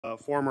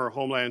former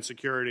Homeland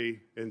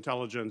Security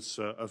intelligence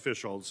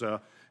officials,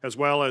 as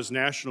well as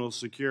national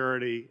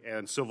security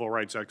and civil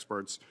rights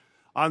experts,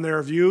 on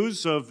their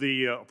views of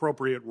the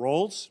appropriate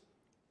roles,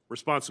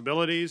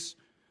 responsibilities,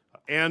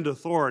 and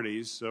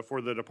authorities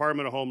for the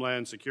Department of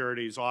Homeland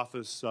Security's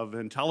Office of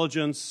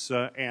Intelligence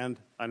and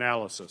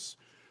Analysis.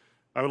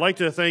 I would like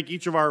to thank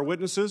each of our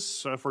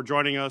witnesses for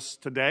joining us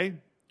today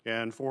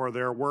and for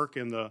their work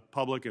in the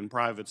public and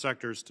private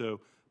sectors to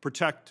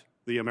protect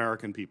the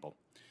American people.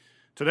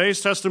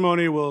 Today's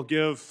testimony will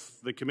give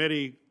the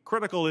committee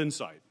critical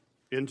insight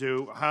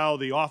into how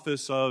the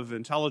Office of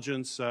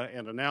Intelligence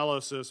and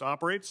Analysis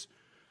operates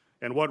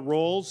and what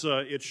roles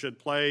it should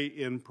play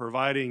in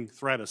providing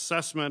threat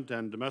assessment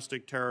and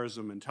domestic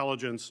terrorism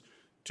intelligence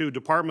to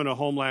Department of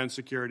Homeland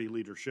Security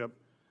leadership,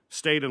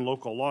 state and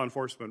local law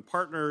enforcement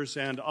partners,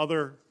 and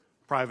other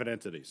private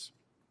entities.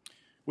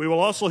 We will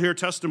also hear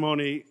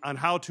testimony on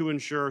how to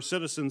ensure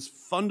citizens'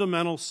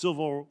 fundamental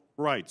civil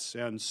rights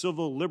and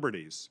civil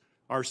liberties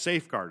are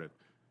safeguarded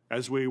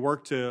as we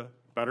work to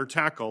better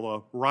tackle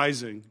a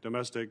rising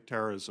domestic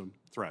terrorism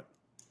threat.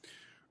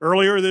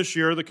 Earlier this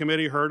year, the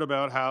committee heard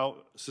about how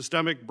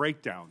systemic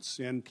breakdowns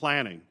in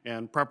planning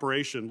and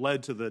preparation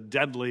led to the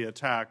deadly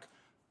attack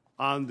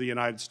on the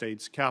United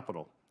States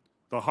Capitol,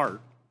 the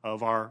heart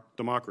of our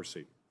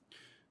democracy.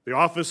 The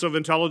Office of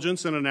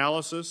Intelligence and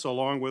Analysis,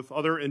 along with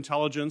other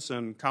intelligence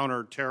and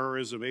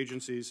counterterrorism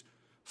agencies,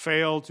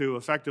 failed to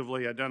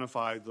effectively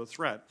identify the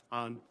threat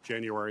on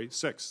January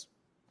 6th.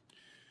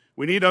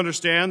 We need to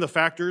understand the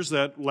factors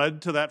that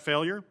led to that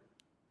failure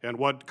and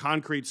what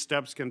concrete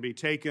steps can be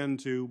taken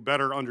to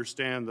better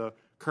understand the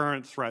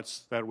current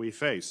threats that we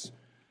face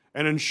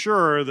and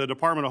ensure the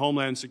Department of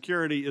Homeland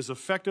Security is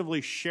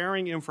effectively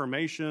sharing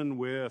information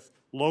with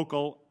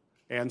local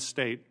and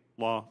state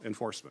law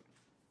enforcement.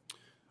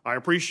 I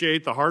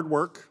appreciate the hard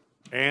work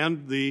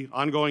and the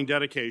ongoing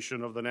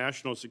dedication of the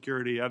national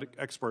security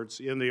experts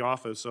in the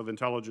Office of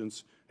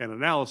Intelligence and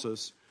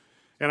Analysis,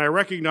 and I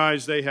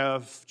recognize they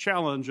have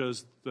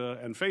challenges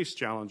and face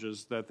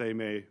challenges that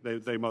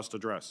they must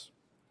address.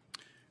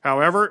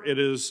 However, it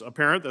is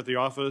apparent that the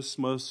office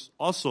must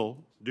also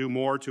do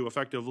more to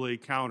effectively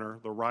counter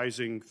the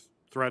rising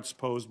threats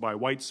posed by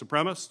white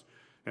supremacists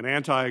and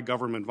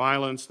anti-government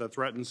violence that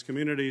threatens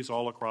communities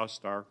all across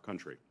our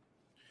country.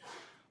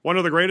 One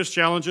of the greatest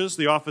challenges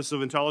the Office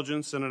of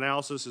Intelligence and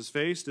Analysis has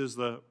faced is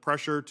the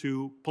pressure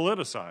to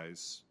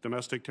politicize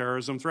domestic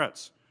terrorism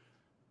threats.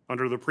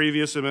 Under the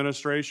previous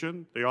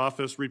administration, the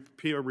office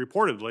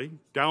reportedly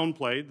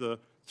downplayed the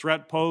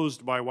threat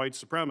posed by white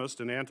supremacists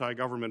and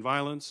anti-government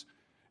violence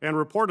and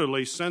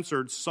reportedly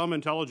censored some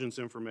intelligence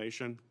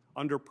information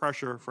under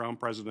pressure from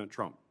President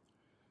Trump.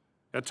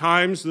 At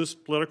times, this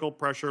political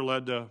pressure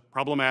led to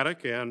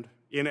problematic and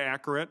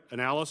inaccurate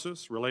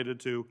analysis related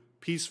to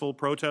peaceful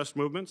protest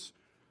movements,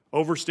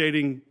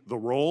 overstating the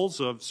roles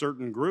of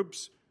certain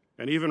groups,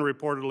 and even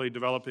reportedly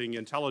developing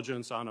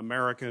intelligence on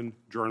American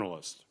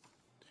journalists.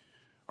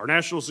 Our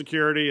national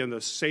security and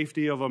the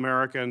safety of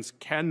Americans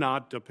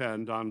cannot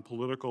depend on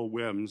political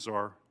whims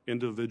or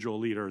individual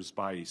leaders'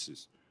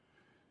 biases.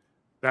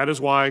 That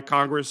is why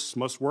Congress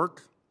must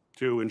work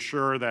to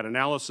ensure that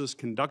analysis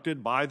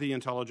conducted by the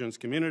intelligence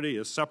community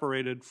is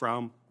separated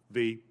from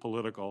the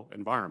political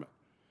environment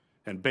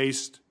and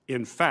based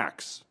in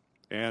facts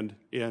and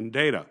in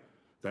data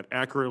that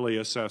accurately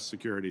assess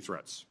security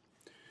threats.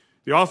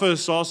 The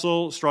office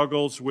also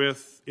struggles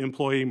with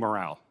employee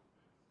morale,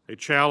 a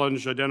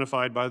challenge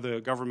identified by the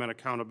Government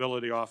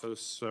Accountability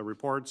Office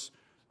reports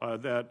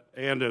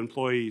and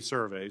employee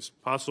surveys,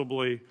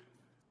 possibly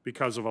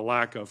because of a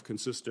lack of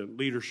consistent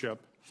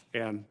leadership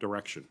and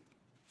direction.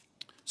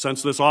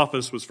 Since this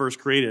office was first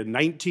created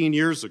 19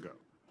 years ago,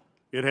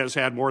 it has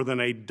had more than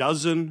a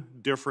dozen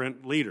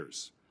different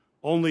leaders.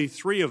 Only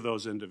 3 of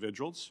those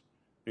individuals,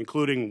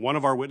 including one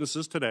of our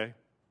witnesses today,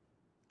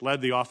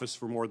 led the office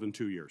for more than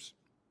 2 years.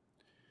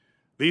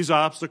 These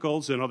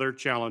obstacles and other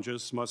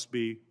challenges must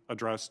be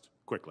addressed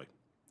quickly.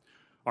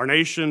 Our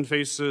nation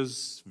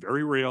faces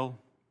very real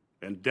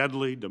and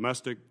deadly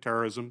domestic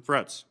terrorism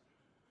threats,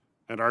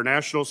 and our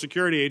national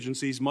security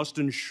agencies must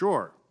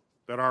ensure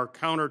that our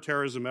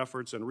counterterrorism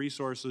efforts and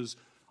resources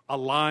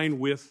align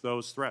with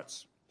those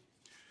threats.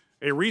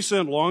 A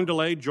recent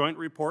long-delayed joint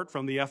report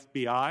from the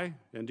FBI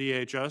and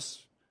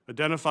DHS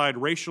identified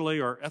racially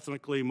or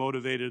ethnically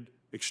motivated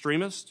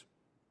extremists,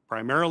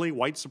 primarily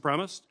white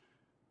supremacists,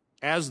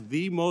 as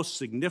the most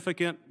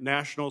significant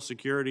national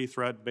security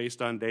threat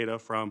based on data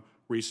from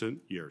recent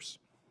years.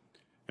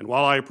 And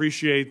while I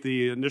appreciate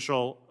the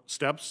initial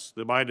steps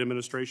the Biden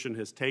administration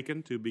has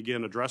taken to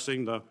begin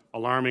addressing the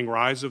alarming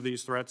rise of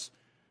these threats,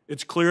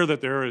 it's clear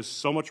that there is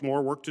so much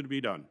more work to be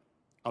done.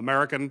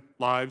 American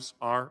lives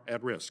are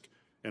at risk,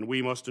 and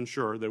we must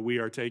ensure that we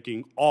are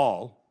taking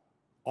all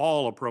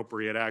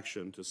appropriate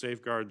action to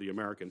safeguard the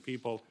American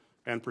people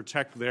and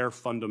protect their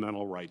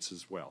fundamental rights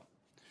as well.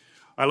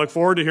 I look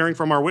forward to hearing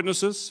from our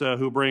witnesses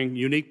who bring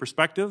unique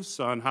perspectives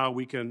on how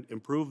we can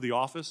improve the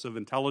Office of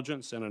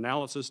Intelligence and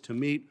Analysis to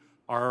meet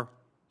our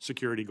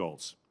security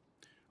goals.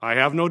 I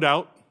have no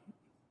doubt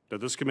that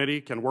this committee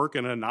can work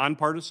in a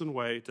nonpartisan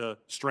way to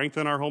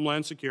strengthen our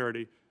homeland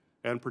security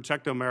and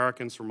protect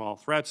Americans from all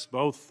threats,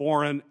 both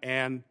foreign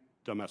and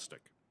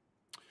domestic.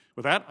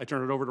 With that, I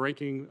turn it over to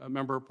Ranking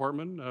Member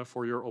Portman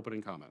for your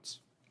opening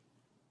comments.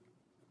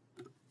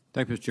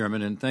 Thank you, Mr.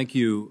 Chairman, and thank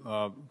you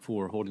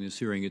for holding this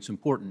hearing. It's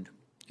important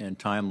and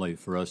timely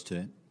for us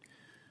to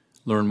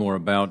learn more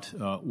about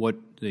what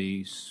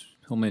the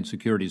Homeland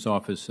Security's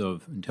Office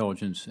of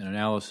Intelligence and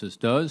Analysis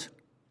does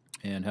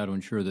and how to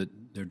ensure that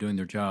they're doing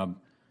their job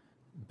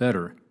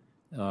better.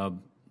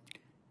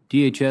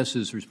 DHS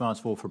is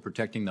responsible for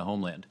protecting the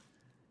homeland,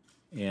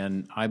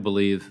 and I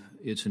believe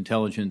its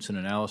intelligence and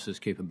analysis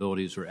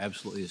capabilities are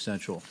absolutely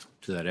essential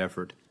to that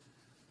effort.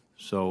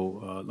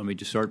 So let me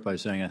just start by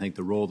saying I think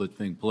the role that's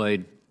being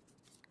played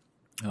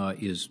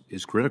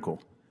is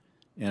critical,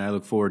 and I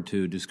look forward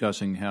to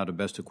discussing how to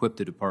best equip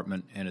the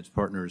Department and its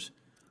partners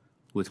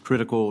with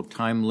critical,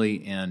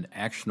 timely, and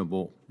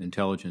actionable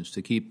intelligence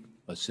to keep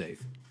us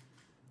safe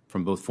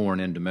from both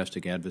foreign and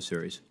domestic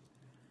adversaries.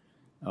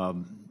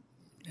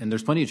 And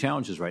there's plenty of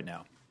challenges right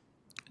now.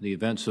 The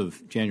events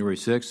of January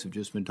 6th have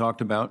just been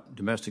talked about,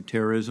 domestic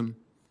terrorism,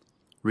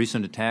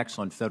 recent attacks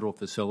on federal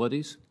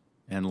facilities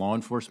and law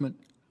enforcement,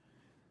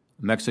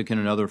 Mexican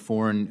and other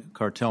foreign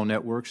cartel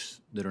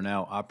networks that are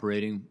now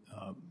operating,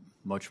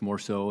 much more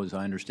so, as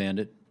I understand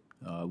it,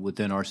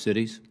 within our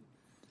cities.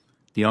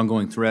 The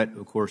ongoing threat,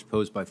 of course,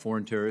 posed by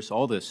foreign terrorists.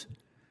 All this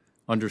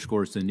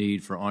underscores the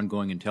need for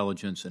ongoing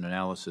intelligence and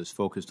analysis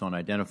focused on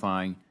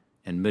identifying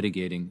and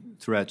mitigating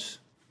threats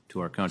to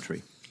our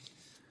country.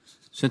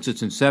 Since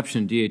its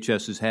inception,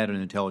 DHS has had an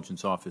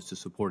intelligence office to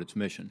support its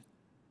mission,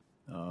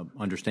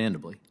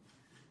 understandably.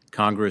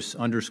 Congress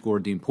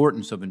underscored the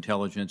importance of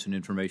intelligence and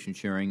information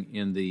sharing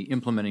in the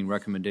implementing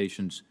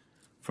recommendations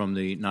from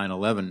the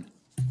 9/11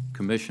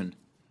 Commission.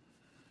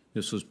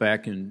 This was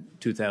back in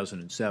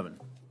 2007,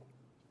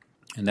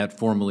 and that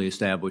formally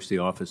established the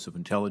Office of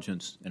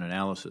Intelligence and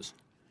Analysis.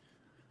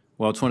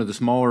 While it's one of the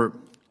smaller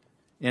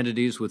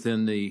entities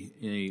within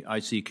the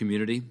IC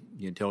community,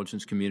 the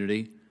intelligence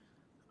community,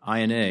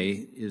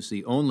 INA is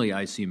the only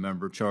IC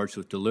member charged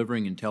with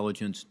delivering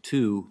intelligence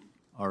to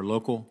our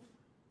local,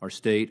 our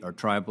state, our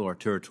tribal, our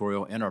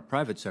territorial, and our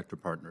private sector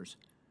partners,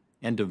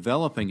 and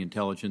developing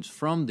intelligence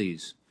from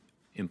these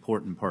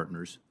important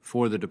partners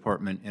for the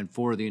Department and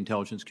for the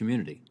intelligence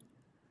community.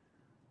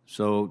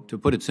 So, to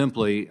put it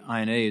simply,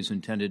 INA is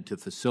intended to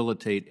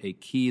facilitate a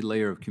key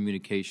layer of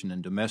communication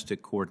and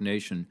domestic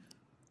coordination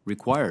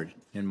required,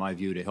 in my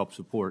view, to help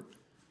support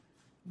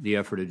the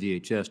effort of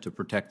DHS to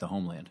protect the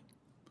homeland.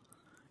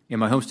 In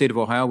my home state of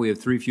Ohio, we have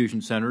 3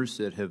 fusion centers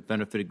that have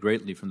benefited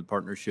greatly from the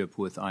partnership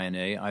with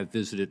INA. I've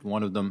visited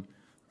one of them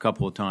a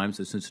couple of times,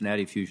 the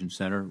Cincinnati Fusion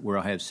Center, where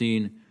I have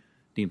seen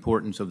the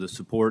importance of the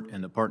support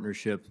and the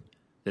partnership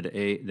that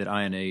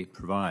INA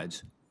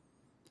provides.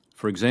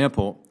 For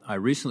example, I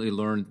recently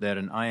learned that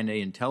an INA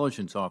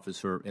intelligence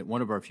officer at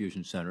one of our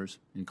fusion centers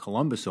in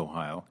Columbus,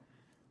 Ohio,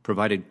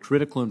 provided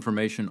critical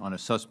information on a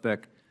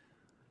suspect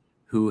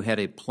who had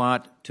a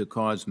plot to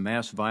cause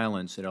mass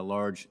violence at a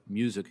large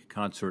music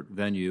concert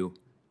venue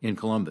in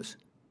Columbus.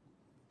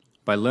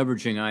 By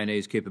leveraging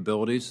INA's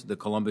capabilities, the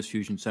Columbus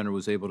Fusion Center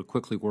was able to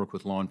quickly work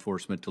with law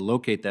enforcement to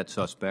locate that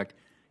suspect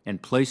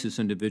and place this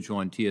individual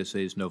on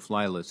TSA's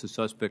no-fly list. The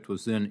suspect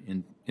was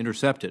then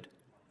intercepted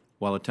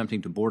while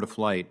attempting to board a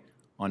flight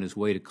on his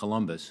way to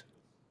Columbus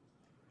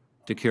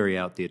to carry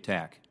out the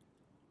attack.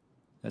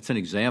 That's an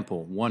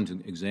example,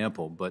 one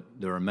example, but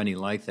there are many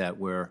like that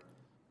where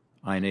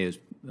INA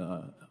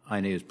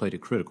has played a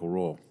critical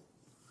role.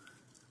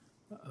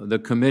 The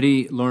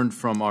committee learned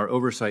from our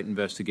oversight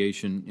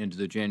investigation into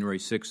the January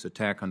 6th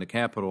attack on the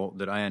Capitol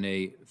that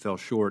INA fell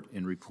short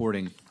in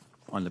reporting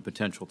on the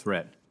potential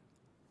threat.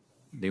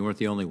 They weren't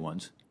the only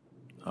ones,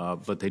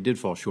 but they did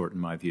fall short in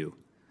my view.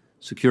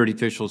 Security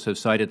officials have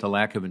cited the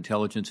lack of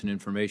intelligence and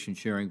information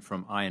sharing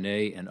from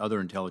INA and other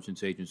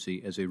intelligence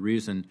agencies as a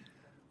reason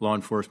law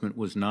enforcement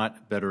was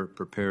not better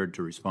prepared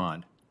to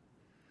respond.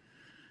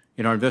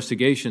 In our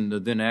investigation, the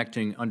then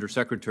acting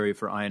Undersecretary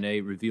for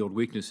INA revealed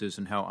weaknesses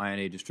in how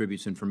INA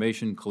distributes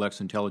information, collects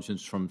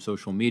intelligence from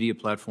social media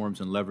platforms,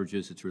 and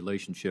leverages its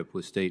relationship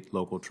with state,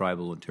 local,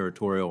 tribal, and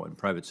territorial and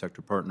private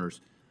sector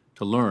partners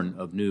to learn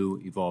of new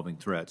evolving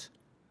threats.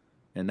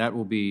 And that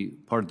will be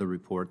part of the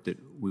report that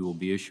we will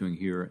be issuing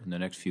here in the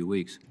next few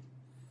weeks.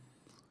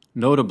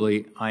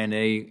 Notably,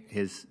 INA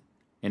has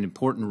an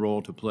important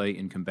role to play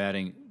in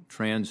combating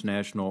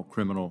transnational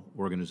criminal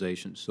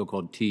organizations,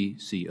 so-called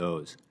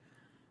TCOs,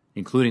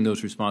 including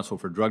those responsible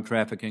for drug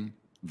trafficking,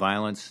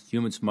 violence,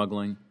 human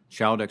smuggling,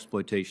 child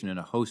exploitation, and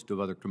a host of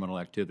other criminal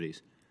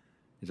activities.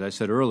 As I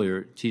said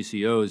earlier,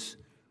 TCOs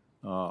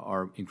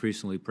are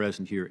increasingly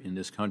present here in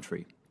this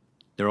country.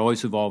 They're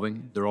always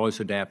evolving, they're always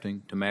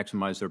adapting to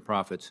maximize their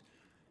profits,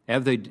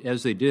 as they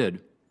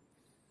did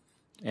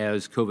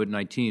as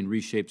COVID-19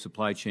 reshaped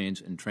supply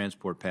chains and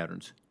transport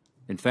patterns.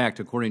 In fact,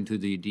 according to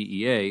the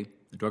DEA,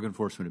 the Drug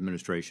Enforcement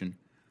Administration,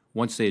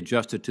 once they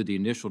adjusted to the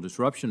initial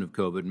disruption of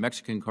COVID,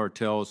 Mexican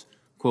cartels,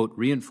 quote,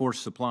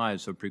 reinforced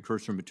supplies of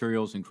precursor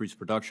materials, increased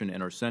production,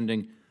 and are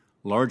sending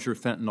larger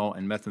fentanyl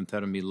and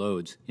methamphetamine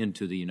loads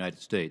into the United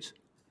States.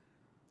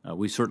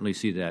 We certainly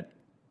see that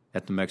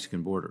at the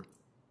Mexican border.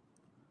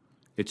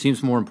 It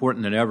seems more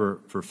important than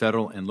ever for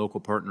federal and local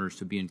partners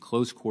to be in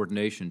close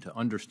coordination to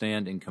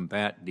understand and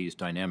combat these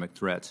dynamic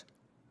threats.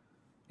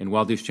 And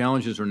while these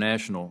challenges are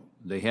national,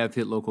 they have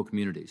hit local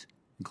communities,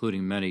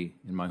 including many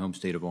in my home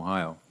state of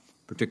Ohio,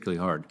 particularly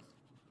hard.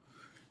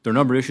 There are a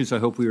number of issues I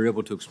hope we are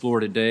able to explore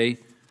today.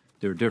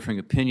 There are differing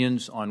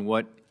opinions on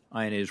what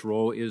INA's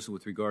role is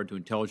with regard to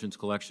intelligence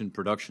collection,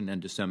 production,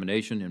 and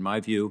dissemination. In my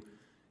view,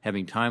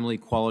 having timely,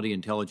 quality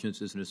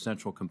intelligence is an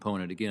essential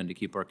component, again, to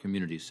keep our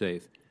communities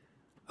safe.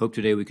 Hope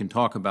today we can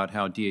talk about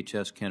how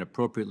DHS can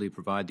appropriately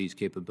provide these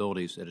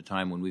capabilities at a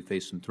time when we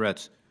face some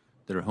threats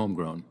that are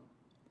homegrown.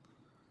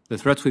 The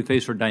threats we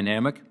face are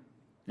dynamic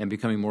and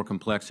becoming more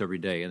complex every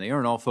day, and they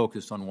aren't all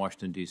focused on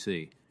Washington,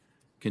 D.C.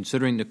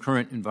 Considering the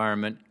current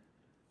environment,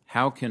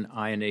 how can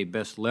INA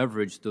best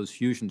leverage those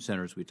fusion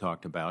centers we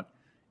talked about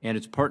and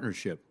its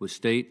partnership with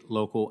state,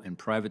 local, and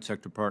private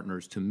sector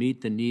partners to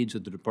meet the needs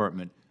of the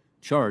department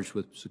charged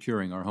with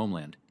securing our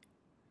homeland?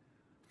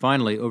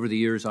 Finally, over the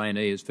years,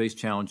 INA has faced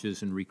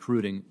challenges in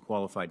recruiting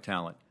qualified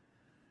talent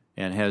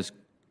and has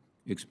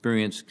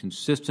experienced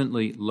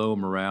consistently low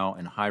morale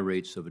and high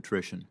rates of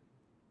attrition.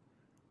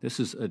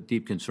 This is a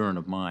deep concern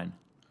of mine.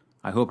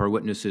 I hope our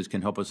witnesses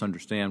can help us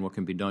understand what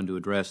can be done to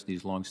address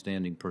these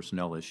longstanding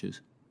personnel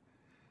issues.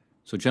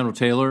 So, General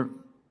Taylor,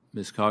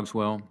 Ms.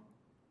 Cogswell,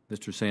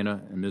 Mr.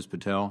 Sena, and Ms.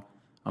 Patel,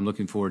 I'm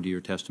looking forward to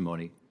your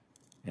testimony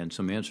and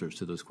some answers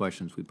to those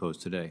questions we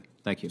posed today.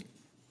 Thank you.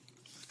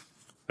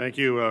 Thank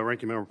you,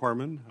 Ranking Member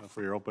Parman,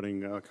 for your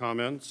opening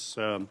comments.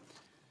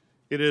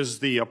 It is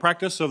the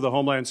practice of the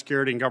Homeland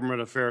Security and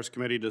Government Affairs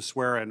Committee to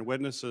swear in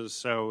witnesses.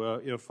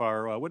 So if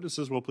our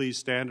witnesses will please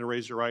stand and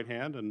raise your right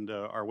hand, and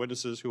our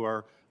witnesses who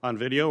are on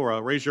video,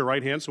 raise your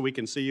right hand so we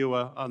can see you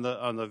on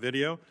the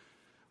video.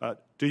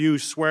 Do you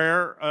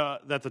swear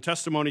that the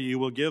testimony you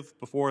will give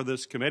before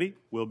this committee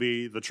will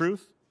be the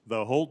truth,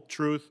 the whole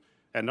truth,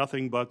 and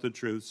nothing but the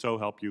truth, so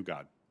help you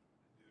God?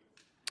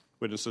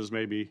 Witnesses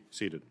may be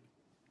seated.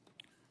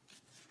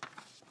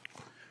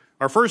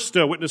 Our first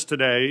witness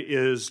today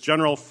is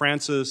General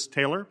Francis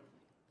Taylor,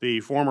 the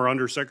former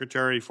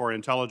Undersecretary for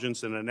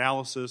Intelligence and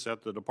Analysis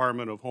at the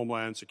Department of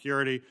Homeland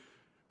Security.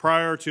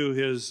 Prior to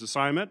his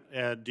assignment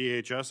at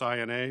DHS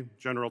INA,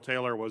 General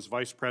Taylor was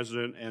Vice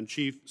President and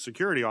Chief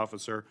Security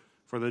Officer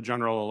for the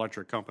General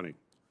Electric Company.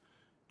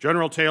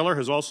 General Taylor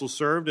has also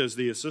served as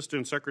the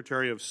Assistant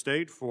Secretary of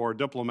State for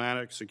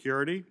Diplomatic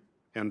Security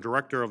and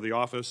Director of the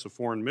Office of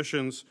Foreign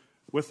Missions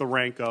with the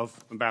rank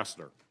of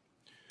Ambassador.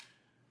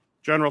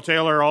 General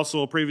Taylor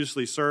also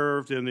previously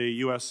served in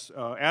the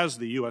as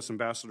the U.S.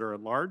 Ambassador at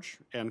Large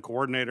and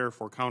Coordinator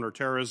for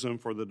Counterterrorism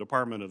for the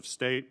Department of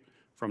State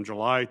from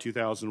July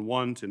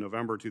 2001 to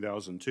November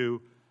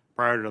 2002.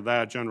 Prior to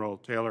that, General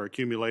Taylor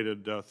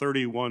accumulated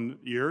 31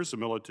 years of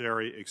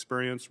military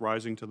experience,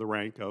 rising to the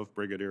rank of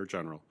Brigadier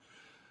General.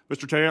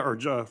 Mr.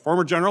 Taylor,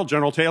 former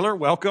General Taylor,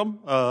 welcome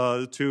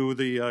to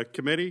the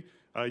committee.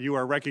 You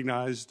are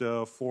recognized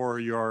for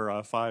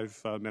your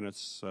 5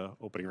 minutes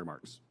opening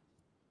remarks.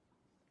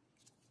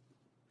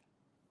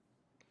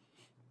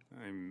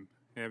 I'm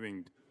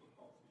having,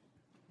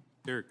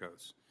 there it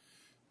goes.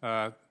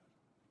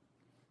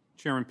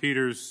 Chairman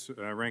Peters,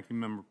 Ranking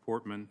Member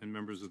Portman, and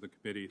members of the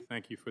committee,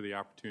 thank you for the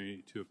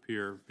opportunity to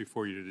appear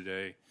before you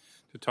today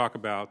to talk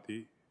about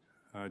the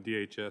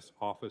DHS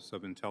Office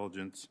of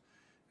Intelligence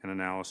and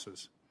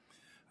Analysis.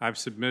 I've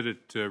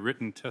submitted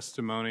written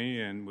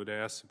testimony and would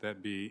ask that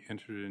that be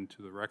entered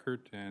into the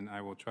record, and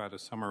I will try to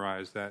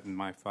summarize that in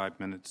my 5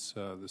 minutes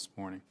this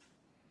morning.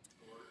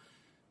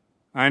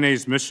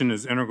 INA's mission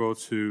is integral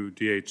to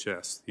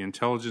DHS, the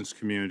intelligence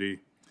community,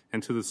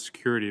 and to the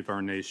security of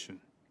our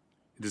nation.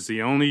 It is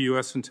the only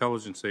U.S.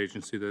 intelligence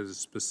agency that is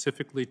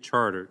specifically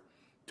chartered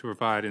to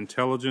provide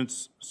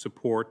intelligence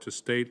support to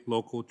state,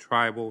 local,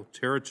 tribal,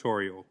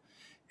 territorial,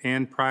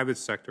 and private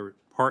sector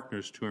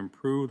partners to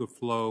improve the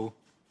flow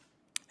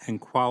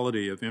and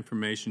quality of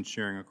information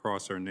sharing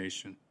across our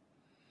nation.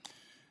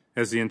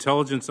 As the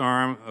intelligence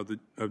arm of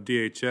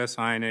DHS,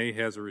 INA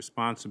has a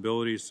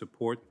responsibility to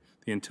support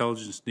the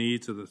intelligence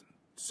needs of the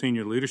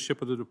senior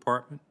leadership of the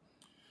department,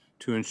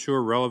 to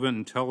ensure relevant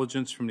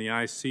intelligence from the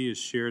IC is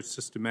shared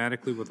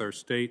systematically with our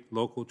state,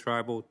 local,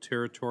 tribal,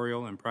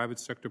 territorial, and private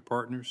sector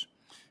partners,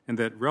 and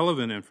that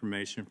relevant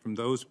information from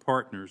those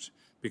partners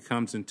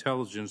becomes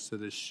intelligence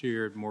that is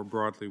shared more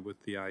broadly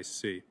with the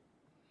IC.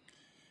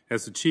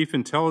 As the Chief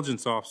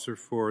Intelligence Officer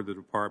for the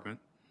department,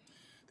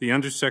 the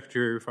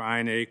Undersecretary for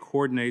INA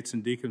coordinates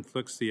and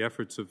deconflicts the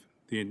efforts of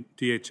the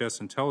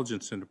DHS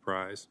intelligence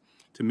enterprise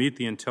to meet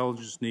the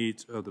intelligence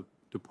needs of the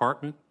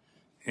department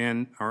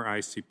and our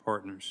IC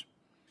partners.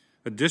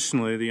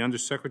 Additionally, the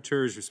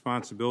Undersecretary's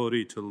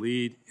responsibility to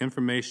lead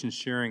information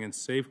sharing and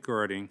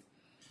safeguarding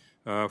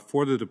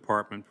for the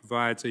department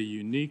provides a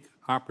unique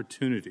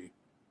opportunity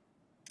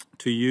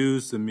to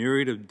use the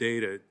myriad of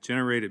data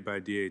generated by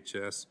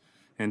DHS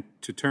and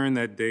to turn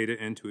that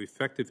data into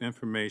effective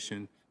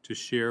information to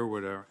share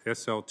with our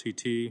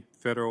SLTT,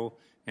 federal,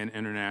 and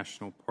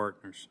international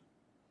partners.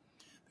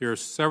 There are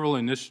several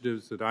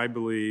initiatives that I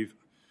believe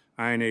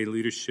INA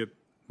leadership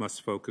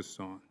must focus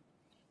on.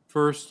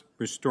 First,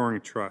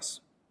 restoring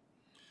trust.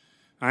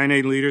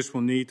 INA leaders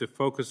will need to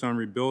focus on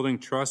rebuilding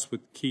trust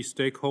with key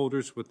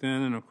stakeholders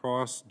within and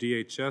across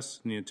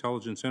DHS and the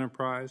intelligence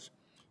enterprise,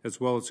 as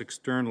well as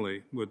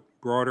externally with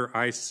broader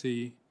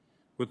IC,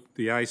 with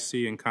the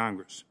IC and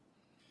Congress.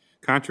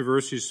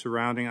 Controversies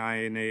surrounding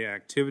INA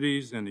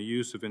activities and the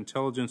use of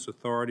intelligence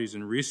authorities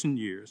in recent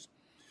years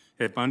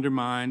have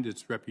undermined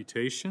its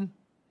reputation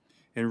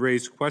and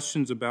raised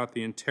questions about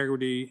the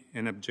integrity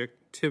and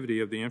objectivity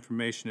of the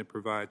information it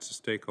provides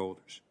to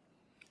stakeholders.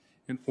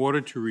 In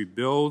order to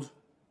rebuild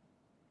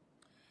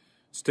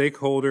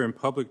stakeholder and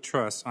public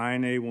trust,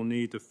 INA will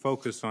need to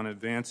focus on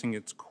advancing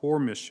its core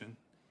mission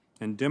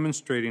and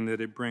demonstrating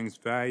that it brings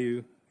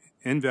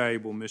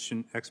invaluable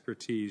mission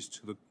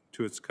expertise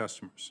to its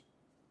customers.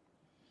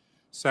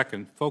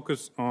 Second,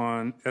 focus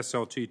on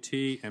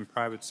SLTT and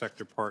private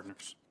sector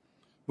partners.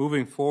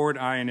 Moving forward,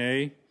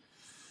 INA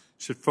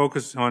should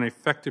focus on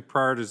effective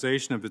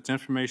prioritization of its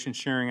information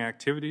sharing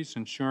activities,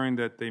 ensuring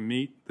that they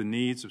meet the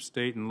needs of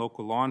state and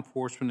local law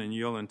enforcement and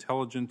yield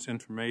intelligence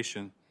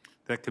information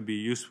that could be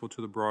useful to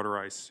the broader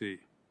IC,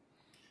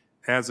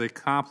 as a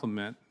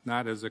complement,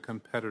 not as a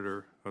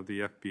competitor of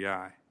the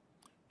FBI.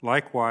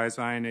 Likewise,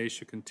 INA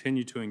should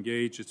continue to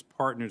engage its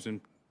partners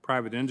in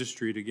private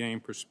industry to gain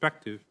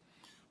perspective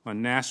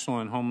on national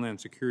and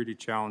homeland security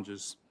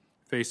challenges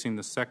facing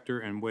the sector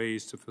and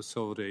ways to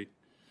facilitate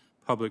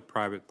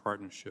public-private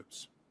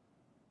partnerships.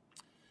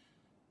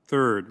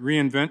 Third,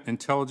 reinvent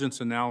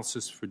intelligence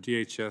analysis for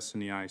DHS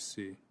and the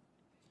IC.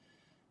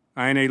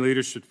 INA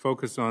leaders should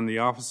focus on the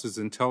Office's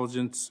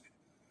intelligence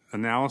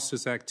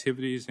analysis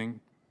activities and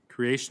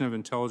creation of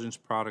intelligence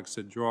products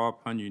that draw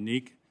upon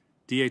unique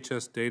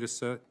DHS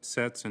data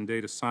sets and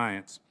data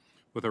science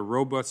with a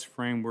robust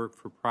framework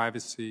for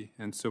privacy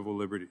and civil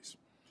liberties.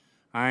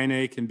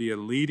 INA can be a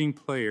leading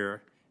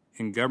player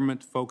in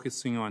government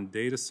focusing on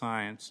data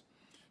science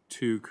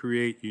to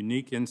create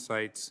unique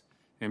insights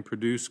and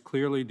produce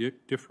clearly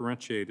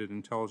differentiated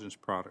intelligence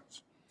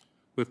products.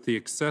 With the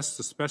access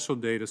to special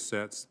data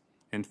sets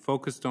and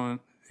focused on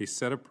a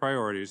set of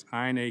priorities,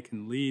 INA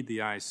can lead the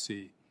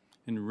IC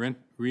in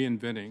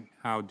reinventing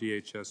how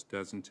DHS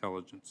does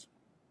intelligence.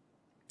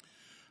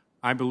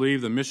 I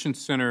believe the Mission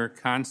Center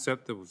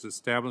concept that was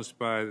established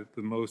by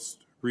the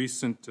most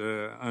recent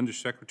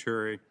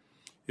Undersecretary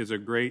is a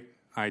great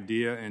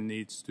idea and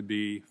needs to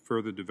be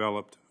further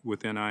developed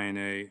within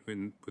INA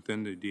and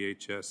within the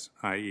DHS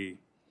IE.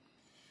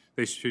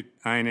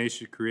 INA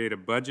should create a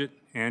budget,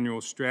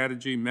 annual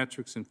strategy,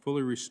 metrics, and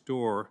fully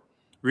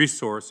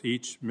resource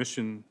each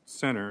mission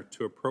center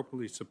to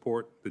appropriately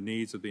support the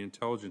needs of the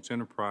intelligence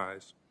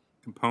enterprise,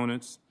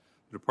 components,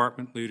 the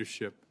department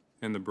leadership,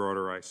 and the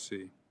broader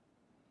IC.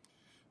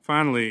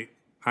 Finally,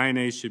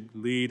 INA should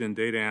lead in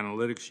data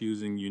analytics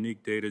using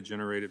unique data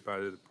generated by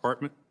the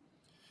department.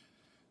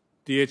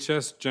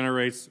 DHS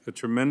generates a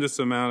tremendous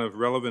amount of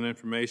relevant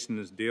information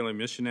in its daily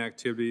mission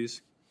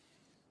activities,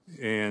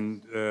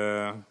 and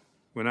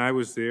when I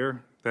was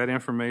there, that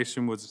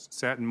information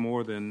sat in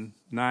more than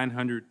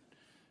 900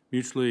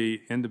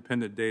 mutually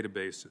independent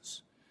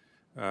databases.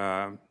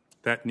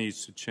 That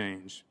needs to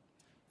change.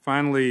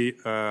 Finally,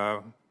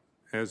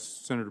 as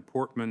Senator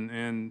Portman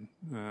and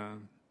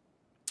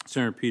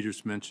Senator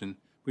Peters mentioned,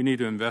 we need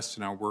to invest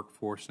in our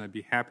workforce, and I'd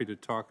be happy to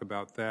talk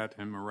about that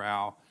and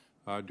morale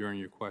during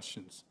your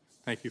questions.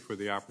 Thank you for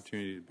the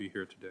opportunity to be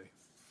here today.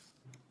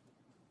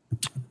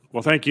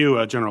 Well, thank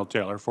you, General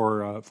Taylor,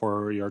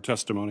 for your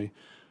testimony.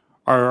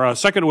 Our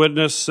second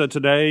witness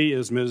today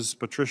is Ms.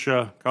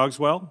 Patricia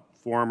Cogswell,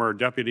 former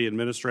Deputy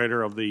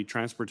Administrator of the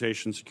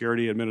Transportation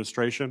Security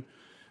Administration.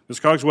 Ms.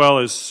 Cogswell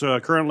is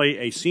currently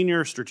a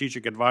Senior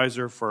Strategic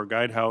Advisor for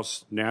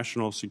Guidehouse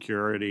National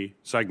Security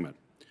Segment.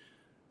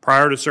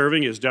 Prior to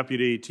serving as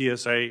Deputy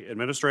TSA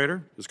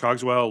Administrator, Ms.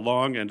 Cogswell's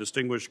long and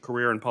distinguished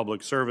career in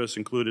public service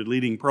included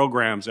leading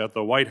programs at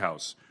the White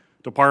House,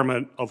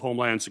 Department of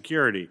Homeland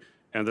Security,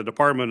 and the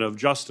Department of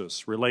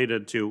Justice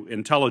related to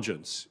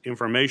intelligence,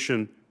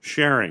 information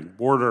sharing,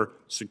 border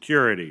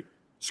security,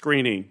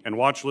 screening and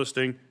watch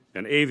listing,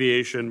 and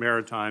aviation,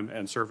 maritime,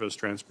 and surface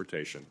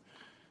transportation.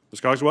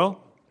 Ms. Cogswell,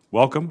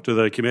 welcome to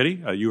the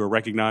committee. You are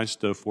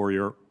recognized for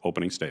your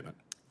opening statement.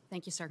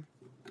 Thank you, sir.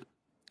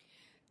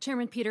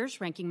 Chairman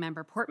Peters, Ranking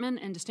Member Portman,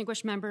 and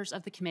distinguished members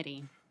of the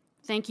committee,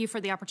 thank you for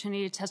the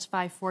opportunity to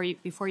testify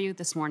before you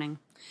this morning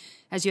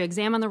as you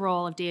examine the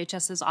role of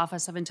DHS's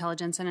Office of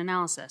Intelligence and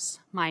Analysis.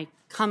 My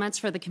comments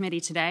for the committee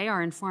today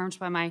are informed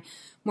by my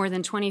more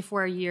than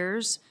 24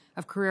 years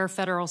of career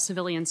federal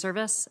civilian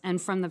service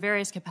and from the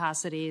various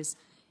capacities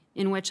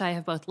in which I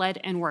have both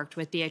led and worked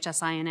with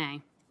DHS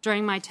INA.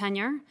 During my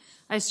tenure,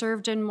 I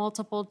served in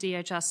multiple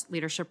DHS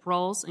leadership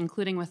roles,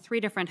 including with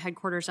 3 different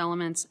headquarters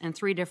elements and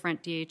 3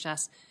 different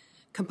DHS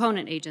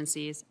component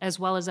agencies, as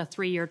well as a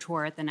 3-year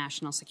tour at the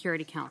National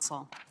Security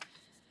Council.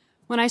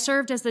 When I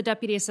served as the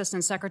Deputy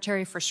Assistant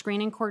Secretary for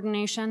Screening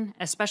Coordination,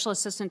 as Special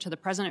Assistant to the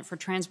President for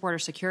Transborder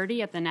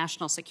Security at the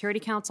National Security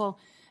Council,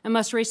 and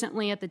most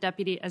recently as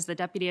the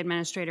Deputy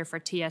Administrator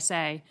for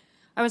TSA,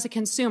 I was a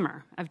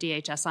consumer of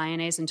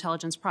DHS-INA's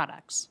intelligence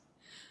products.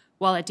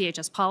 While at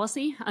DHS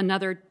Policy,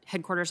 another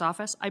headquarters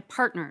office, I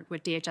partnered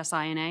with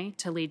DHS-INA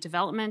to lead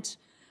development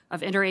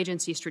of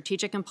interagency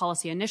strategic and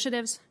policy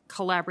initiatives,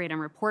 collaborate on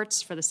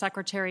reports for the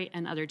Secretary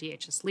and other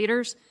DHS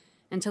leaders,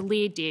 and to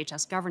lead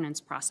DHS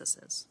governance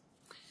processes.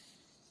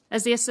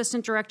 As the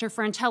Assistant Director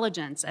for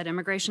Intelligence at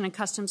Immigration and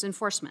Customs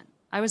Enforcement,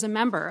 I was a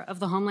member of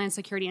the Homeland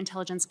Security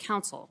Intelligence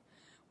Council,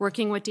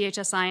 working with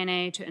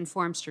DHS-INA to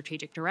inform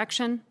strategic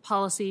direction,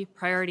 policy,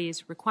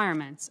 priorities,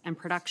 requirements, and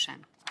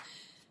production.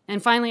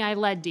 And finally, I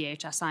led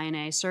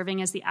DHS-INA,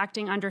 serving as the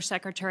acting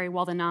undersecretary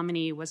while the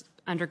nominee was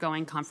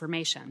undergoing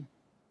confirmation.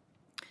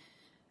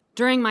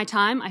 During my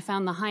time, I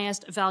found the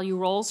highest value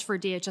roles for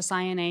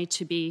DHS-INA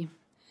to be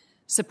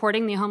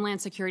supporting the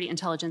Homeland Security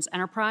Intelligence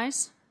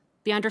Enterprise,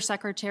 the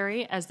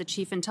Undersecretary as the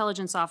Chief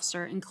Intelligence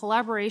Officer in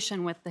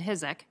collaboration with the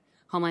HISC,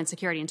 Homeland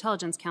Security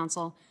Intelligence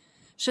Council,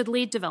 should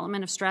lead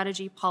development of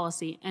strategy,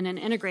 policy, and an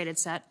integrated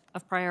set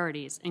of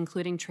priorities,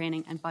 including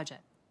training and budget.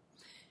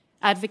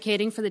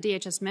 Advocating for the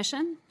DHS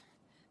mission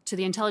to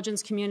the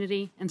intelligence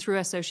community and through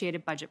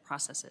associated budget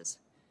processes.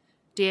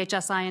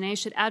 DHS-INA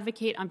should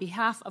advocate on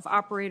behalf of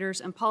operators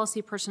and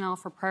policy personnel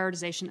for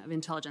prioritization of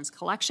intelligence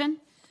collection,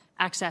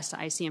 access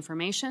to IC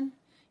information,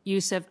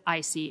 use of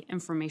IC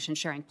information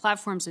sharing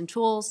platforms and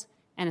tools,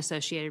 and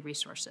associated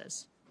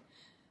resources.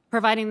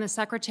 Providing the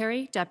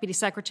Secretary, Deputy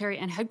Secretary,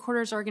 and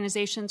headquarters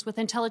organizations with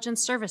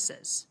intelligence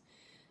services.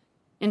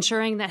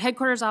 Ensuring that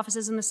headquarters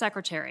offices and the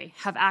Secretary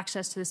have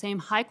access to the same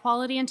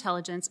high-quality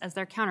intelligence as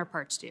their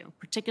counterparts do,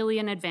 particularly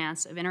in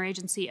advance of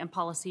interagency and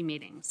policy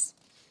meetings.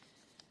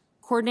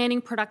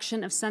 Coordinating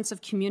production of sense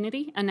of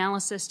community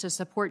analysis to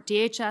support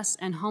DHS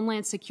and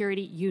Homeland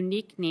Security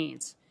unique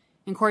needs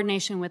in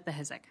coordination with the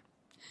HISC.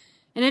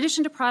 In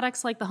addition to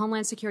products like the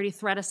Homeland Security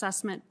Threat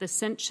Assessment, the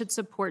CINT should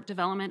support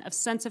development of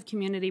sense of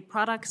community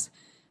products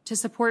to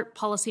support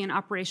policy and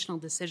operational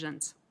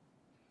decisions.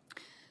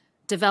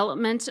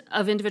 Development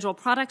of individual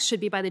products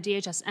should be by the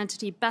DHS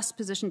entity best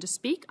positioned to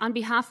speak on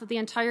behalf of the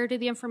entirety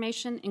of the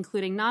information,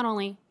 including not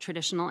only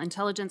traditional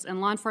intelligence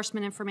and law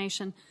enforcement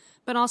information,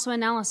 but also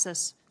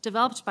analysis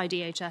developed by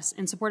DHS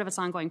in support of its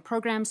ongoing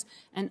programs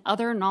and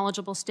other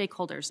knowledgeable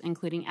stakeholders,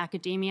 including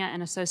academia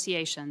and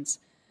associations,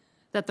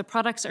 that the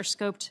products are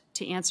scoped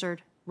to answer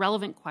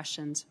relevant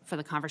questions for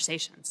the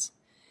conversations.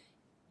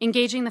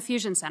 Engaging the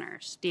fusion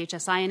centers,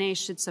 DHS-INA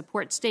should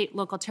support state,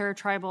 local,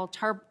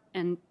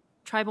 and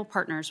tribal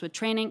partners with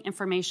training,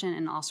 information,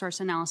 and all-source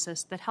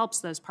analysis that helps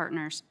those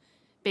partners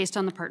based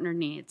on the partner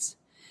needs,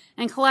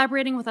 and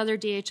collaborating with other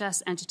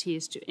DHS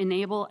entities to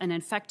enable an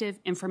effective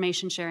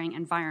information-sharing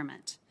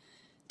environment.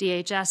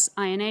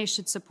 DHS-INA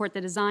should support the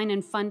design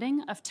and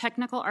funding of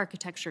technical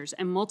architectures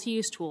and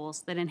multi-use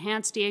tools that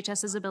enhance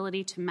DHS's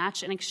ability to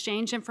match and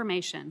exchange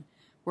information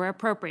where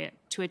appropriate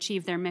to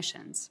achieve their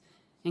missions,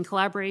 in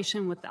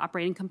collaboration with the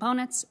operating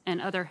components and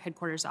other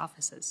headquarters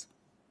offices.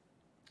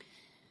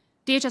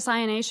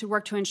 DHS-INA should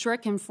work to ensure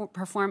it can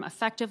perform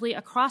effectively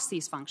across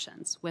these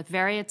functions with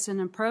variance in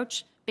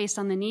approach based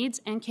on the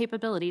needs and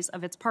capabilities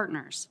of its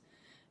partners.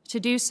 To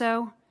do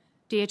so,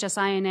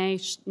 DHS-INA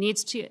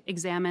needs to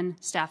examine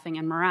staffing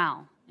and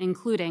morale,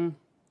 including,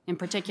 in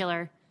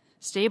particular,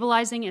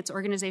 stabilizing its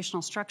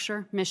organizational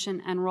structure,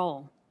 mission, and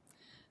role.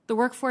 The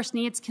workforce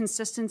needs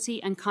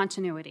consistency and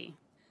continuity,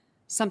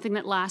 something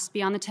that lasts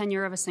beyond the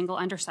tenure of a single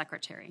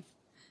undersecretary,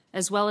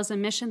 as well as a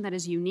mission that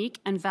is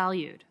unique and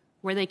valued,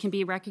 where they can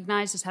be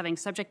recognized as having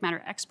subject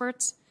matter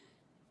experts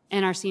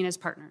and are seen as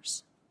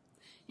partners.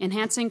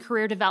 Enhancing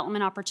career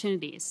development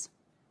opportunities.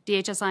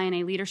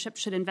 DHS-INA leadership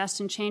should invest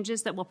in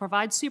changes that will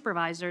provide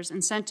supervisors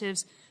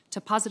incentives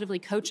to positively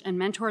coach and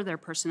mentor their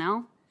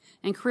personnel,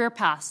 and career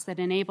paths that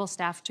enable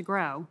staff to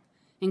grow,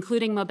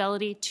 including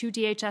mobility to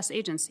DHS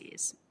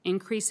agencies,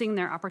 increasing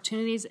their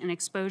opportunities and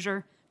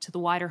exposure to the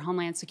wider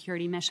Homeland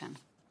Security mission.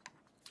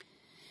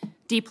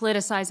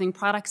 Depoliticizing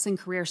products and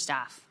career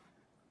staff.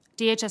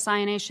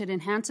 DHS-INA should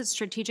enhance its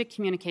strategic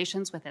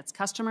communications with its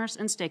customers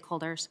and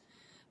stakeholders,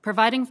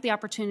 providing the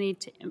opportunity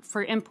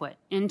for input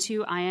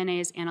into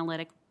INA's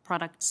analytic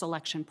product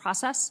selection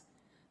process,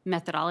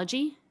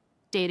 methodology,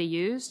 data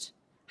used,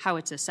 how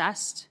it's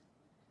assessed,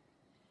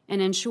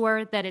 and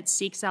ensure that it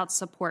seeks out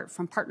support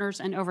from partners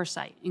and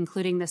oversight,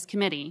 including this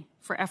committee,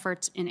 for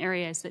efforts in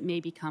areas that may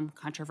become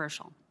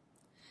controversial.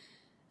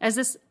 As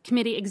this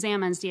committee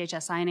examines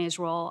DHS-INA's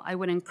role, I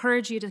would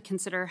encourage you to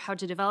consider how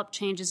to develop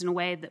changes in a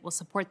way that will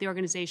support the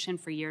organization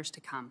for years to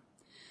come.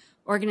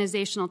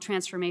 Organizational,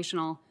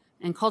 transformational,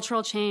 and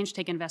cultural change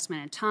take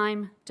investment in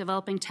time,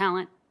 developing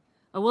talent,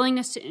 a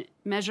willingness to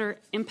measure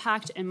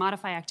impact and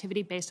modify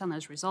activity based on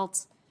those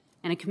results,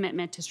 and a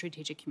commitment to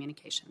strategic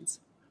communications.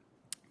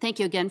 Thank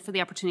you again for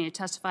the opportunity to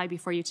testify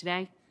before you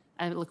today.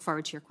 I look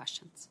forward to your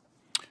questions.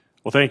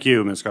 Well, thank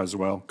you, Ms.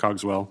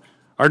 Cogswell.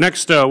 Our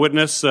next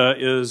witness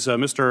is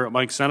Mr.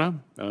 Mike Senna.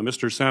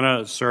 Mr.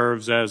 Senna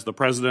serves as the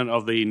president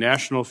of the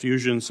National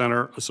Fusion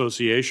Center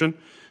Association,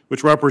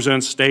 which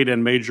represents state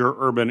and major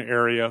urban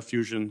area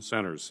fusion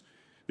centers.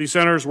 These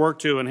centers work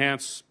to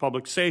enhance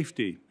public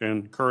safety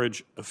and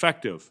encourage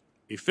effective,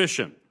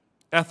 efficient,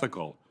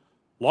 ethical,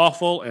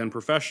 lawful, and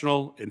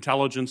professional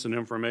intelligence and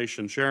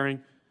information sharing,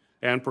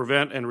 and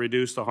prevent and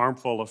reduce the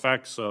harmful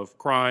effects of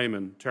crime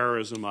and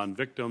terrorism on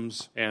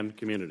victims and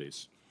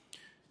communities.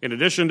 In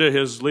addition to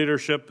his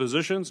leadership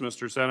positions,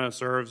 Mr. Senna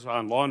serves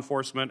on law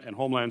enforcement and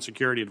Homeland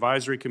Security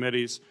advisory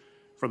committees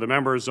for the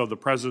members of the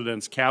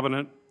President's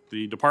Cabinet,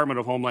 the Department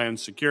of Homeland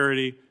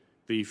Security,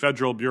 the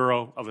Federal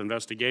Bureau of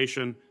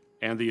Investigation,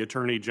 and the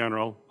Attorney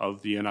General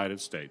of the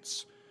United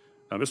States.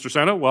 Mr.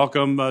 Senna,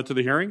 welcome to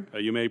the hearing.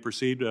 You may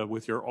proceed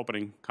with your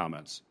opening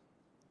comments.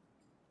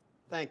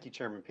 Thank you,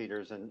 Chairman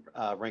Peters and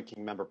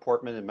Ranking Member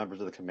Portman and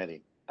members of the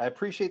committee. I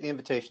appreciate the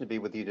invitation to be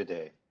with you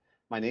today.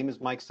 My name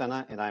is Mike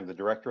Senna, and I'm the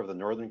director of the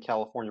Northern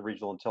California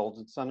Regional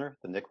Intelligence Center,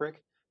 the NCRIC,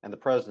 and the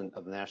president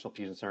of the National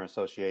Fusion Center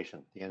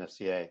Association, the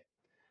NFCA.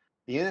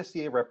 The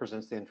NFCA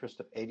represents the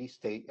interest of 80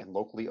 state and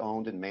locally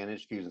owned and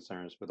managed fusion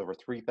centers with over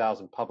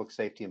 3,000 public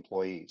safety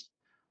employees.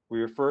 We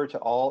refer to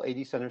all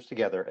 80 centers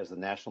together as the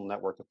National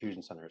Network of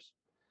Fusion Centers.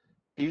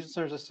 Fusion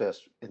centers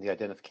assist in the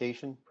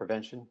identification,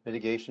 prevention,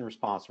 mitigation,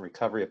 response, and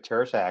recovery of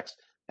terrorist acts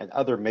and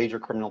other major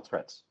criminal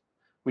threats.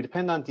 We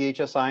depend on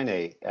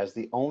DHS-INA as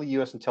the only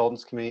U.S.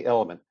 Intelligence Community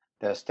element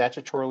that is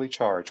statutorily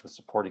charged with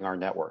supporting our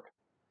network.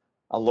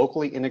 A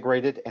locally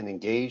integrated and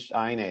engaged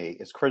INA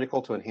is critical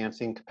to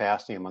enhancing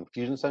capacity among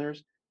fusion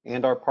centers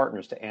and our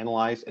partners to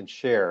analyze and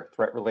share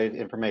threat-related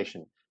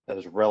information that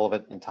is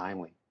relevant and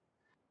timely.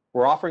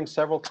 We're offering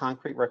several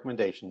concrete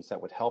recommendations that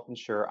would help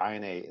ensure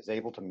INA is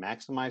able to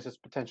maximize its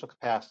potential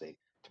capacity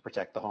to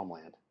protect the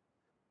homeland.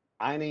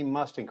 INA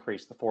must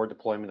increase the forward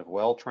deployment of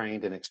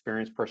well-trained and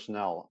experienced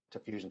personnel to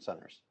fusion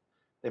centers.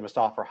 They must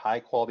offer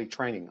high-quality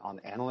training on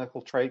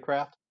analytical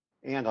tradecraft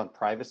and on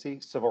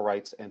privacy, civil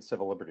rights, and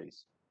civil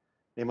liberties.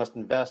 They must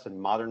invest in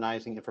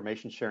modernizing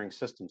information sharing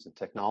systems and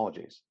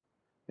technologies.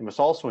 They must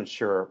also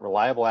ensure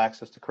reliable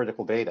access to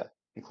critical data,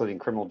 including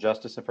criminal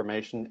justice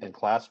information and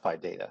classified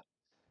data.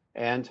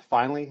 And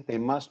finally, they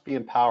must be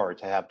empowered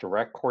to have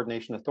direct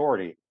coordination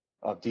authority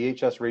of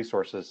DHS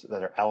resources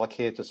that are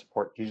allocated to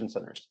support fusion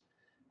centers.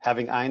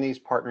 Having INA's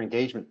partner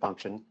engagement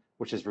function,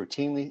 which is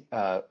routinely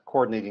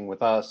coordinating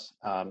with us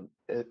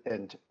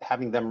and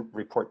having them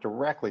report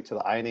directly to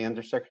the INA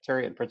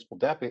Undersecretary and Principal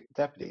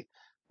Deputy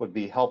would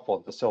be helpful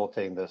in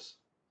facilitating this.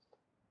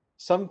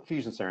 Some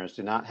fusion centers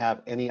do not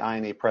have any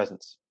INA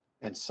presence,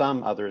 and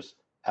some others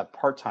have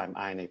part-time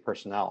INA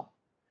personnel.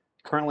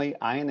 Currently,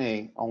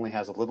 INA only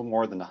has a little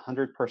more than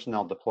 100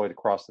 personnel deployed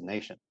across the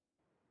nation.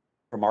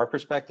 From our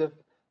perspective,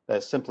 that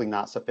is simply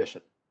not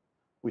sufficient.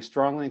 We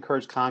strongly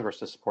encourage Congress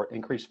to support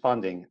increased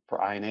funding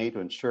for INA to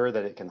ensure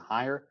that it can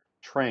hire,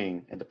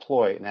 train, and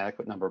deploy an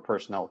adequate number of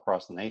personnel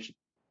across the nation.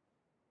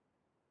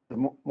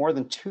 More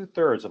than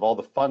 2/3 of all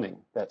the funding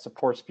that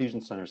supports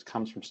fusion centers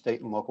comes from state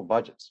and local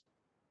budgets.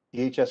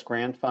 DHS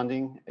grant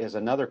funding is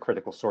another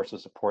critical source of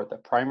support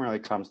that primarily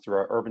comes through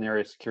our Urban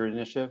Area Security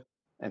Initiative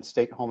and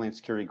State Homeland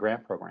Security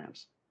grant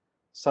programs.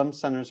 Some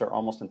centers are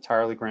almost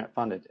entirely grant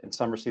funded, and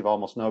some receive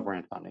almost no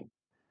grant funding.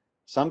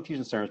 Some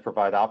fusion centers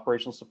provide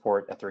operational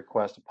support at the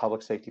request of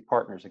public safety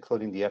partners,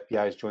 including the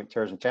FBI's Joint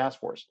Terrorism Task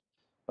Force.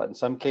 But in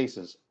some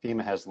cases,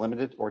 FEMA has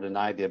limited or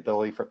denied the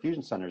ability for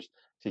fusion centers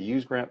to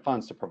use grant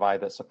funds to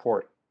provide that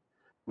support.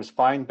 We must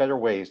find better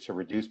ways to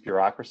reduce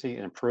bureaucracy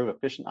and improve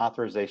efficient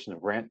authorization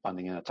of grant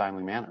funding in a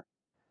timely manner.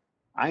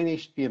 INA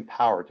should be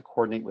empowered to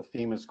coordinate with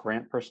FEMA's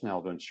grant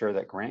personnel to ensure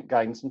that grant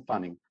guidance and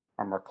funding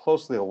are more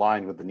closely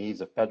aligned with the needs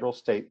of federal,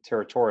 state,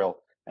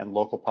 territorial, and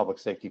local public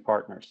safety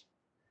partners.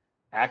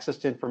 Access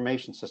to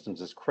information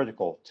systems is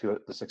critical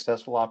to the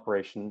successful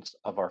operations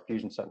of our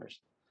fusion centers.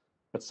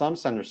 But some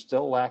centers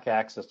still lack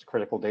access to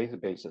critical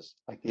databases,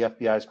 like the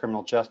FBI's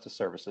Criminal Justice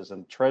Services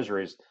and the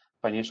Treasury's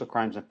Financial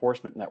Crimes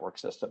Enforcement Network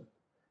system.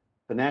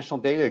 The National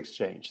Data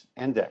Exchange,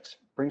 NDEX,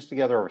 brings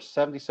together over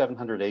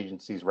 7,700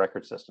 agencies'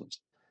 record systems,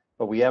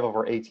 but we have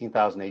over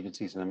 18,000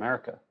 agencies in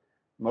America.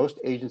 Most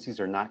agencies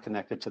are not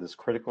connected to this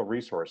critical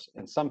resource,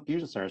 and some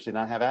fusion centers do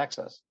not have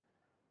access.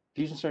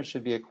 Fusion centers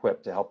should be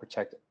equipped to help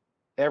protect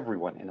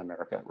everyone in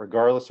America,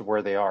 regardless of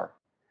where they are.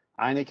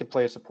 INA can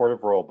play a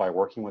supportive role by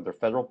working with their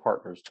federal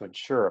partners to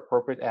ensure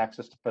appropriate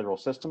access to federal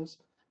systems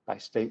by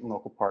state and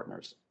local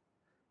partners.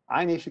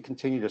 INA should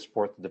continue to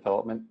support the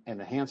development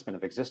and enhancement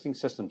of existing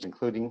systems,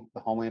 including the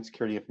Homeland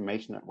Security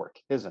Information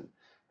Network, HISN,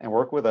 and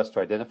work with us to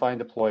identify and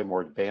deploy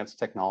more advanced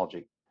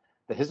technology.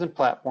 The HISN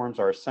platforms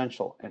are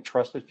essential and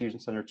trusted fusion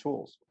center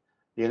tools.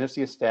 The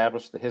NFC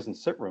established the HISN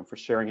sit room for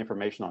sharing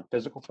information on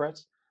physical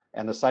threats,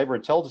 and the Cyber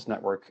Intelligence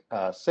Network,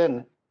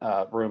 SIN,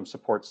 room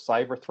supports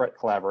cyber threat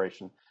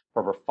collaboration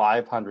for over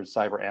 500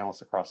 cyber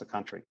analysts across the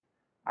country.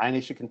 INA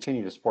should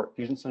continue to support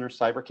fusion center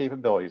cyber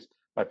capabilities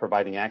by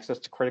providing access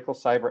to critical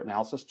cyber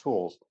analysis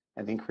tools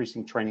and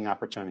increasing training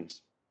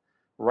opportunities.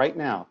 Right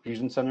now,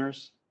 fusion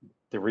centers,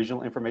 the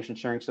Regional Information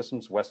Sharing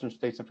Systems, Western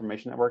States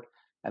Information Network,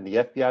 and the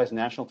FBI's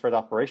National Threat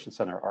Operations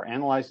Center are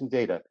analyzing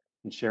data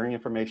and sharing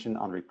information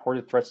on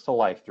reported threats to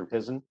life through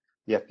HISN,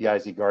 the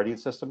FBI's eGuardian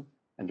system,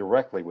 and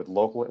directly with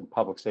local and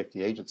public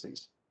safety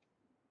agencies.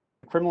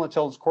 The Criminal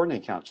Intelligence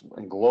Coordinating Council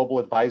and Global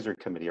Advisory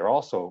Committee are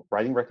also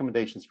writing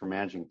recommendations for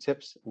managing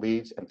tips,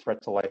 leads, and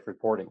threat to life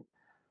reporting.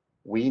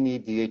 We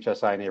need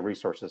DHS INA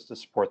resources to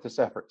support this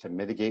effort to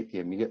mitigate the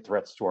immediate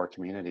threats to our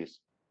communities.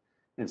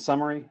 In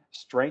summary,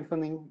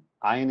 strengthening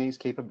INA's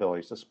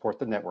capabilities to support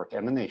the network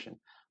and the nation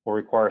will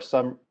require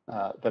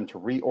them to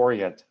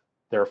reorient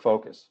their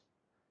focus.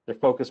 Their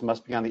focus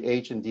must be on the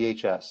H and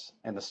DHS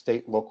and the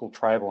state, local,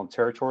 tribal, and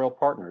territorial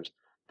partners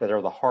that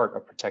are the heart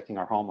of protecting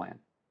our homeland.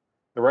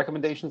 The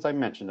recommendations I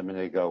mentioned a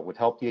minute ago would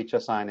help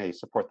DHS INA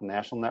support the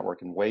national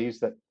network in ways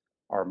that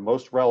are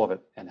most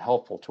relevant and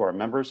helpful to our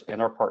members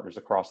and our partners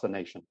across the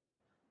nation.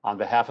 On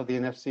behalf of the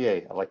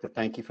NFCA, I'd like to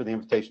thank you for the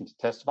invitation to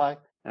testify,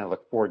 and I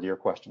look forward to your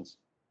questions.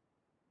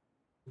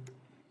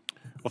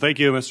 Well, thank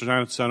you,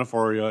 Mr. Senna,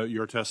 for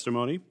your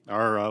testimony.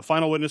 Our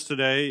final witness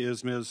today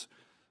is Ms.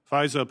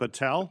 Faiza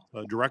Patel,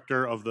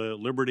 Director of the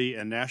Liberty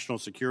and National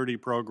Security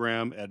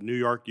Program at New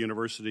York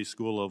University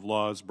School of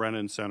Law's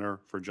Brennan Center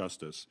for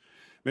Justice.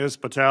 Ms.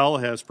 Patel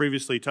has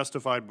previously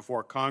testified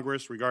before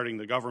Congress regarding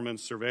the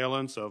government's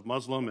surveillance of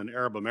Muslim and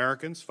Arab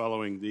Americans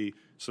following the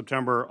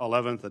September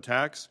 11th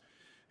attacks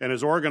and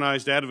has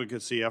organized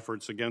advocacy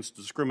efforts against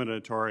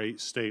discriminatory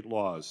state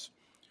laws.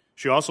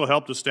 She also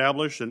helped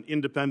establish an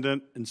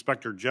independent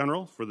inspector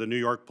general for the New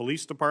York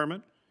Police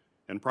Department,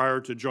 and prior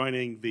to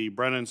joining the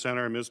Brennan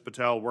Center, Ms.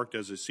 Patel worked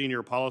as a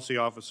senior policy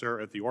officer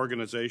at the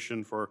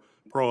Organization for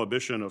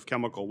Prohibition of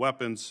Chemical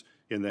Weapons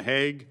in The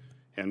Hague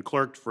and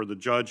clerked for the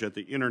judge at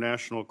the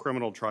International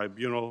Criminal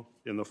Tribunal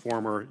in the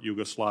former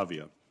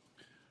Yugoslavia.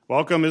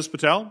 Welcome, Ms.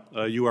 Patel.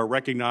 You are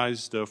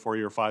recognized for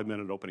your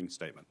 5-minute opening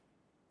statement.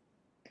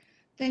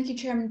 Thank you,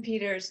 Chairman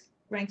Peters,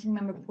 Ranking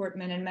Member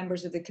Portman, and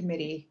members of the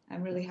committee.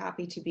 I'm really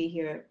happy to be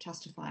here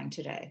testifying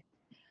today.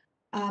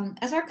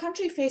 As our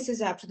country faces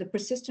up to the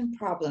persistent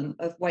problem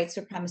of white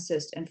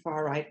supremacist and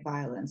far-right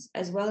violence,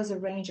 as well as a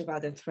range of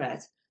other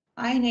threats,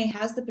 INA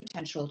has the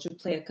potential to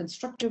play a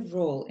constructive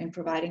role in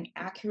providing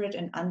accurate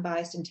and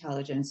unbiased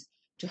intelligence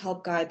to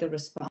help guide the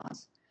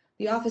response.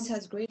 The office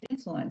has great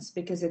influence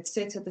because it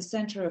sits at the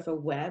center of a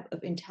web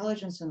of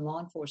intelligence and law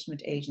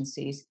enforcement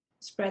agencies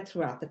spread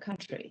throughout the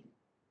country.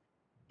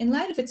 In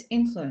light of its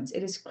influence,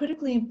 it is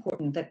critically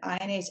important that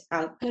INA's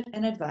output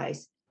and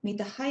advice meet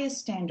the highest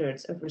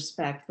standards of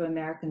respect for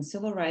American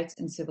civil rights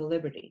and civil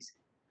liberties.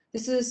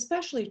 This is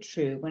especially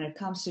true when it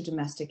comes to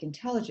domestic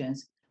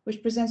intelligence,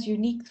 which presents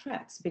unique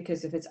threats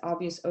because of its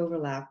obvious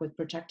overlap with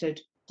protected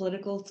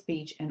political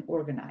speech and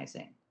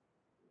organizing.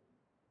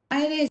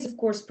 INA is, of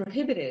course,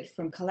 prohibited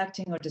from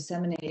collecting or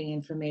disseminating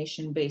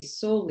information based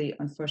solely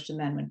on First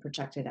Amendment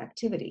protected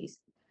activities,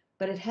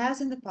 but it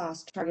has in the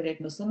past targeted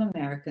Muslim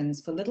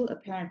Americans for little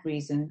apparent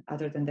reason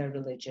other than their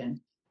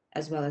religion,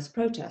 as well as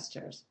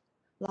protesters.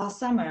 Last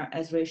summer,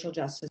 as racial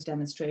justice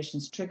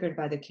demonstrations triggered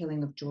by the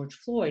killing of George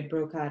Floyd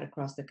broke out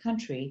across the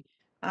country,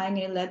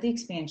 INA led the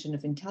expansion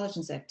of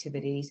intelligence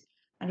activities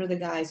under the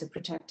guise of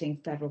protecting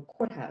federal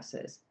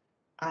courthouses.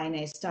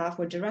 INA staff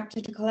were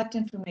directed to collect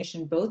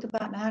information both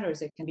about matters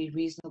that can be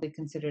reasonably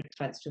considered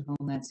threats to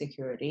Homeland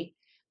Security,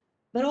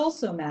 but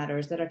also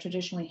matters that are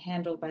traditionally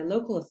handled by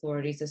local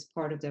authorities as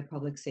part of their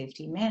public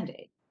safety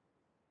mandate.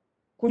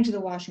 According to the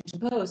Washington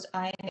Post,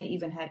 INA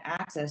even had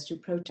access to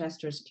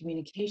protesters'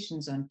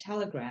 communications on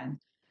Telegram,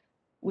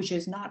 which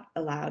is not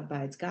allowed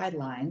by its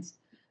guidelines,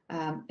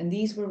 and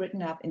these were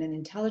written up in an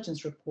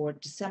intelligence report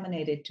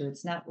disseminated to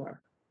its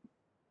network.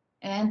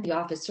 And the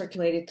office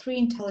circulated 3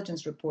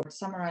 intelligence reports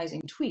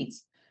summarizing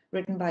tweets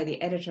written by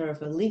the editor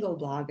of a legal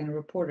blog and a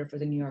reporter for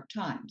the New York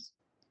Times.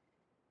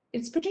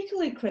 It's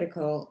particularly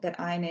critical that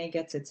INA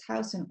gets its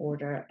house in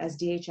order as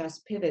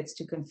DHS pivots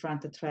to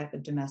confront the threat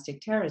of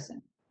domestic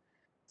terrorism.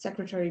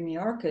 Secretary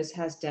Mayorkas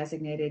has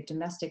designated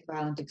domestic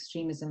violent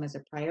extremism as a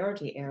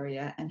priority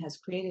area and has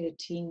created a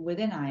team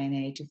within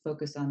INA to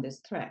focus on this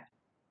threat.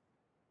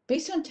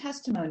 Based on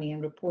testimony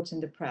and reports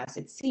in the press,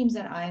 it seems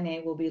that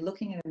INA will be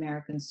looking at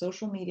American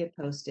social media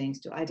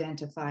postings to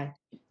identify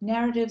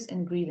narratives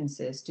and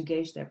grievances to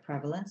gauge their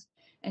prevalence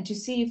and to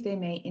see if they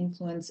may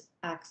influence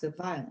acts of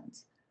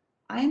violence.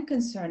 I am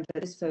concerned that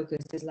this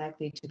focus is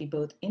likely to be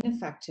both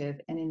ineffective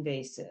and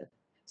invasive,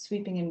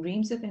 sweeping in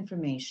reams of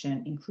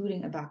information,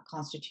 including about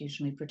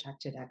constitutionally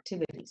protected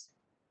activities.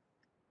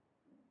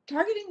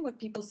 Targeting what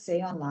people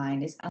say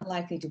online is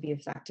unlikely to be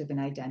effective in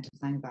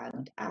identifying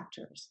violent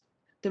actors.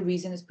 The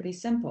reason is pretty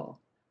simple.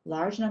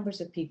 Large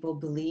numbers of people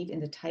believe in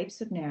the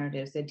types of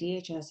narratives that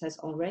DHS has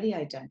already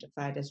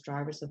identified as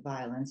drivers of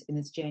violence in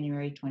its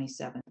January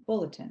 27th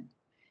bulletin.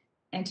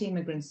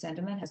 Anti-immigrant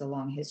sentiment has a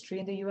long history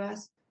in the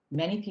U.S.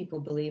 Many people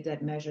believe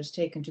that measures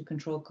taken to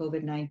control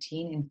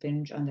COVID-19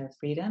 infringe on their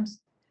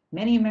freedoms.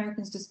 Many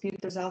Americans dispute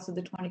the results of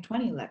the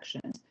 2020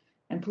 elections,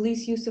 and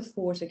police use of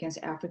force against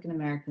African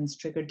Americans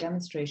triggered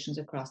demonstrations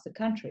across the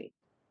country.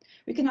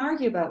 We can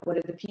argue about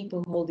whether the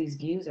people who hold these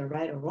views are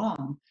right or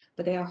wrong,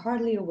 but they are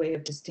hardly a way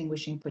of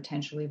distinguishing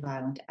potentially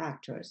violent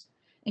actors.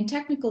 In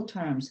technical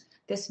terms,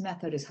 this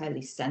method is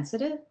highly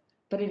sensitive,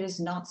 but it is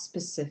not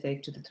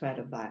specific to the threat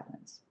of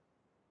violence.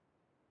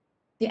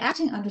 The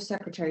acting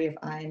Undersecretary of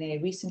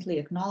INA recently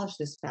acknowledged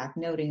this fact,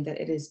 noting that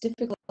it is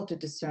difficult to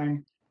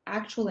discern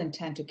actual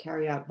intent to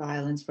carry out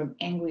violence from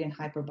angry and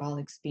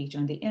hyperbolic speech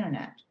on the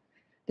internet.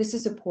 This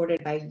is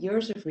supported by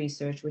years of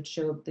research which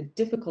show the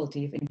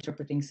difficulty of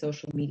interpreting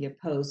social media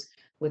posts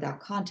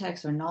without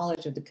context or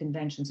knowledge of the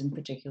conventions in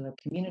particular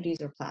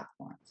communities or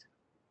platforms.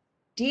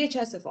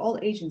 DHS of all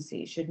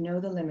agencies should know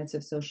the limits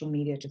of social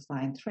media to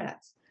find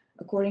threats.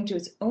 According to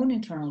its own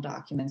internal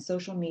documents,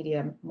 social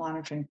media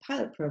monitoring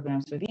pilot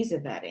programs for visa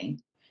vetting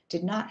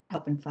did not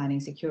help in finding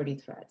security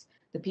threats.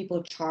 The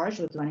people charged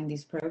with running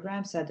these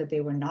programs said that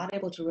they were not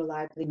able to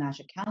reliably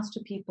match accounts to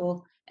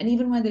people, and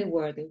even when they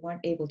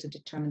weren't able to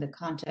determine the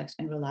context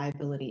and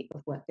reliability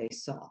of what they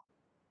saw.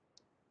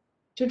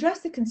 To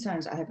address the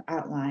concerns I have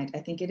outlined, I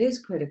think it is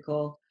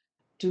critical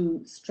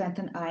to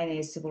strengthen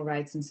INA's civil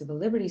rights and civil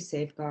liberties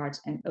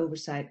safeguards and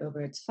oversight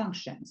over its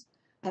functions.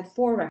 I have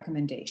 4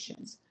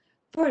 recommendations.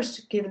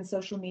 First, given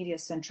social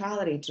media's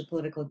centrality to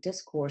political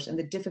discourse and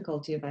the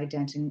difficulty of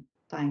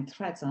identifying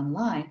threats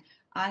online,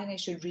 INA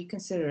should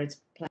reconsider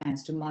its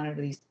plans to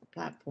monitor these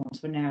platforms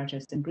for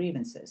narratives and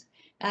grievances.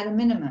 At a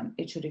minimum,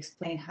 it should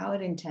explain how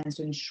it intends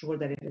to ensure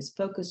that it is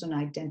focused on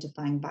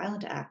identifying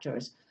violent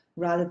actors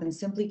rather than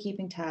simply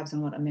keeping tabs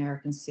on what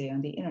Americans say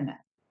on the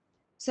internet.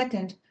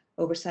 Second,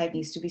 oversight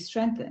needs to be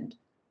strengthened.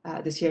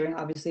 This hearing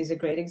obviously is a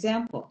great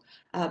example,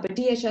 but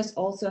DHS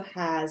also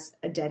has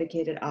a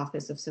dedicated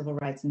Office of Civil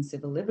Rights and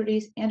Civil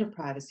Liberties and a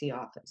Privacy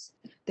Office.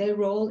 Their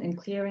role in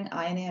clearing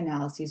INA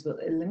analyses was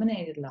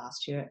eliminated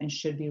last year and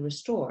should be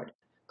restored.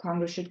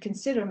 Congress should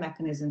consider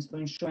mechanisms for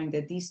ensuring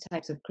that these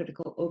types of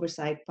critical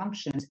oversight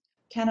functions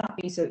cannot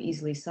be so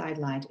easily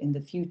sidelined in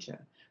the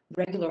future.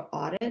 Regular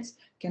audits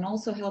can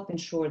also help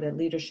ensure that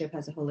leadership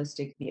has a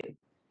holistic view.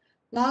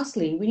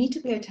 Lastly, we need to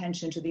pay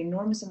attention to the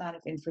enormous amount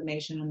of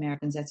information on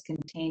Americans that's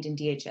contained in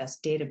DHS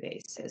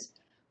databases.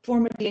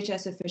 Former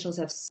DHS officials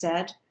have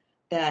said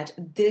that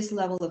this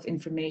level of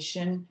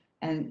information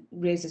and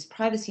raises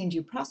privacy and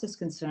due process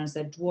concerns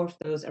that dwarf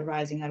those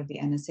arising out of the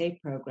NSA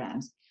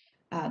programs.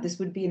 This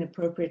would be an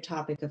appropriate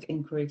topic of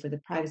inquiry for the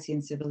Privacy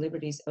and Civil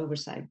Liberties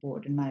Oversight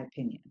Board, in my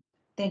opinion.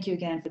 Thank you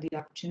again for the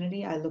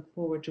opportunity. I look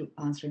forward to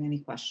answering any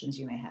questions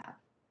you may have.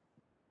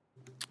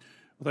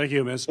 Well, thank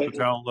you, Ms.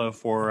 Patel,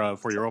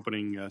 for your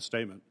opening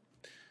statement.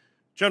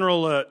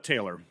 General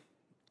Taylor,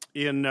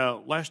 in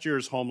last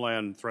year's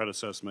Homeland Threat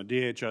Assessment,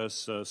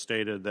 DHS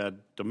stated that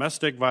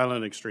domestic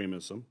violent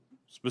extremism,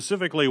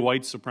 specifically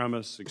white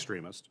supremacist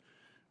extremists,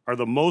 are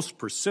the most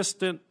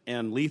persistent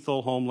and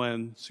lethal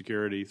Homeland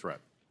Security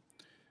threat.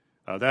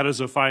 That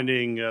is a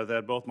finding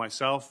that both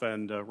myself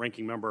and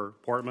Ranking Member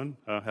Portman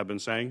have been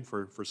saying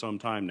for some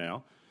time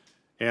now.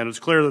 And it's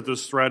clear that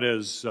this threat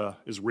is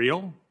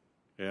real,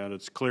 and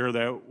it's clear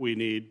that we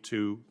need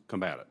to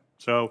combat it.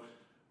 So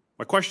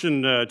my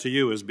question to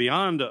you is,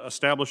 beyond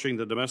establishing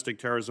the domestic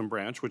terrorism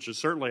branch, which is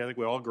certainly, I think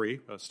we all agree,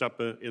 a step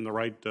in the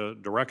right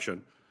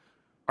direction,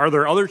 are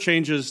there other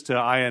changes to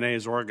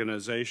INA's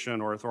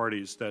organization or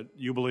authorities that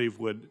you believe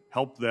would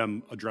help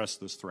them address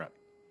this threat?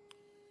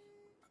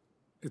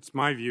 It's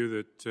my view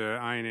that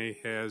INA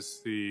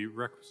has the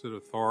requisite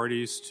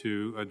authorities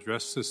to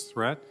address this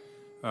threat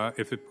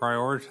if it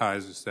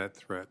prioritizes that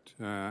threat.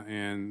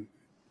 And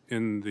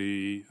in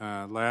the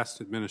last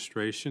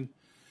administration,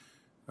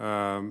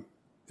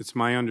 it's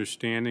my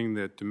understanding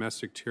that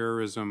domestic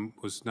terrorism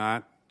was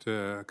not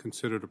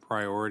considered a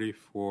priority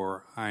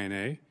for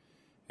INA.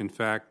 In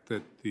fact,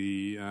 that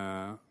the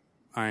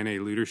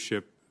INA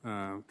leadership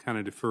kind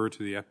of deferred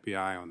to the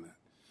FBI on that.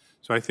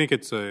 So I think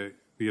it's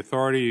the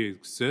authority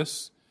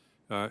exists.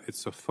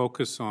 It's a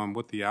focus on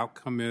what the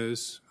outcome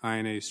is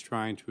INA is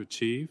trying to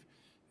achieve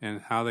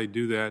and how they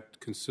do that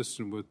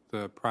consistent with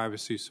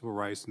privacy, civil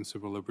rights, and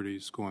civil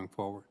liberties going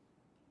forward.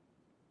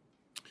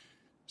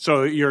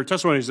 So your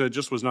testimony is that it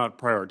just was not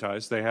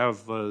prioritized. They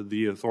have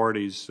the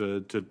authorities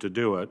to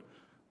do it.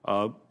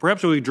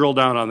 Perhaps we drill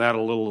down on that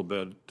a little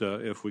bit,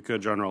 if we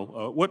could,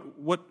 General.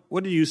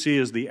 What do you see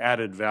as the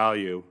added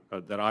value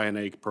that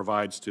INA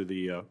provides to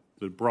the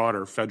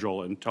broader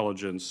federal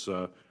intelligence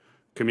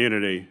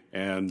community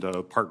and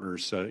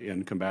partners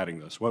in combating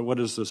this? What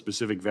is the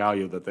specific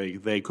value that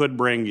they could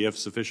bring if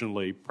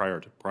sufficiently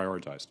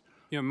prioritized?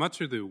 Yeah,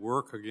 much of the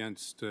work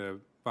against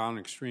violent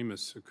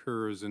extremists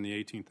occurs in the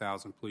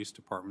 18,000 police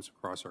departments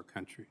across our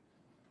country.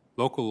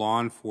 Local law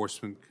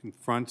enforcement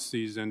confronts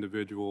these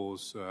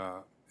individuals,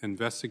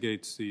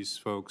 investigates these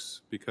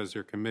folks because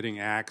they're committing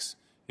acts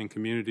in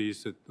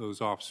communities that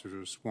those officers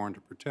are sworn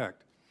to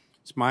protect.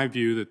 It's my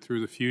view that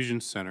through the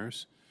fusion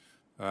centers,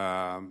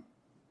 INA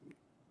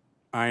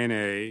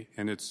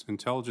and its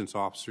intelligence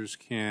officers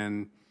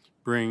can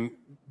bring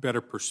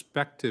better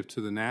perspective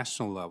to the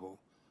national level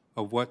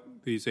of what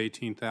these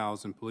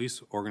 18,000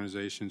 police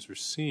organizations are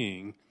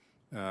seeing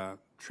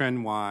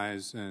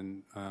trend-wise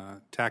and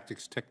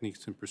tactics,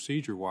 techniques, and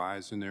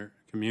procedure-wise in their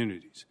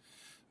communities.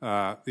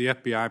 The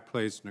FBI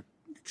plays an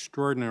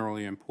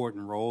extraordinarily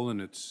important role in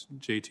its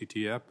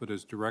JTTF, but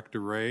as Director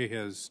Wray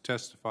has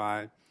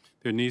testified,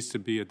 there needs to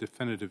be a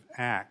definitive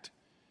act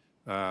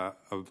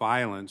of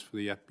violence for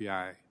the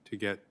FBI to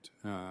get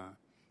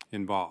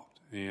involved.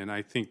 And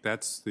I think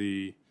that's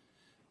the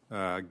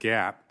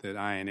gap that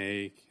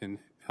INA can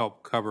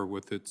help cover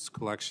with its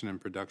collection and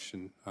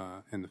production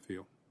in the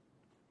field.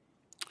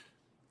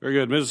 Very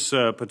good. Ms.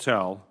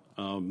 Patel,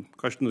 the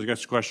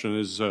next question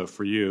is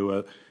for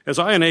you. As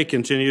INA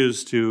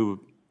continues to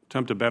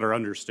attempt to better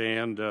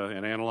understand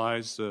and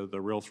analyze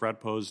the real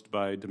threat posed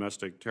by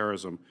domestic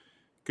terrorism,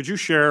 could you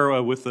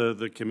share with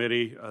the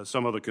committee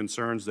some of the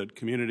concerns that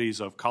communities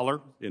of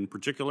color in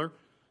particular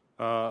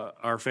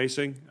are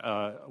facing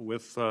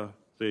with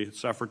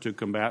this effort to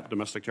combat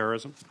domestic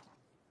terrorism?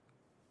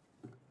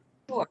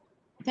 Sure.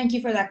 Thank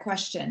you for that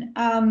question.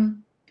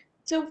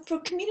 So for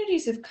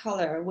communities of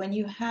color, when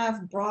you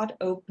have broad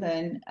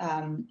open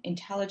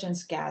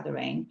intelligence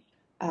gathering,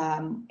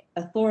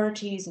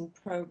 authorities and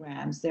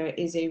programs, there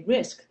is a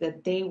risk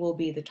that they will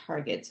be the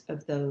targets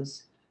of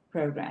those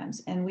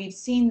programs. And we've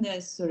seen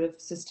this sort of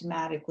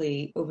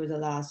systematically over the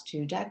last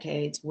 2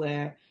 decades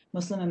where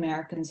Muslim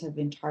Americans have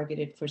been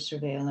targeted for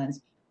surveillance,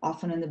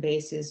 often on the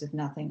basis of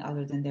nothing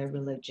other than their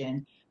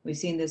religion. We've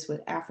seen this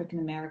with African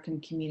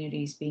American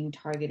communities being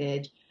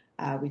targeted.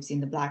 We've seen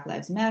the Black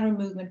Lives Matter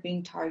movement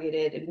being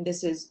targeted. And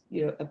this is,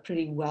 a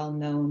pretty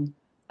well-known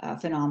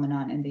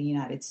phenomenon in the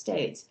United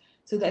States.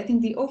 So I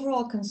think the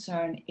overall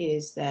concern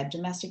is that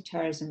domestic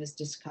terrorism is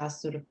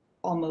discussed sort of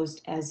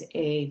almost as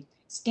a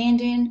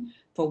stand-in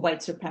for white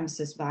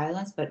supremacist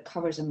violence, but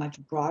covers a much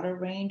broader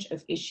range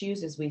of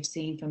issues, as we've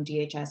seen from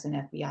DHS and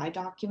FBI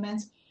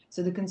documents.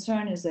 So the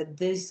concern is that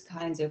these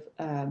kinds of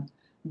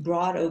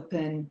broad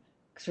open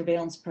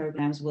surveillance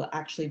programs will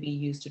actually be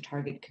used to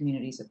target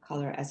communities of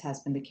color, as has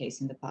been the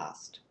case in the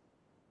past.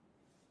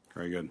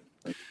 Very good.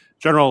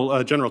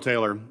 General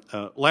Taylor,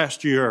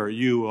 last year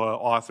you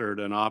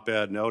authored an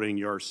op-ed noting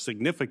your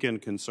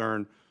significant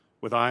concern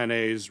with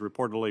INA's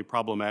reportedly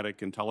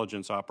problematic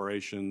intelligence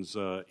operations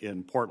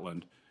in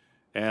Portland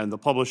and the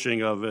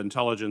publishing of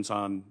intelligence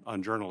on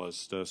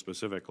journalists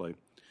specifically.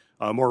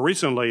 More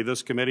recently,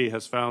 this committee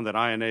has found that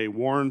INA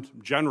warned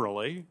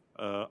generally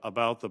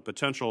about the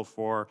potential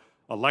for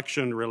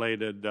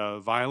election-related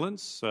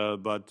violence,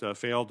 but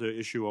failed to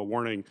issue a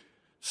warning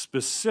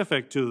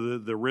specific to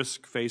the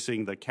risk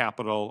facing the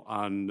Capitol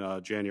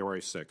on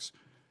January 6th.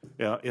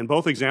 In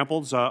both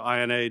examples,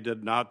 INA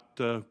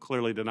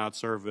clearly did not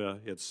serve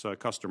its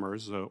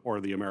customers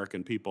or the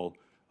American people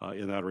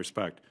in that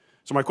respect.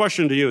 So my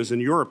question to you is, in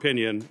your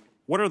opinion,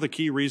 what are the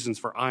key reasons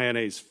for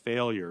INA's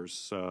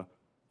failures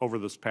over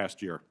this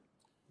past year?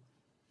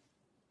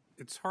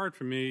 It's hard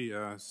for me,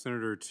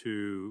 Senator,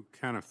 to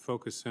kind of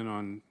focus in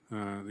on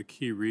the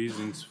key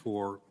reasons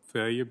for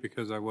failure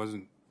because I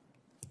wasn't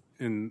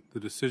in the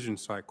decision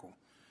cycle.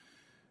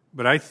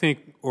 But I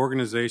think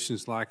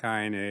organizations like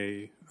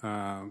INA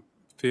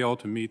fail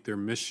to meet their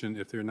mission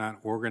if they're not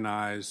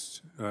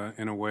organized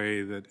in a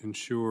way that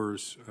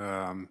ensures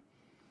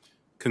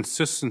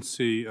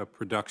consistency of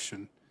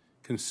production,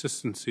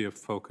 consistency of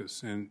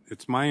focus. And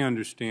it's my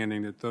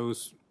understanding that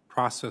those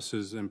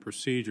processes and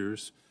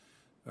procedures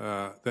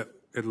that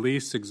at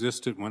least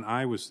existed when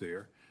I was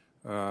there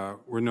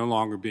were no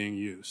longer being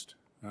used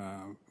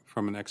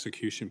from an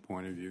execution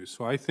point of view.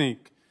 So I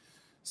think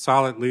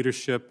solid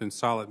leadership and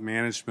solid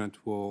management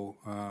will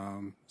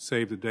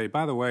save the day.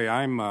 By the way,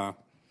 I'm a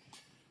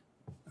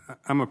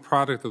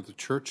product of the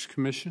Church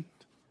Commission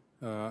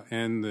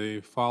and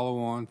the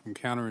follow-on from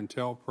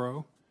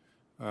COUNTERINTELPRO.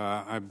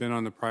 I've been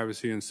on the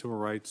Privacy and Civil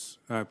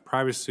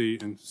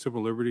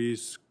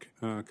Liberties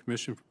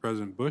Commission for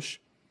President Bush.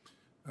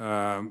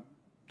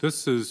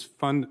 This is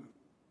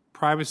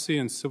privacy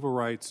and civil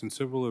rights and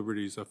civil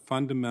liberties are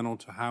fundamental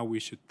to how we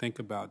should think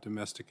about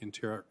domestic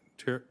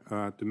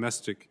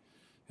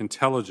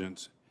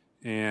intelligence,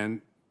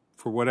 and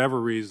for whatever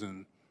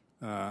reason,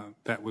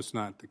 that was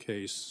not the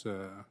case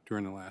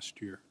during the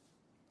last year.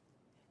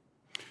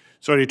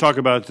 So when you talk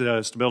about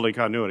stability and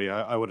continuity,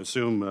 I would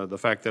assume the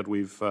fact that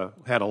we've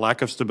had a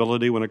lack of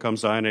stability when it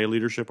comes to INA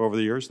leadership over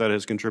the years, that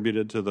has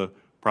contributed to the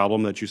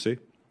problem that you see?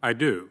 I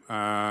do.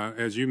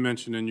 As you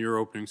mentioned in your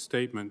opening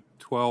statement,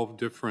 12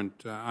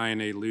 different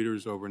INA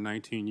leaders over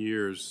 19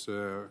 years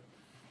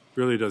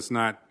really does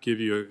not give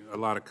you a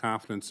lot of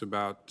confidence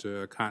about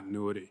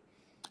continuity.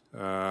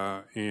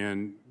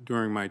 And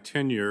during my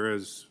tenure,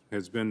 as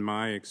has been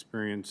my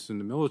experience in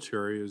the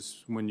military,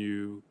 is when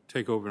you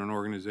take over an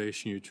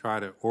organization, you try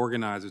to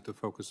organize it to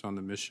focus on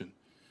the mission.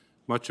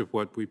 Much of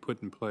what we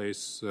put in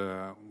place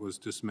was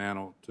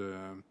dismantled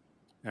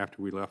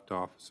after we left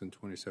office in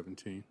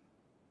 2017.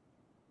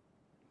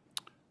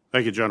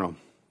 Thank you, General.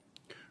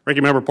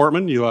 Ranking Member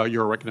Portman,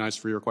 you're recognized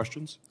for your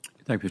questions.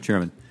 Thank you, Mr.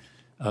 Chairman.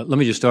 Let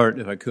me just start,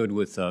 if I could,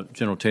 with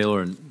General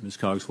Taylor and Ms.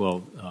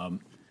 Cogswell.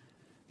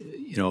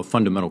 A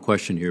fundamental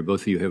question here.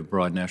 Both of you have a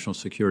broad national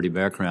security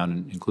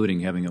background, including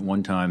having at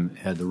one time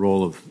had the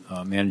role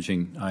of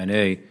managing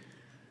INA.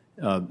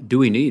 Do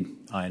we need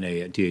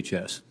INA at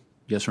DHS?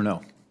 Yes or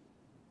no?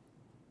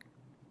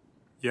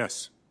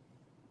 Yes.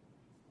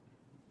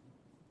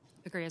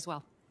 Agree as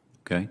well.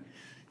 Okay.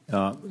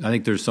 I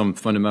think there's some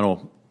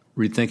fundamental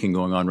rethinking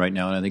going on right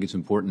now, and I think it's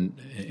important,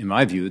 in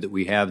my view, that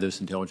we have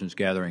this intelligence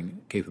gathering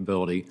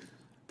capability,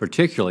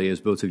 particularly, as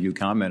both of you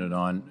commented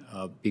on,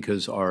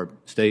 because our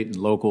state and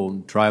local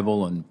and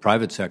tribal and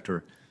private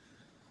sector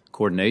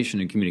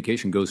coordination and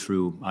communication goes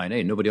through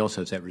INA. Nobody else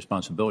has that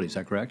responsibility. Is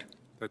that correct?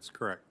 That's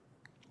correct.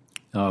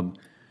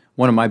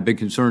 One of my big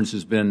concerns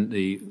has been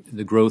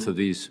the growth of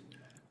these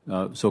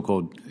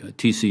so-called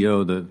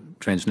TCO, the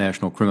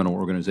transnational criminal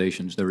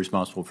organizations. They're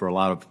responsible for a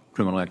lot of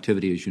criminal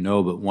activity, as you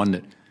know, but one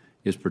that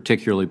is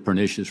particularly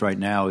pernicious right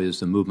now is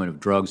the movement of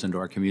drugs into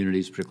our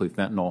communities, particularly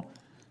fentanyl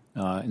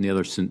and the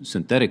other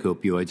synthetic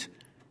opioids,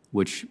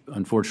 which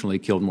unfortunately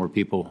killed more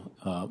people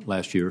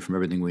last year, from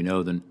everything we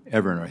know, than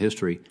ever in our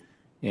history.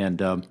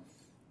 And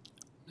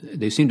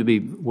they seem to be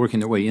working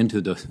their way into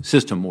the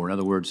system more. In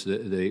other words,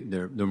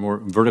 they're more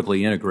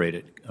vertically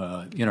integrated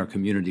in our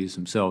communities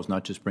themselves,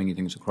 not just bringing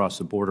things across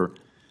the border,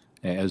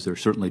 as they're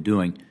certainly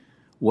doing.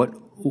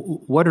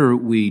 What are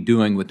we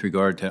doing with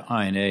regard to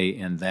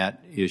INA and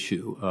that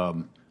issue?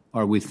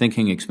 Are we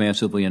thinking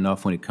expansively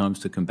enough when it comes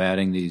to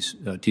combating these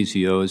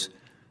TCOs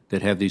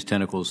that have these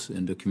tentacles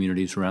into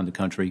communities around the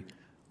country?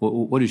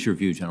 What is your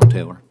view, General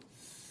Taylor?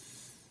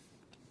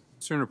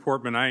 Senator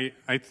Portman,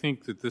 I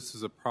think that this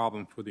is a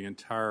problem for the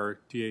entire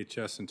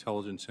DHS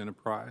intelligence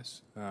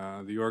enterprise.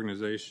 The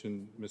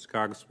organization Ms.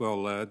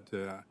 Cogswell led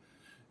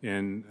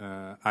in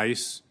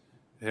ICE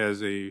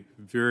has a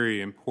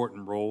very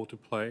important role to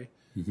play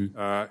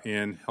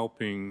in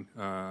helping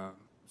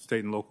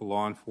state and local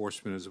law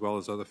enforcement, as well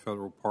as other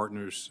federal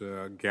partners,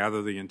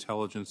 gather the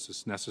intelligence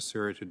that's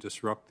necessary to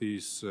disrupt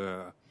these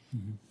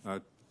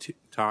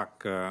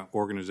TOC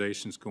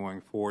organizations going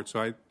forward.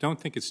 So I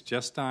don't think it's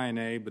just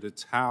INA, but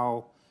it's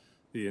how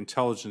the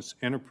intelligence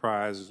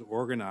enterprise is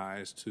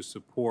organized to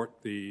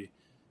support the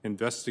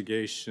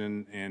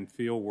investigation and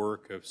field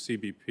work of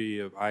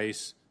CBP, of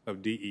ICE,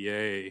 of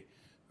DEA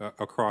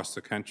across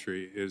the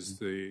country is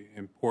the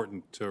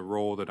important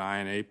role that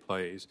INA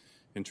plays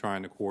in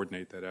trying to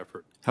coordinate that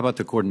effort. How about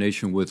the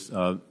coordination with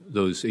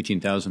those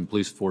 18,000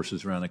 police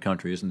forces around the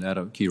country? Isn't that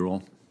a key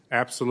role?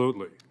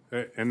 Absolutely.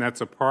 And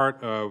that's a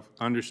part of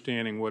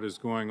understanding what is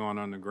going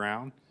on the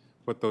ground,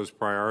 what those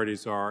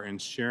priorities are, and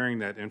sharing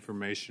that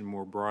information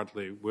more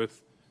broadly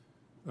with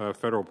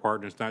federal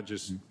partners, not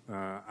just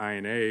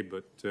INA,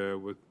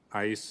 but with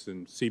ICE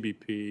and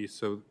CBP,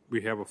 so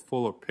we have a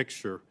fuller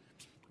picture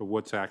of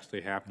what's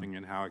actually happening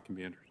and how it can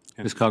be entered.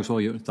 Ms.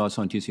 Cogswell, your thoughts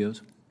on TCOs?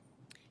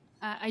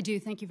 I do.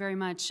 Thank you very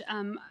much.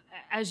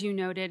 As you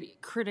noted,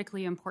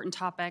 critically important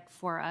topic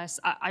for us.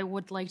 I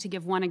would like to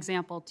give one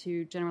example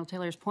to General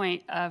Taylor's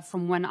point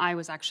from when I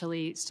was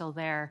actually still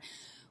there.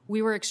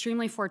 We were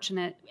extremely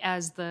fortunate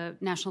as the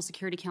National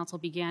Security Council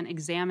began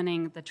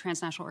examining the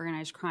transnational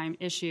organized crime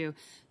issue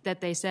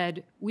that they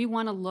said, we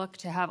want to look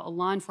to have a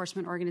law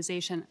enforcement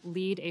organization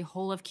lead a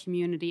whole of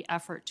community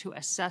effort to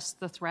assess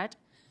the threat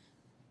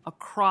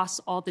across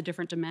all the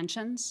different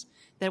dimensions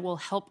that will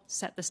help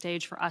set the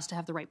stage for us to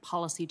have the right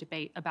policy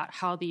debate about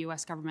how the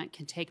U.S. government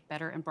can take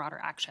better and broader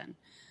action.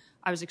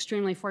 I was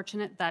extremely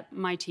fortunate that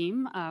my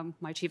team,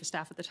 my chief of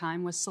staff at the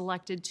time, was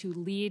selected to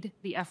lead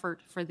the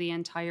effort for the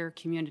entire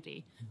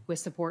community with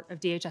support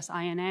of DHS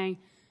INA,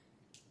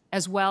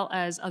 as well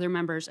as other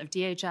members of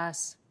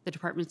DHS, the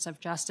Departments of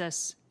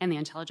Justice, and the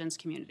intelligence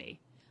community.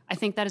 I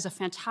think that is a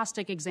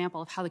fantastic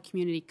example of how the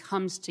community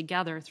comes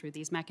together through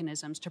these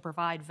mechanisms to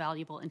provide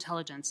valuable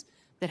intelligence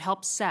that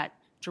helps set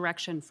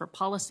direction for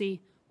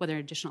policy, whether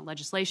additional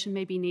legislation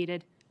may be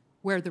needed,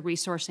 where the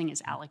resourcing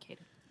is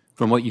allocated.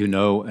 From what you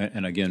know,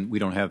 and again, we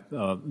don't have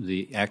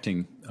the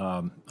acting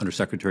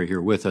undersecretary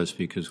here with us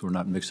because we're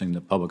not mixing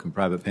the public and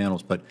private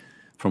panels, but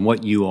from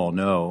what you all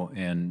know,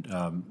 and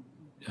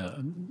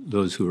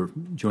those who are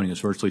joining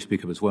us virtually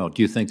speak up as well,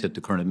 do you think that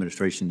the current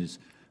administration is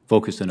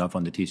focused enough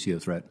on the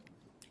TCO threat?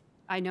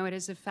 I know it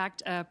is, in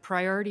fact, a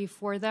priority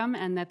for them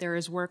and that there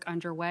is work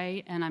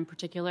underway. And in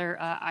particular,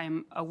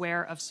 I'm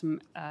aware of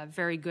some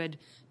very good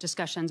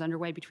discussions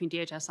underway between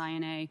DHS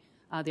INA,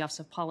 the Office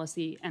of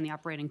Policy, and the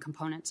operating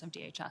components of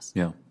DHS.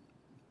 Yeah.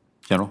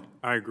 General?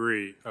 I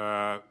agree.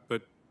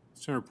 But,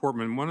 Senator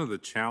Portman, one of the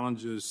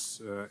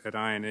challenges at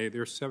INA,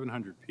 there are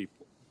 700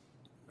 people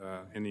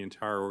in the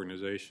entire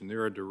organization.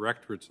 There are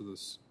directorates of the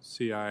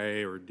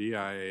CIA or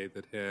DIA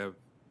that have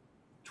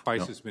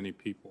twice as many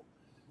people.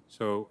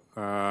 So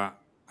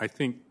I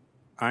think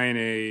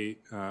INA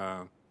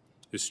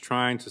is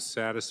trying to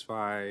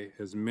satisfy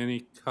as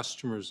many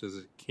customers as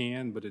it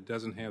can, but it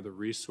doesn't have the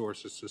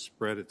resources to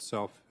spread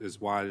itself as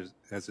wide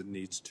as it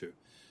needs to.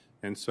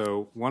 And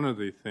so one of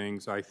the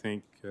things I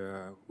think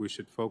we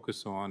should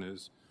focus on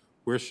is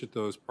where should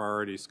those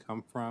priorities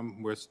come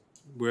from?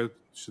 Where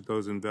should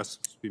those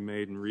investments be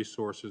made in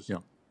resources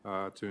to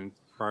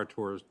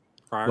prioritize?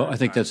 Well, I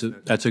think that's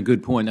a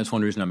good point. That's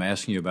one reason I'm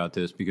asking you about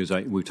this, because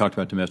we've talked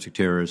about domestic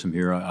terrorism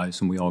here. I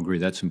assume we all agree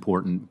that's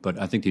important. But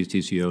I think these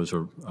TCOs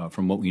are,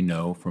 from what we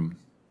know, from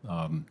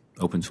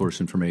open source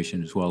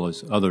information as well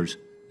as others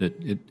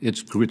that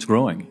it's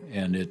growing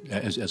and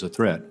as a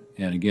threat,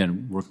 and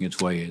again, working its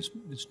way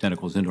its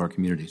tentacles into our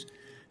communities.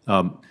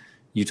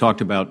 You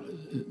talked about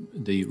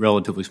the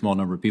relatively small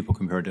number of people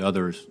compared to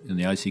others in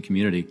the IC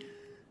community.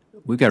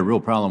 We've got a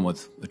real problem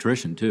with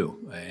attrition too,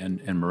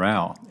 and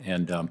morale.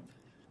 And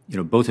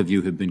both of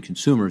you have been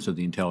consumers of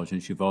the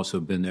intelligence. You've also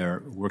been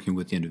there working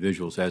with the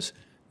individuals,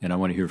 and I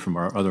want to hear from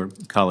our other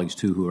colleagues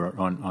too who are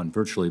on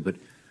virtually. But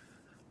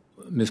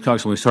Ms.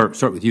 Cox, let me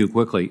start with you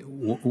quickly.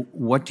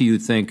 What do you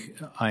think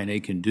INA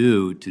can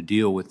do to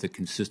deal with the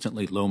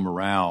consistently low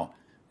morale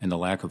and the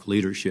lack of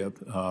leadership?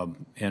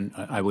 And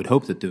I would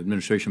hope that the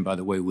administration, by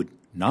the way, would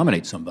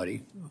nominate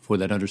somebody for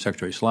that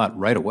undersecretary slot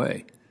right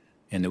away,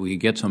 and that we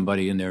could get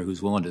somebody in there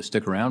who's willing to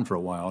stick around for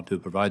a while to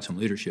provide some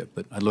leadership.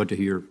 But I'd love to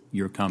hear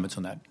your comments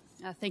on that.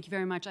 Thank you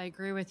very much. I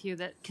agree with you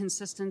that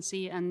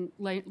consistency and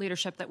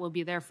leadership that will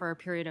be there for a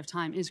period of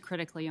time is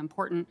critically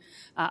important.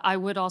 I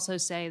would also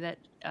say that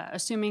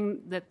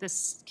assuming that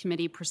this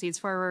committee proceeds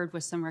forward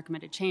with some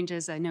recommended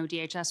changes, I know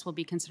DHS will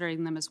be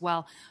considering them as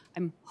well.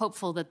 I'm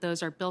hopeful that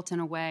those are built in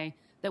a way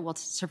that will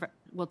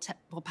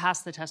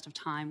pass the test of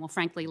time, will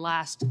frankly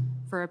last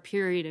for a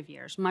period of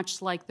years,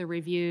 much like the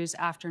reviews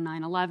after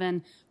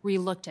 9/11. We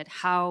looked at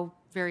how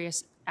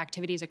various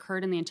activities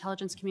occurred in the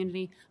intelligence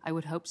community. I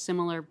would hope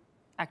similar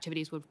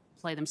activities would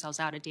play themselves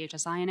out at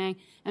DHS INA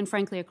and,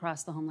 frankly,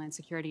 across the Homeland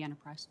Security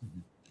enterprise. Mm-hmm.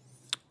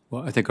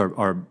 Well, I think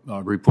our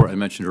report I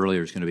mentioned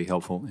earlier is going to be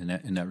helpful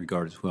in that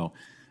regard as well.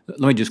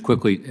 Let me just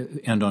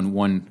quickly end on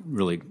one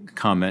really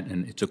comment,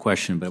 and it's a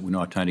question, but we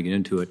don't have time to get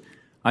into it.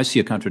 I see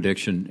a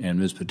contradiction, and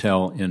Ms.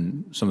 Patel,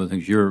 in some of the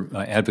things you're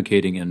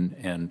advocating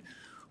and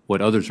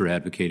what others are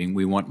advocating.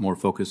 We want more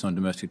focus on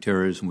domestic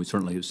terrorism. We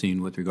certainly have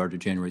seen with regard to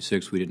January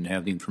 6th, we didn't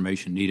have the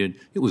information needed.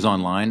 It was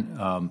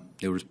online.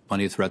 There was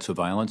plenty of threats of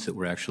violence that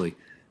were actually,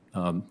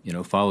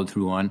 followed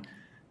through on.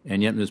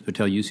 And yet, Ms.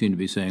 Patel, you seem to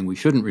be saying we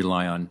shouldn't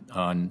rely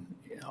on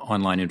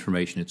online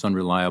information. It's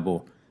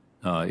unreliable.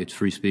 It's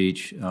free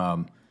speech.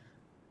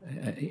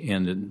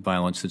 And the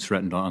violence that's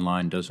threatened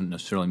online doesn't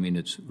necessarily mean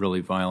it's really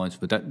violence.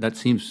 But that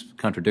seems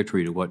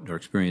contradictory to what our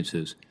experience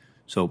is.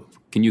 So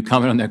can you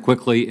comment on that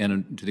quickly?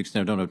 And to the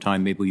extent I don't have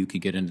time, maybe you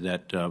could get into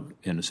that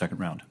in the second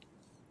round.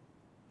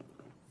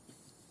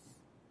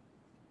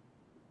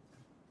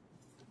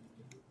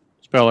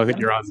 Ms. Patel, I think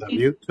you're on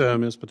mute,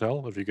 Ms.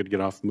 Patel. If you could get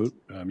off mute.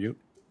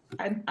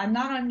 I'm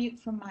not on mute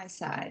from my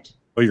side.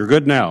 Oh, you're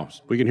good now.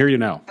 We can hear you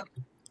now.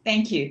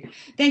 Thank you.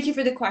 Thank you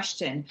for the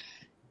question.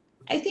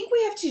 I think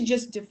we have to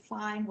just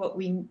define what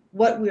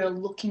we are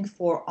looking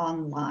for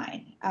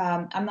online.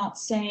 I'm not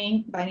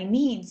saying by any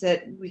means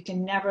that we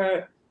can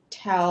never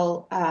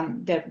tell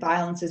that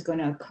violence is going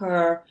to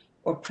occur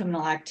or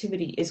criminal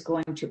activity is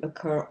going to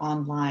occur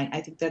online.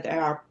 I think that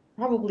there are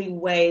probably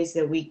ways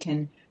that we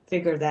can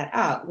figure that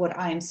out. What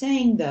I am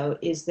saying, though,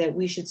 is that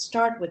we should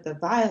start with the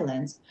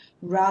violence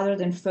rather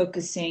than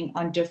focusing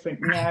on different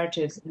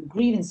narratives and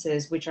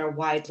grievances which are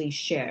widely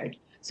shared.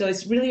 So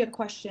it's really a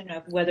question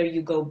of whether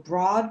you go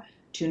broad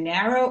to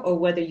narrow or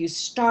whether you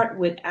start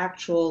with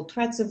actual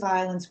threats of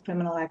violence,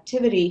 criminal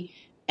activity,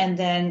 and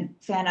then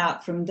fan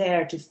out from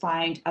there to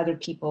find other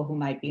people who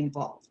might be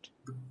involved.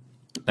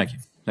 Thank you.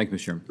 Thank you,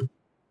 Mr. Chairman.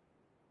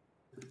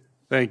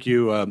 Thank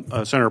you,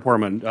 Senator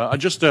Portman.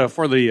 Just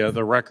for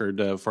the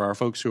record, for our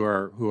folks who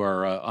are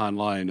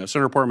online,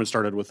 Senator Portman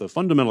started with a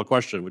fundamental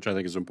question, which I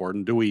think is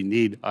important. Do we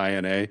need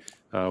INA?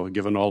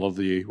 Given all of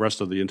the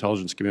rest of the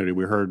intelligence community,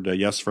 we heard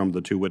yes from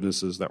the two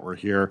witnesses that were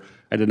here.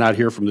 I did not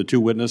hear from the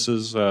two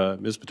witnesses.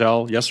 Ms.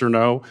 Patel, yes or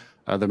no?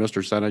 Then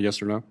Mr. Sena, yes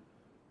or no?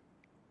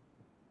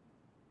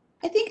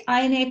 I think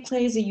INA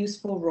plays a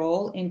useful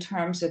role in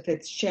terms of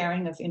its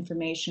sharing of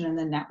information and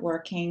the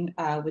networking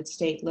with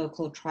state,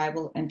 local,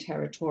 tribal, and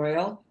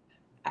territorial.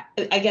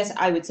 I guess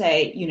I would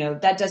say,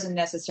 that doesn't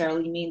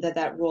necessarily mean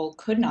that role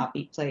could not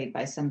be played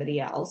by somebody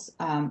else.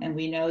 And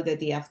we know that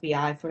the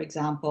FBI, for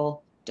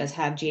example, does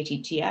have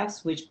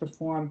JTTFs, which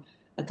perform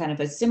a kind of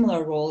a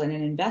similar role in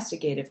an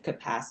investigative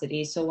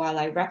capacity. So while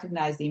I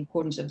recognize the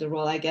importance of the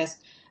role, I guess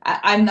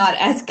I'm not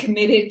as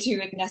committed to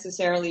it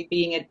necessarily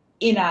being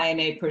in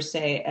INA per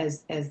se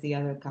as the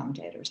other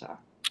commentators are.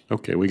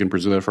 Okay, we can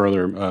pursue that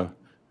further.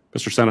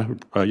 Mr.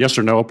 Sena, yes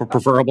or no,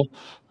 preferable?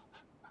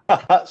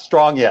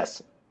 Strong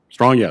yes.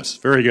 Strong yes.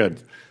 Very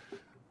good.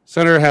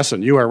 Senator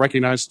Hassan, you are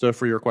recognized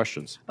for your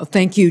questions.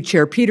 Thank you,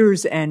 Chair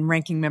Peters and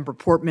Ranking Member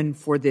Portman,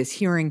 for this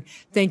hearing.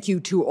 Thank you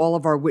to all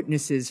of our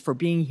witnesses for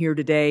being here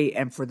today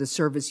and for the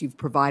service you've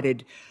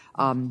provided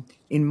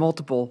in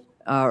multiple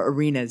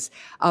arenas.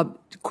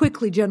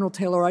 Quickly, General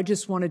Taylor, I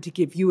just wanted to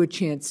give you a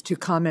chance to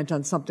comment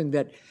on something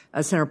that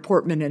Senator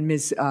Portman and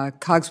Ms.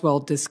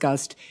 Cogswell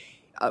discussed.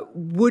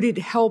 Would it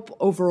help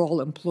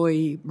overall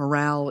employee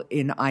morale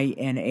in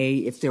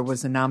INA if there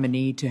was a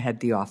nominee to head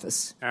the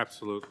office?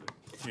 Absolutely.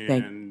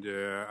 And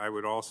I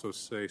would also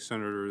say,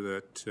 Senator,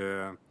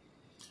 that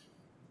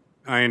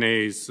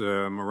INA's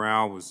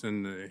morale was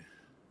in the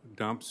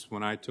dumps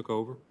when I took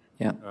over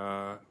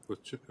with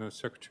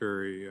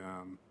Secretary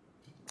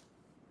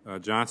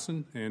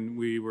Johnson, and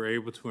we were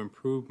able to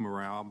improve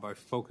morale by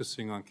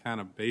focusing on kind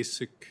of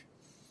basic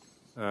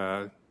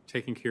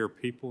taking care of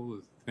people,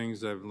 the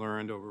things I've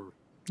learned over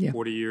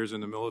 40 years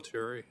in the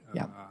military,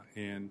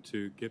 and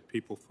to get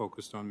people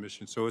focused on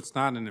mission. So it's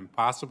not an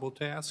impossible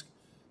task,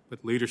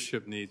 but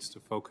leadership needs to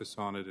focus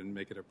on it and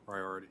make it a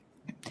priority.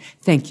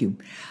 Thank you.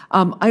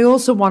 I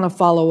also want to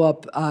follow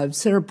up.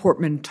 Senator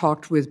Portman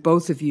talked with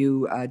both of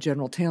you,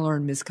 General Taylor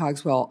and Ms.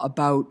 Cogswell,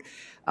 about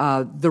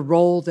the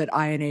role that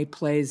INA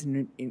plays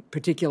in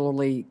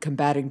particularly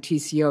combating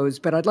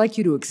TCOs, but I'd like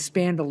you to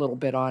expand a little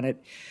bit on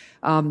it.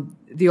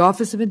 The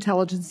Office of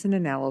Intelligence and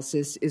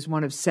Analysis is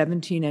one of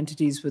 17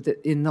 entities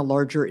within the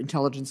larger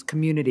intelligence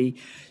community.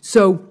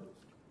 So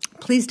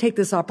please take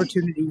this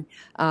opportunity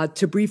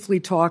to briefly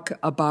talk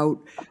about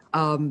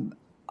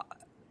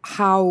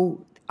how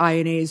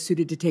INA is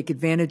suited to take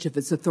advantage of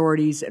its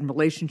authorities and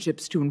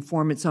relationships to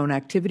inform its own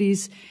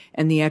activities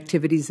and the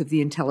activities of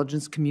the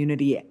intelligence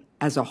community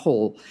as a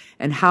whole,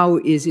 and how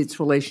is its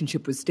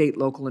relationship with state,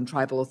 local, and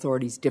tribal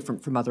authorities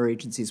different from other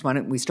agencies? Why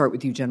don't we start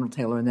with you, General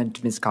Taylor, and then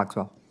to Ms.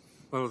 Cogswell.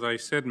 Well, as I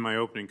said in my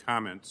opening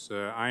comments,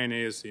 INA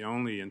is the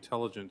only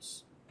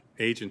intelligence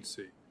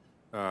agency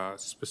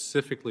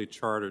specifically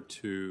chartered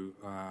to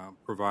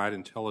provide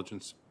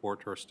intelligence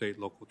support to our state,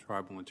 local,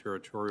 tribal, and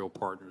territorial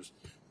partners,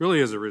 really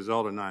as a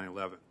result of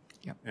 9/11.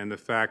 Yep. And the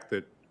fact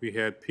that we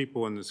had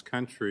people in this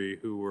country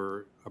who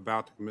were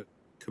about to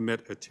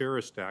commit a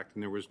terrorist act,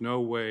 and there was no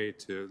way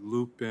to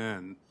loop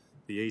in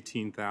the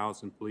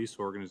 18,000 police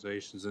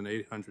organizations and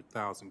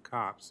 800,000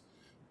 cops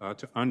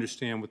to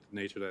understand what the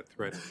nature of that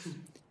threat is.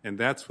 And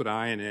that's what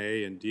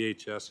INA and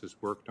DHS has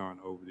worked on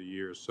over the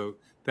years. So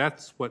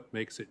that's what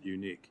makes it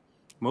unique.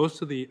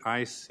 Most of the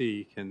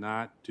IC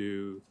cannot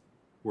do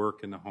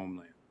work in the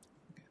homeland.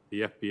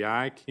 The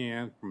FBI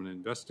can from an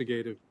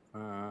investigative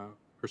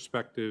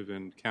perspective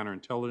and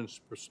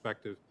counterintelligence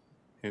perspective,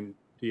 and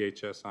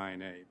DHS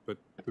INA. But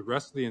the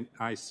rest of the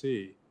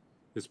IC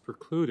is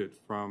precluded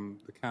from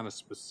the kind of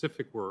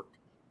specific work,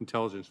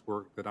 intelligence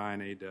work, that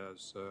INA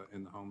does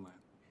in the homeland.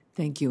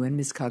 Thank you. And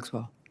Ms.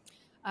 Cogswell.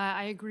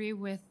 I agree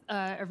with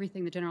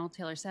everything that General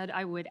Taylor said.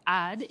 I would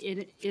add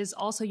it is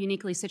also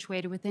uniquely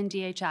situated within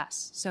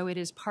DHS. So it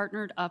is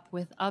partnered up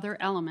with other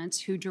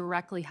elements who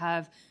directly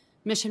have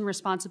mission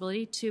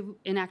responsibility to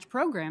enact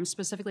programs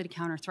specifically to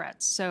counter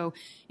threats. So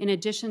in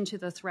addition to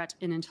the threat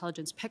and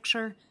intelligence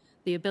picture,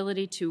 the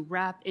ability to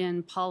wrap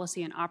in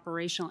policy and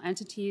operational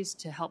entities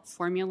to help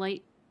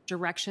formulate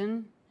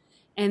direction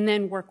and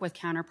then work with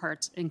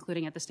counterparts,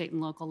 including at the state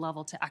and local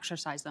level, to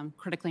exercise them,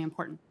 critically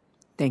important.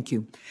 Thank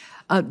you.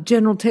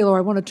 General Taylor,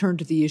 I want to turn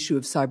to the issue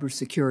of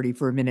cybersecurity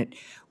for a minute.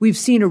 We've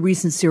seen a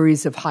recent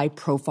series of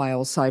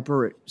high-profile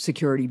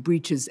cybersecurity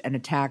breaches and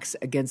attacks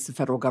against the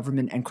federal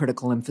government and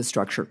critical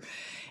infrastructure,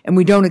 and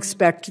we don't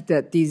expect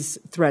that these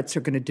threats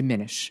are going to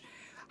diminish.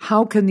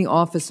 How can the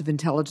Office of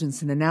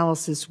Intelligence and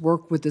Analysis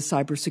work with the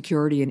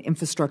Cybersecurity and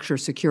Infrastructure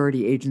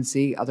Security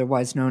Agency,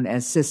 otherwise known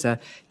as CISA,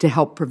 to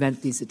help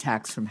prevent these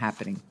attacks from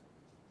happening?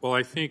 Well,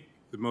 I think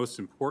the most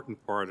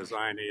important part is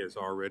INA is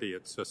already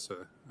at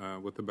CISA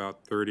with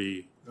about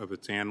 30 of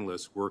its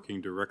analysts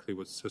working directly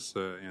with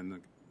CISA and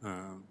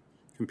the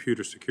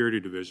Computer Security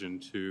Division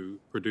to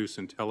produce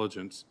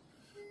intelligence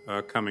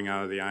coming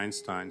out of the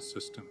Einstein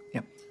system.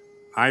 Yep.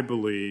 I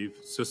believe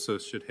CISA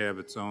should have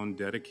its own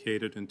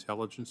dedicated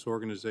intelligence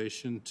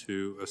organization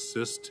to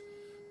assist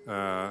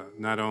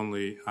not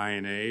only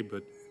INA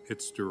but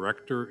its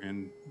director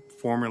in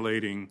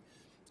formulating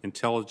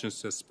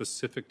intelligence that's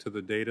specific to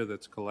the data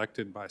that's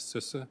collected by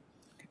CISA.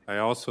 I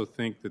also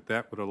think that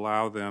that would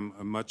allow them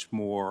a much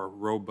more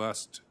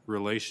robust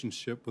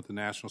relationship with the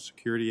National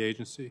Security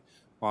Agency.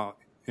 While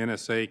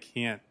NSA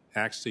can't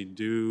actually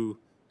do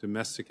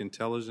domestic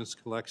intelligence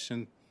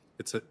collection,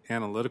 it's an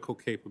analytical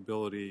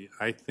capability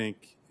I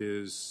think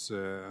is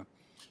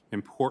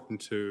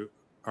important to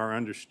our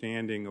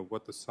understanding of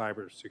what the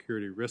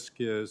cybersecurity risk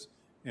is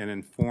and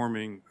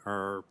informing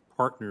our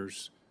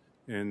partners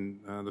in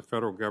the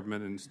federal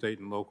government and state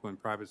and local and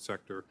private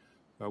sector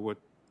what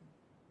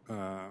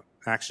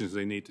actions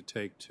they need to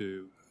take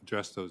to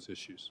address those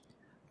issues.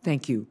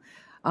 Thank you.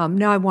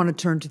 Now I want to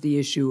turn to the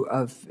issue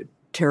of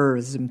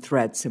terrorism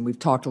threats, and we've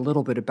talked a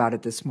little bit about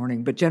it this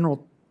morning. But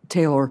General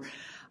Taylor,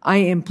 I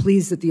am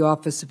pleased that the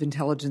Office of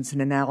Intelligence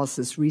and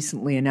Analysis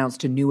recently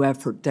announced a new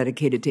effort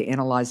dedicated to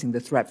analyzing the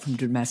threat from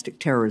domestic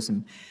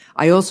terrorism.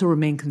 I also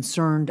remain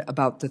concerned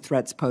about the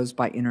threats posed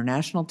by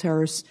international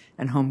terrorists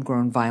and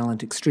homegrown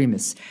violent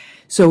extremists.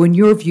 So in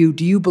your view,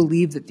 do you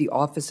believe that the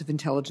Office of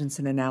Intelligence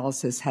and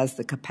Analysis has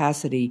the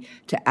capacity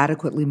to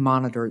adequately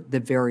monitor the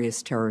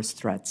various terrorist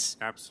threats?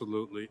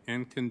 Absolutely,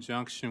 in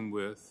conjunction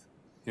with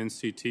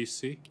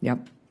NCTC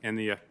and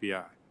the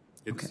FBI.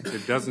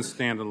 It doesn't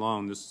stand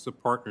alone. This is a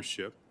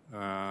partnership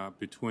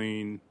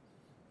between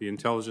the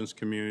intelligence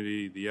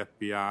community, the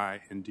FBI,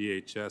 and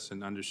DHS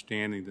in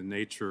understanding the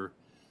nature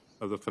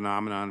of the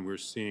phenomenon we're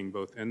seeing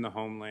both in the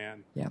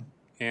homeland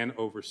and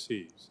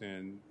overseas.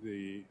 And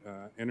the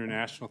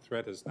international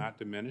threat has not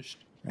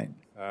diminished. Right.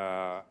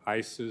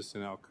 ISIS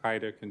and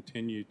Al-Qaeda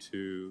continue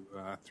to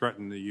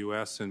threaten the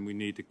U.S., and we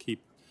need to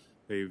keep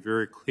a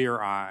very clear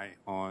eye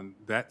on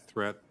that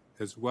threat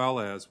as well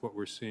as what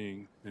we're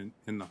seeing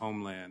in the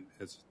homeland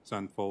as it's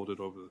unfolded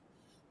over the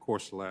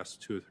course of the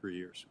last 2 or 3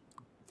 years.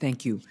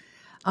 Thank you.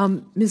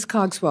 Ms.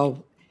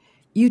 Cogswell,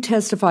 you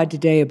testified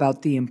today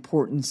about the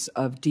importance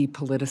of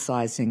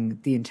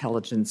depoliticizing the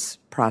intelligence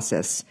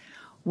process.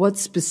 What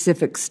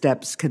specific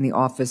steps can the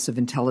Office of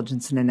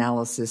Intelligence and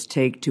Analysis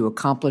take to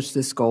accomplish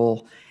this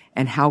goal,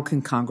 and how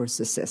can Congress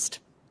assist?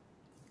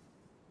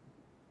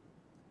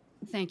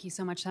 Thank you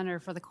so much, Senator,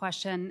 for the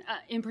question.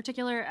 In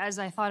particular, as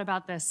I thought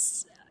about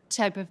this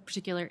type of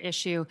particular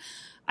issue,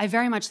 I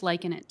very much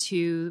liken it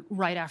to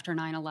right after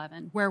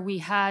 9/11, where we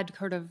had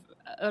kind of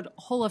a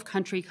whole of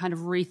country kind of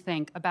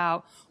rethink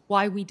about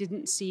why we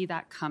didn't see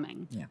that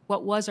coming. Yeah.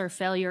 What was our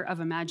failure of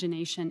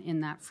imagination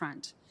in that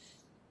front?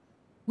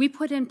 We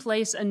put in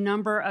place a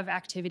number of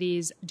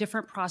activities,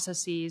 different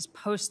processes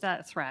post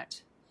that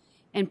threat.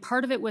 And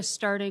part of it was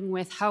starting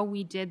with how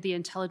we did the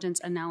intelligence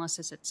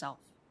analysis itself.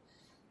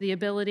 The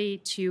ability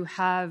to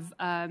have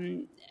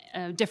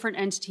different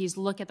entities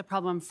look at the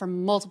problem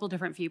from multiple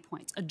different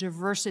viewpoints, a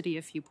diversity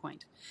of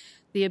viewpoint.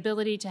 The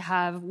ability to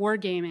have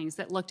wargamings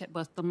that looked at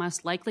both the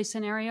most likely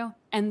scenario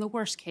and the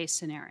worst case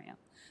scenario.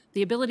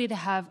 The ability to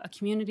have a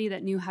community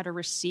that knew how to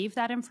receive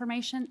that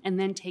information and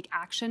then take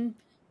action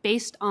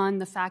based on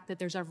the fact that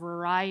there's a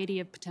variety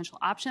of potential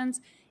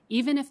options.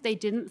 Even if they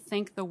didn't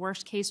think the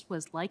worst case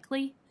was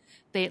likely,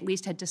 they at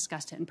least had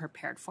discussed it and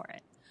prepared for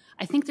it.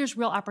 I think there's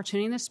real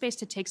opportunity in this space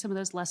to take some of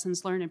those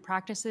lessons learned and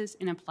practices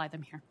and apply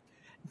them here.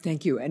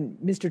 Thank you. And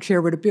Mr.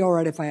 Chair, would it be all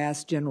right if I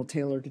asked General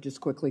Taylor to just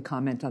quickly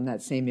comment on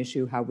that same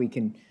issue, how we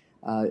can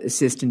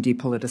assist in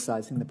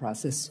depoliticizing the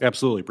process?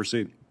 Absolutely.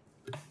 Proceed.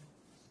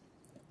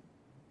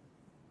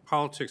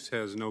 Politics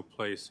has no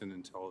place in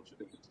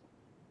intelligence.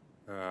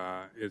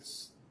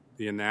 It's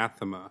the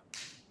anathema,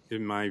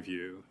 in my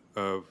view,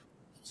 of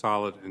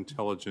solid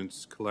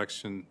intelligence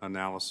collection,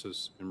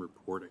 analysis, and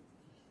reporting.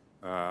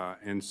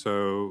 And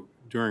so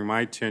during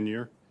my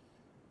tenure,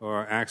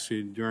 or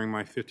actually during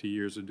my 50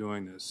 years of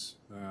doing this,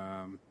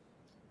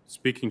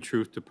 speaking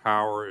truth to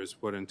power is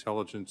what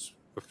intelligence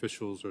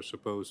officials are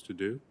supposed to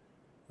do.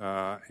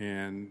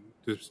 And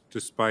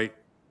despite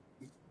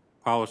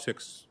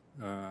politics,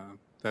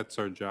 that's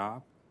our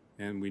job,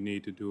 and we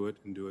need to do it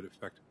and do it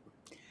effectively.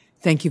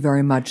 Thank you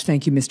very much.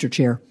 Thank you, Mr.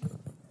 Chair.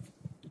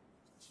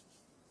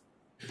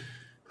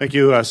 Thank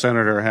you,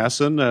 Senator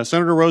Hassan.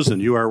 Senator Rosen,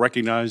 you are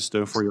recognized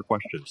for your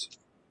questions.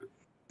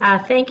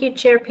 Thank you,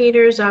 Chair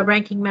Peters,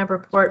 Ranking Member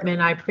Portman.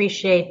 I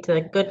appreciate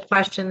the good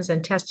questions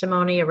and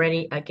testimony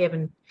already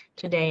given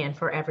today and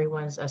for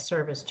everyone's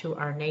service to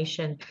our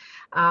nation.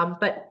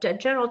 But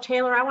General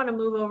Taylor, I want to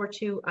move over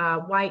to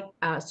white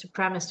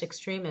supremacist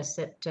extremists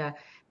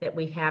that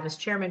we have. As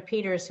Chairman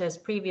Peters has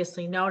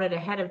previously noted,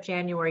 ahead of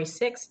January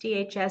 6,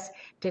 DHS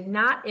did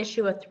not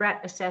issue a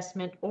threat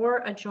assessment or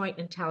a joint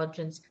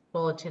intelligence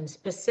bulletin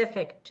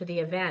specific to the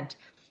event.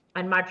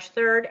 On March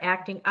 3rd,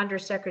 Acting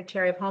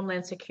Undersecretary of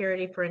Homeland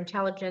Security for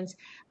Intelligence,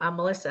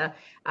 Melissa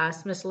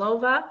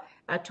Smyslova,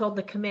 told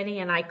the committee,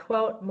 and I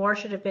quote, "More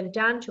should have been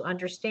done to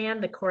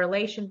understand the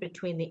correlation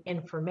between the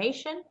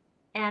information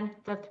and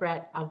the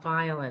threat of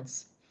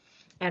violence,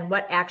 and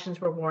what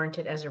actions were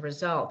warranted as a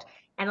result."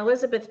 And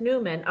Elizabeth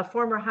Newman, a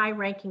former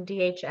high-ranking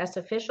DHS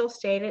official,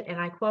 stated, and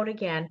I quote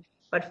again,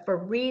 "But for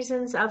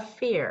reasons of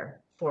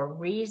fear,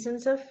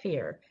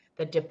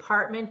 the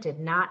department did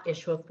not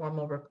issue a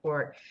formal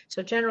report."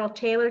 So General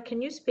Taylor,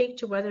 can you speak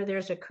to whether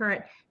there's a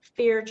current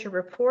fear to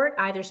report,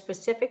 either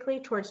specifically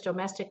towards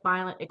domestic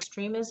violent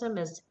extremism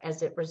as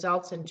it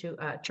results into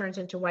turns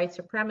into white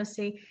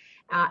supremacy,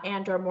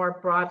 and or more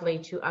broadly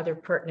to other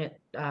pertinent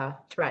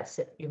threats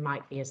that you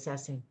might be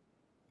assessing?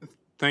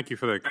 Thank you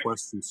for that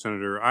question,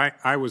 Senator.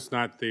 I was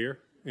not there,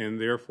 and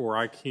therefore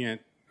I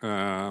can't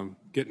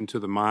get into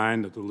the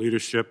mind of the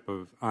leadership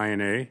of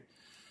INA.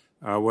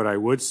 What I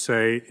would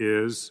say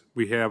is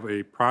we have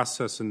a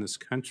process in this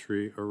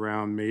country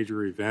around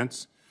major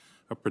events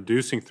of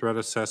producing threat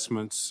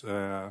assessments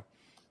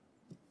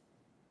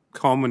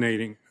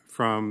culminating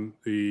from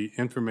the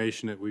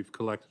information that we've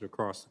collected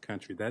across the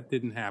country. That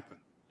didn't happen.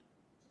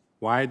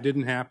 Why it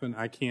didn't happen,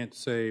 I can't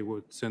say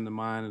what's in the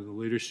mind of the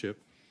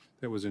leadership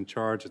that was in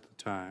charge at the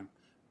time,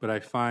 but I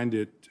find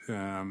it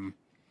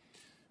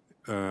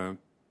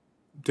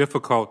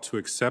difficult to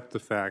accept the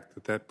fact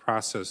that that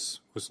process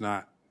was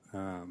not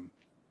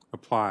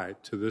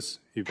applied to this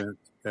event,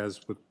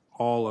 as with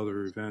all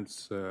other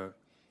events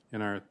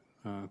in our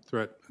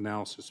threat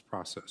analysis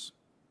process.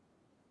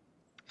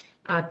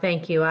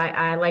 Thank you.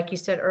 I like you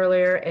said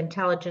earlier,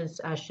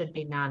 intelligence should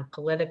be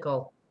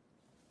non-political,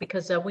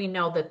 because we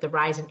know that the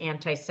rise in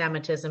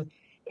anti-Semitism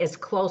is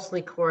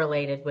closely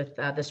correlated with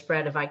the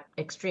spread of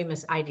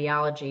extremist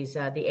ideologies.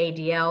 The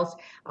ADL's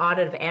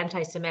audit of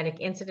anti-Semitic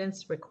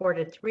incidents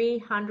recorded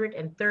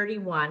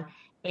 331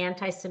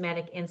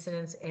 anti-Semitic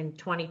incidents in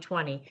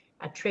 2020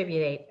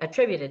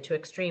 attributed to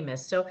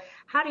extremists. So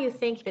how do you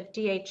think that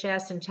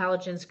DHS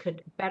intelligence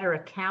could better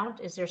account?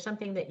 Is there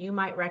something that you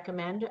might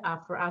recommend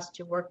for us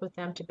to work with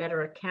them to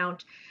better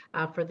account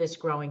for this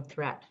growing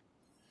threat?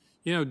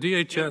 You know,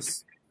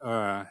 DHS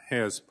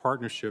has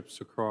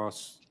partnerships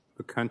across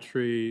the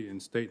country in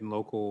state and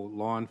local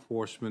law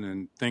enforcement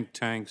and think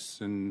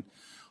tanks and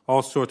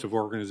all sorts of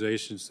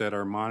organizations that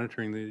are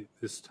monitoring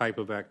this type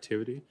of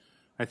activity.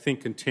 I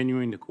think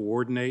continuing to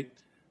coordinate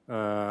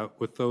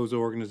with those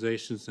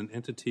organizations and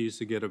entities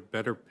to get a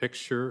better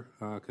picture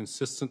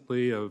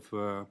consistently of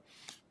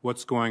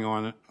what's going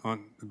on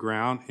the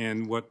ground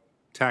and what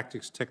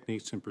tactics,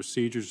 techniques, and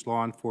procedures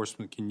law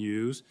enforcement can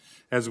use,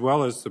 as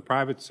well as the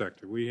private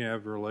sector. We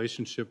have a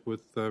relationship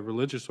with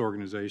religious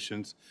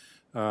organizations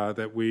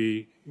that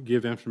we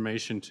give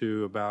information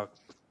to about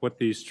what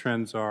these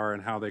trends are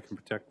and how they can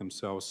protect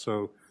themselves.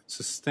 So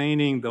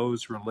sustaining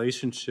those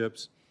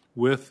relationships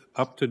with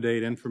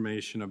up-to-date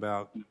information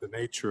about the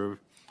nature of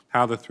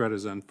how the threat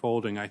is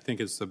unfolding, I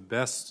think is the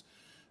best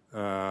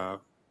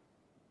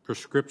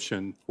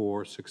prescription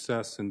for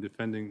success in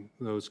defending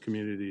those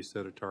communities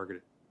that are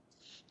targeted.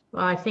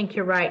 Well, I think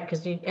you're right,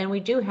 and we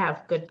do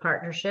have good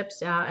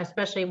partnerships,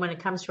 especially when it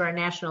comes to our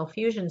national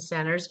fusion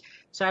centers.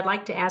 So I'd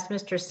like to ask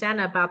Mr.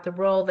 Sena about the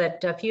role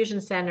that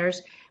fusion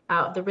centers,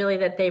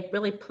 that they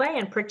really play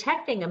in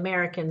protecting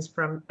Americans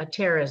from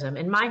terrorism.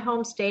 In my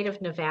home state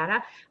of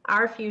Nevada,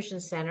 our fusion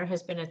center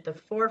has been at the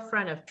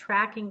forefront of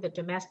tracking the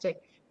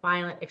domestic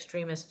violent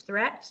extremist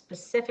threat,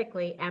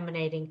 specifically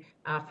emanating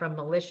from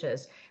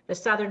militias. The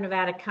Southern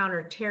Nevada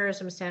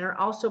Counterterrorism Center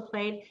also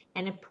played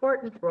an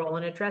important role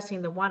in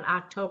addressing the 1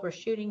 October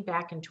shooting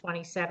back in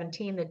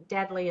 2017, the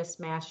deadliest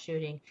mass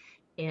shooting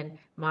in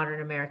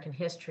modern American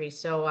history.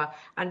 So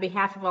on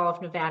behalf of all of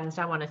Nevadans,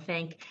 I want to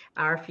thank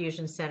our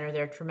Fusion Center,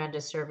 their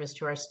tremendous service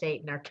to our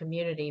state and our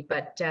community.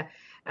 But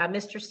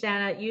Mr.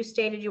 Sena, you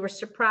stated you were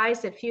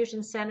surprised that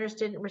Fusion Centers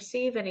didn't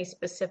receive any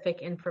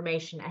specific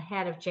information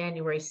ahead of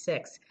January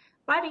 6th.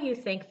 Why do you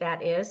think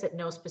that is, that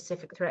no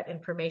specific threat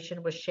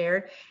information was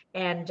shared?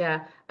 And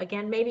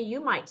again, maybe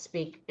you might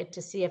speak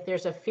to see if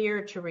there's a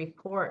fear to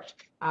report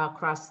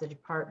across the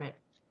department.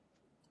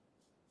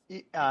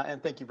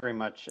 And thank you very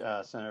much,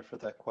 Senator, for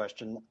that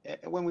question.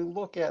 When we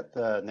look at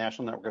the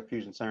National Network of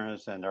Fusion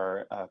Centers and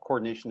our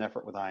coordination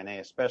effort with INA,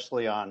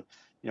 especially on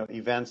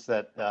events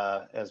that,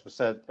 as was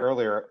said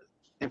earlier,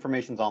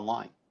 information's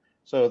online.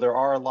 So there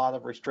are a lot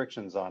of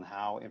restrictions on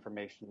how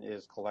information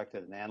is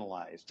collected and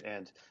analyzed.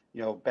 And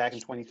back in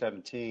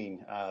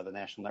 2017, the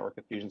National Network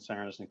of Fusion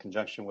Centers, in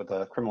conjunction with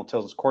the Criminal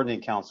Intelligence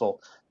Coordinating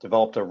Council,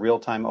 developed a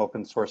real-time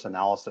open source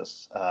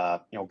analysis,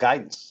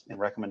 guidance and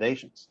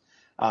recommendations.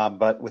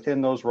 But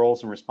within those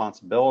roles and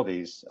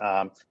responsibilities,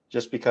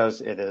 just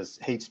because it is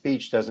hate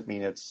speech doesn't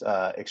mean it's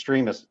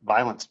extremist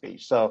violent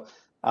speech. So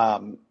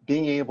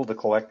being able to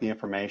collect the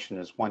information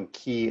is one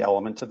key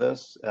element to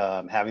this.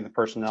 Having the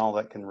personnel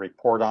that can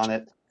report on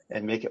it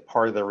and make it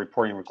part of the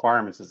reporting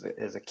requirements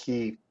is a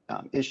key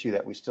issue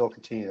that we still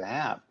continue to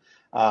have.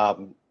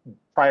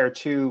 Prior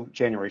to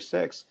January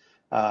 6th,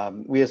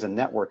 we as a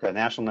network, a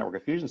national network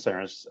of fusion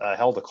centers,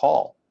 held a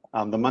call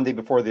the Monday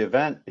before the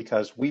event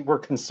because we were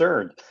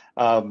concerned.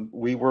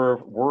 We were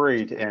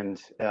worried, and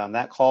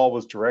that call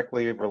was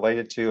directly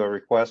related to a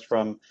request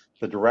from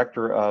the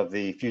director of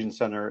the Fusion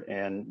Center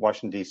in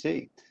Washington,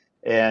 D.C.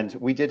 And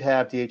we did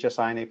have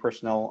DHS INA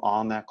personnel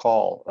on that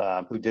call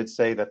who did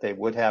say that they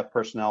would have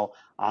personnel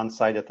on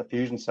site at the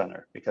Fusion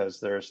Center because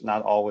there's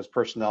not always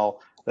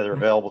personnel that are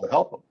available to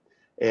help them.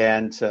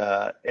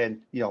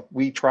 And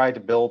we tried to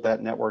build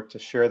that network to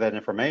share that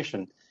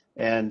information.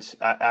 And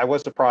I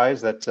was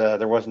surprised that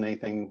there wasn't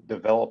anything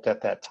developed at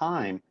that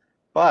time,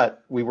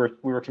 but we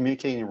were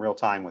communicating in real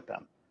time with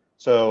them.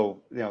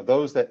 So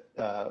those that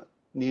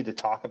need to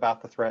talk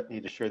about the threat,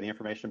 need to share the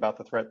information about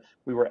the threat,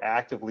 we were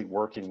actively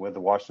working with the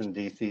Washington,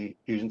 D.C.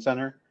 Fusion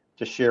Center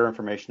to share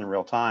information in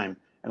real time.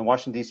 And the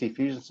Washington, D.C.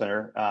 Fusion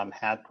Center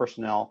had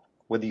personnel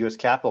with the U.S.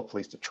 Capitol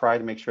Police to try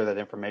to make sure that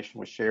information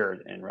was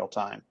shared in real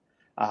time.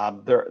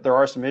 There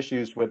are some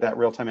issues with that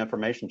real-time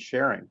information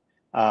sharing.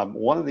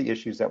 One of the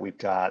issues that we've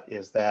got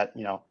is that,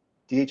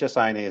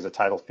 DHS INA is a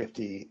Title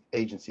 50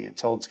 agency,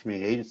 intelligence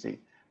community agency,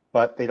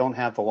 but they don't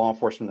have the law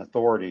enforcement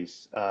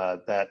authorities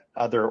that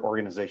other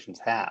organizations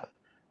have,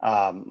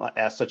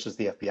 as such as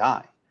the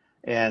FBI.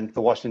 And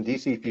the Washington,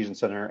 D.C. Fusion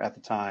Center at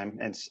the time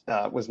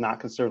was not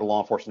considered a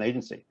law enforcement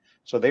agency.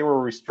 So they were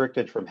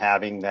restricted from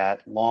having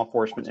that law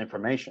enforcement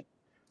information,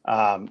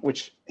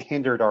 which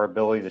hindered our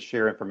ability to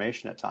share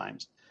information at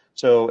times.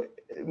 So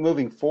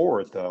moving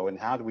forward, though, and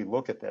how do we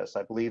look at this?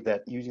 I believe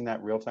that using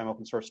that real-time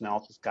open source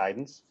analysis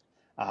guidance,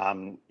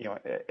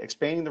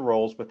 expanding the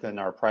roles within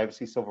our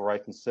privacy, civil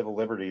rights, and civil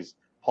liberties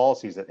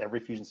policies that every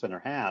Fusion Center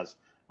has,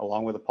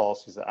 along with the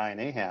policies that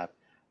INA have,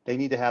 they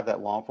need to have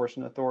that law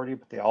enforcement authority,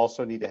 but they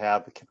also need to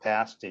have the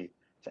capacity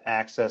to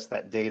access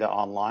that data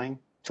online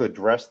to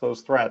address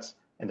those threats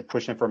and to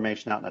push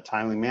information out in a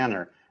timely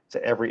manner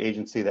to every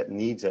agency that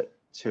needs it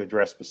to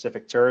address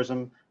specific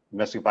terrorism,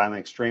 domestic violent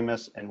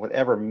extremists, and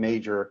whatever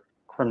major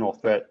criminal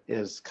threat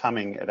is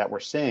coming that we're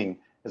seeing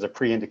as a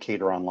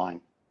pre-indicator online.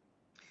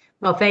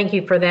 Well, thank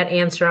you for that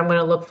answer. I'm going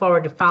to look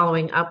forward to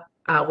following up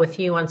with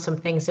you on some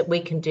things that we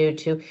can do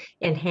to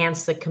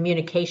enhance the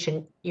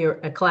communication, your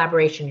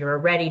collaboration you're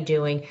already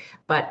doing,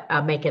 but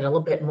make it a little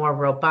bit more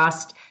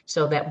robust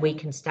so that we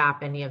can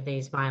stop any of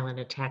these violent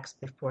attacks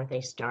before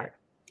they start.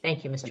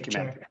 Thank you, Mr.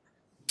 Chair.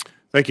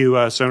 Thank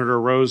you, Senator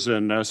Rose.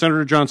 And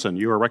Senator Johnson,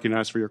 you are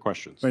recognized for your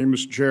questions. Thank you,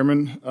 Mr.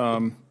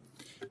 Chairman.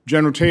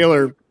 General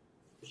Taylor,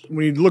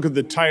 when you look at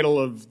the title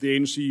of the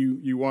agency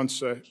you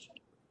once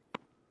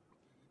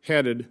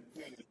headed,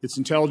 it's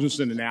intelligence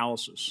and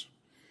analysis.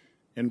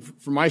 And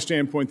from my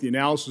standpoint, the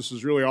analysis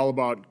is really all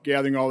about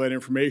gathering all that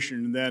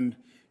information and then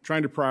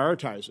trying to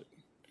prioritize it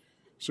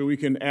so we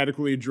can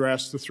adequately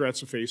address the threats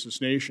that face this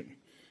nation.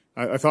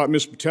 I thought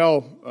Ms.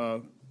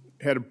 Patel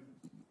had a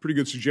pretty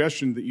good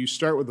suggestion that you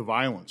start with the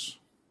violence.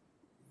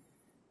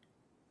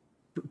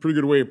 Pretty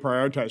good way of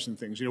prioritizing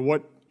things. You know,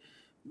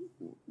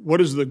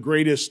 what is the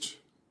greatest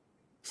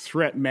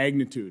threat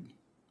magnitude?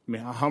 I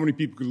mean, how many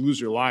people could lose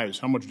their lives?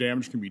 How much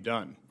damage can be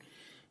done?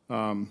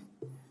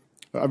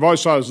 I've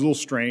always thought it was a little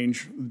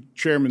strange. The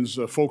chairman's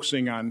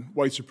focusing on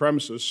white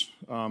supremacists.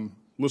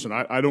 Listen,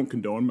 I don't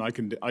condone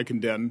them. I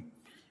condemn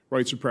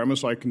white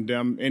supremacists. I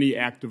condemn any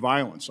act of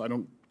violence. I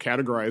don't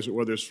categorize it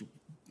whether it's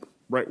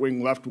right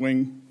wing, left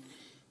wing.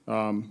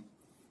 I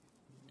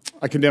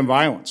condemn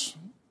violence.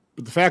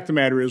 But the fact of the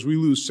matter is we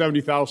lose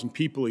 70,000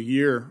 people a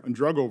year on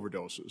drug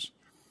overdoses.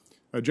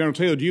 General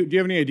Taylor, do you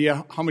have any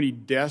idea how many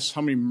deaths,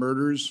 how many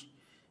murders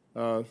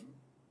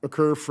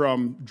occur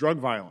from drug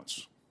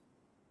violence?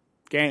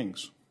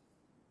 Gangs.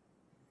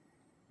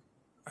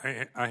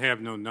 I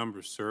have no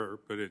numbers, sir,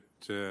 but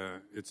it's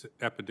an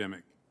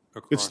epidemic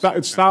It's across.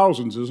 it's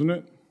thousands, isn't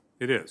it?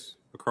 It is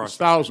across. It's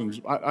thousands.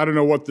 I don't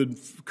know what the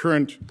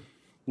current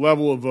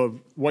level of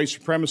white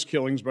supremacist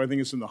killings, but I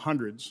think it's in the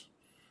hundreds.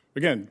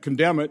 Again,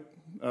 condemn it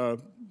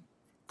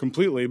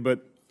completely,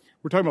 but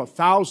we're talking about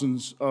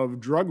thousands of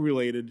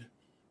drug-related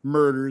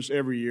murders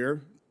every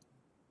year,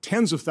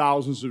 tens of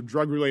thousands of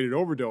drug-related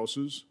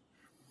overdoses,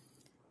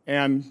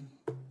 and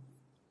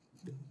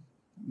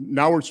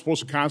now we're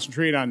supposed to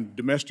concentrate on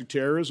domestic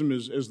terrorism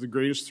as the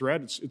greatest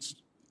threat. It's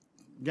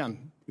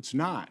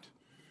not.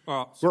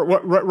 Well,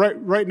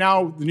 right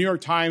now, the New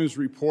York Times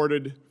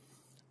reported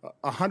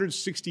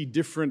 160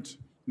 different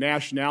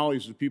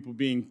nationalities of people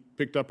being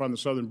picked up on the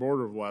southern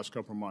border over the last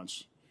couple of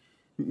months.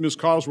 Ms.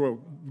 Caldwell,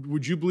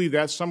 would you believe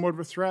that's somewhat of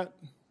a threat?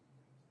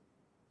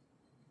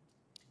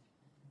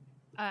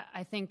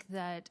 I think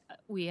that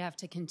we have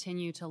to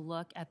continue to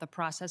look at the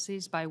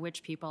processes by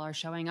which people are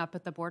showing up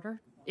at the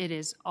border. It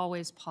is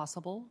always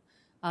possible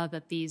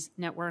that these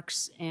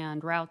networks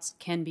and routes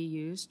can be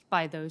used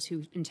by those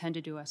who intend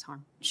to do us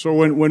harm. So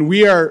when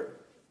we are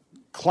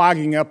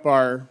clogging up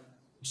our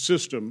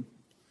system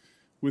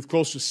with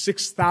close to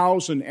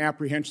 6,000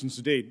 apprehensions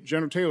a day,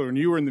 General Taylor, when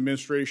you were in the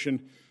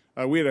administration,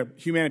 we had a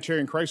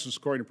humanitarian crisis,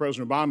 according to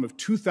President Obama, of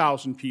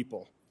 2,000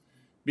 people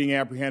being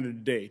apprehended a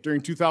day.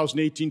 During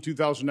 2018,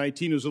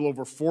 2019, it was a little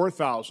over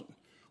 4,000.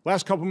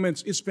 Last couple of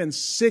months, it's been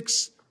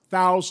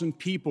 6,000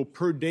 people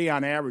per day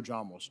on average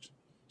almost.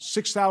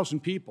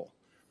 6,000 people.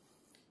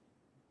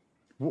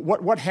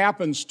 What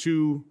happens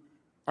to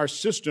our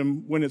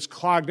system when it's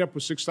clogged up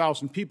with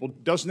 6,000 people?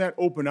 Doesn't that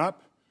open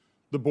up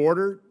the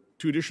border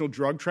to additional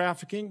drug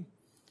trafficking?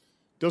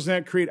 Doesn't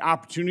that create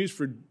opportunities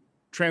for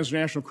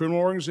transnational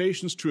criminal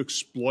organizations to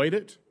exploit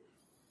it?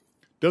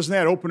 Doesn't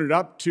that open it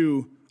up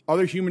to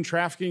other human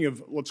trafficking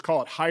of, let's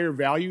call it, higher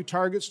value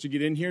targets to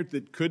get in here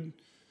that could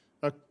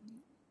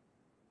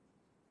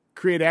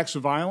create acts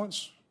of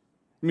violence?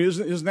 I mean,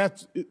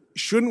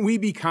 shouldn't we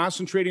be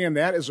concentrating on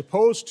that as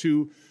opposed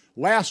to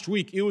last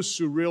week? It was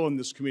surreal in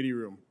this committee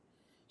room.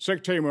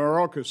 Secretary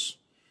Mayorkas,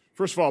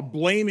 first of all,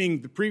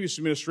 blaming the previous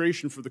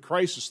administration for the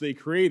crisis they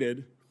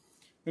created,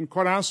 and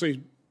quite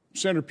honestly,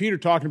 Senator Peter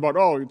talking about,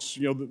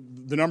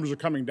 the numbers are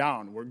coming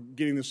down. We're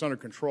getting this under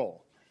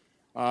control.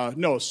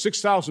 No,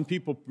 6,000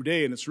 people per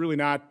day, and it's really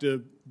not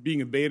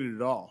being abated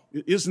at all.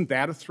 Isn't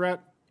that a threat?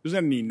 Isn't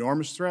that an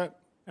enormous threat?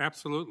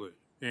 absolutely.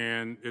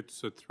 And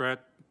it's a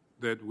threat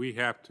that we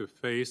have to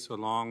face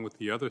along with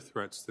the other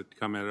threats that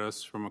come at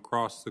us from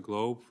across the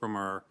globe, from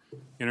our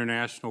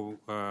international,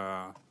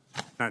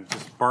 not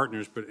just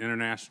partners, but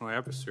international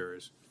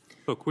adversaries.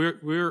 Look,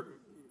 we're,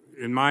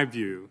 in my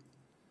view,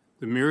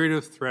 the myriad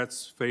of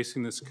threats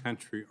facing this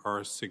country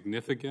are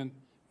significant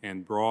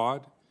and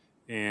broad,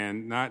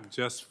 and not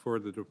just for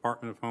the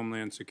Department of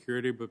Homeland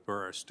Security, but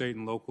for our state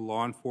and local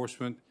law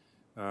enforcement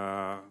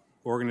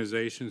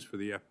organizations, for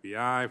the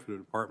FBI, for the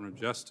Department of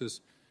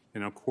Justice,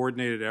 in a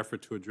coordinated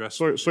effort to address.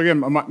 So again,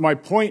 my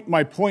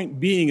point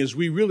being is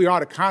we really ought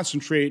to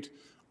concentrate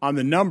on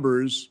the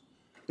numbers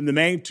and the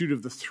magnitude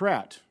of the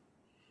threat.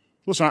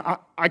 Listen,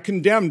 I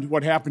condemned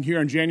what happened here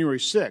on January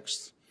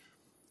 6th,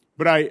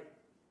 but I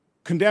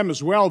condemn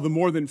as well the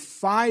more than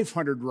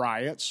 500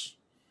 riots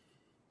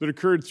that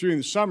occurred during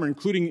the summer,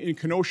 including in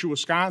Kenosha,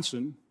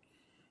 Wisconsin.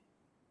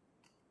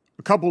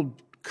 A couple,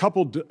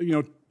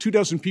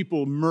 24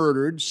 people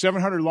murdered,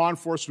 700 law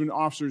enforcement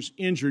officers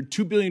injured,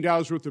 $2 billion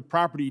worth of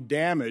property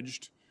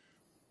damaged.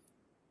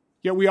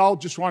 Yet we all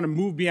just want to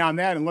move beyond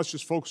that and let's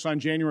just focus on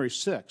January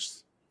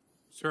 6th.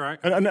 Sir,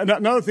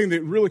 Another thing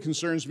that really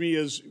concerns me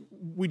is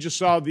we just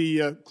saw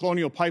the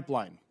Colonial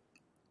Pipeline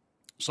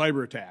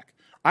cyber attack.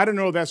 I don't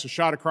know if that's a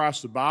shot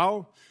across the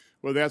bow,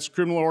 whether that's a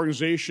criminal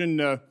organization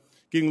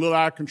getting a little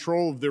out of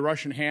control of the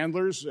Russian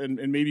handlers and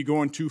maybe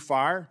going too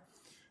far.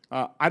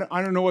 I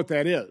don't know what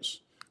that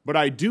is. But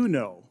I do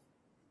know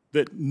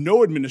that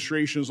no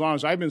administration, as long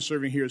as I've been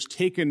serving here, has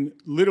taken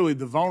literally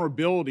the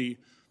vulnerability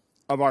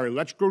of our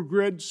electrical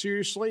grid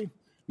seriously,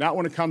 not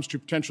when it comes to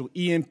potential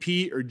EMP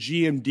or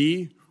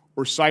GMD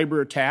or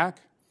cyber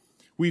attack.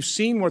 We've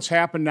seen what's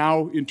happened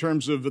now in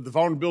terms of the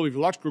vulnerability of the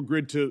electrical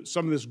grid to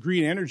some of this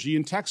green energy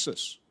in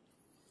Texas.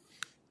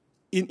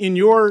 In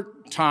your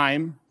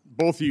time,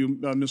 both of you,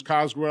 Ms.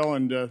 Coswell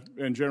and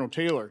General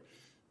Taylor,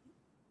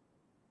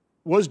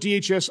 was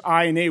DHS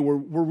INA, were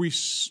we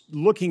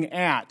looking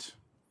at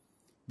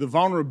the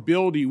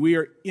vulnerability we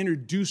are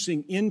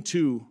introducing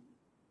into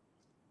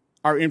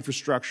our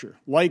infrastructure,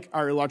 like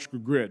our electrical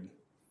grid,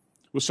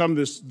 with some of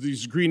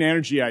these green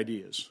energy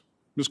ideas?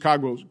 Ms.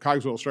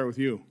 Cogswell, I'll start with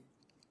you.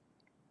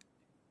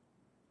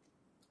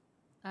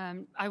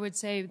 I would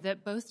say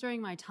that both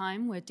during my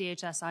time with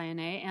DHS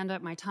INA and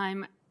at my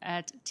time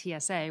at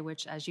TSA,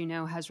 which, as you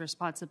know, has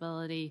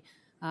responsibility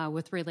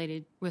with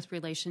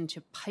relation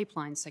to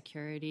pipeline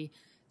security,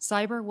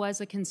 cyber was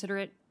a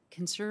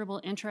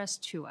considerable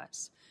interest to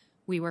us.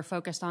 We were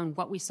focused on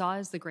what we saw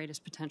as the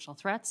greatest potential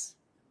threats,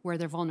 where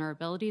their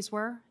vulnerabilities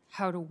were,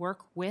 how to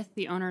work with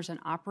the owners and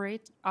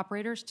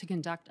operators to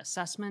conduct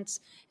assessments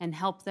and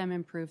help them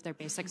improve their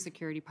basic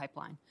security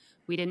pipeline.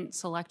 We didn't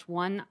select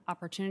one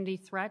opportunity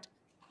threat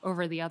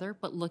over the other,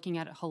 but looking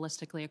at it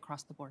holistically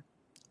across the board.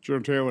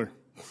 General Taylor.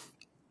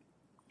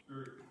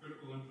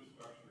 Critical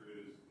infrastructure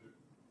is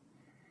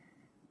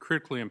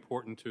critically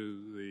important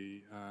to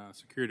the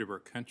security of our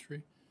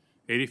country.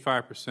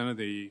 85% of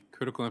the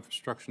critical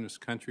infrastructure in this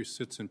country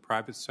sits in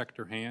private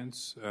sector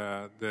hands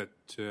that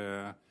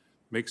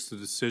makes the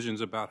decisions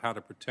about how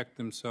to protect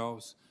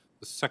themselves.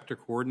 The sector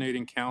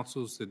coordinating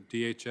councils that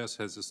DHS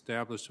has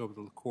established over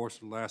the course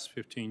of the last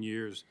 15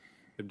 years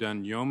have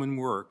done yeoman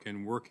work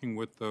in working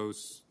with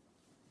those.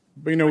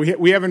 But, you know,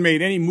 we haven't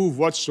made any move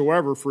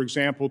whatsoever, for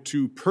example,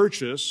 to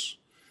purchase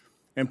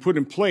and put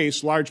in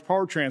place large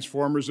power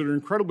transformers that are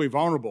incredibly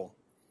vulnerable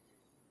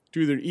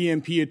to either an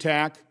EMP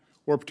attack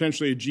or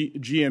potentially a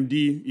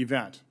GMD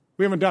event.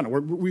 We haven't done it.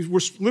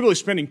 We're literally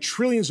spending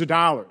trillions of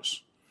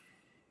dollars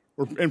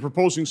and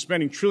proposing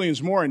spending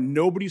trillions more, and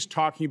nobody's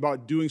talking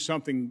about doing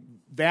something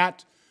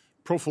that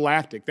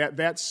prophylactic,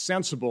 that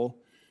sensible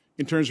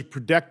in terms of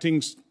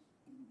protecting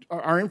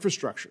our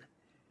infrastructure.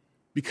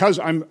 Because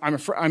I'm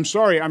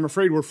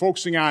afraid we're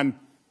focusing on,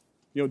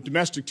 you know,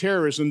 domestic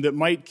terrorism that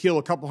might kill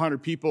a couple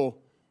hundred people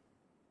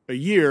a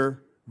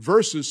year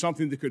versus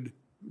something that could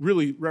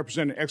really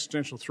represent an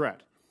existential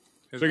threat.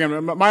 So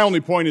again, my only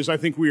point is I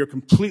think we have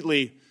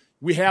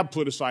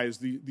politicized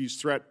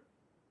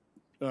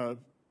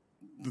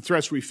the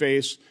threats we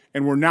face,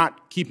 and we're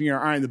not keeping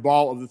our eye on the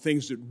ball of the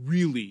things that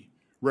really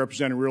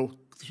represent a real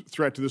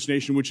threat to this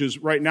nation, which is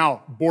right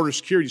now border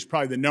security is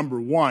probably the number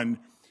one,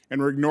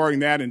 and we're ignoring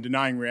that and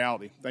denying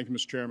reality. Thank you,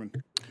 Mr. Chairman.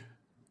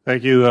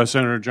 Thank you,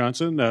 Senator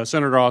Johnson.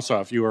 Senator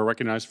Ossoff, you are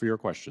recognized for your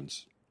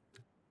questions.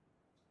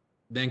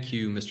 Thank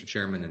you, Mr.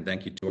 Chairman, and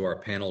thank you to our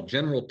panel.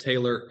 General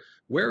Taylor,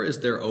 where is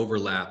there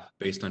overlap,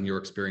 based on your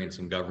experience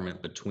in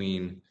government,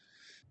 between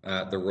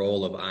the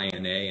role of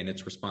INA and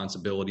its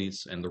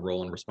responsibilities and the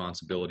role and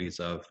responsibilities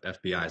of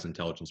FBI's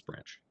intelligence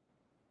branch?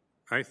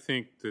 I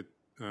think that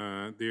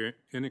they're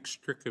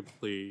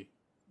inextricably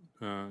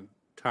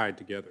tied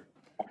together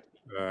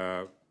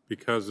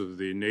because of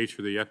the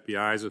nature of the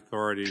FBI's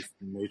authorities,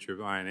 the nature of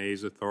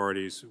INA's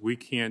authorities. We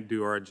can't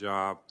do our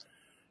job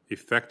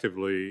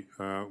effectively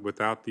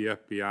without the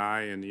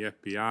FBI, and the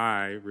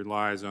FBI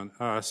relies on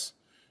us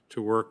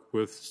to work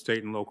with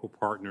state and local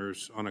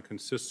partners on a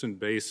consistent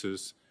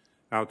basis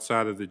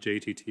outside of the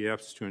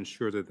JTTFs to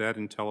ensure that that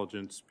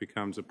intelligence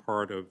becomes a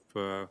part of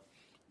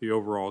the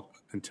overall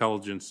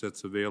intelligence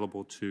that's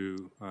available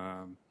to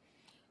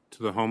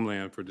the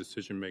homeland for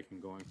decision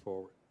making going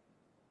forward.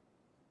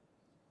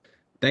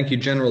 Thank you,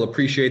 General.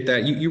 Appreciate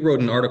that. You wrote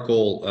an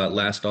article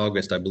last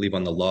August, I believe,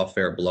 on the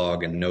Lawfare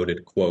blog and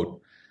noted,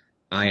 quote,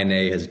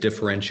 INA has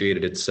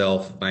differentiated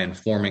itself by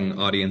informing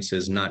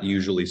audiences not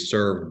usually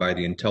served by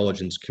the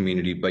intelligence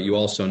community, but you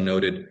also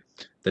noted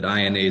that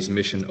INA's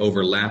mission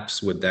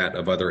overlaps with that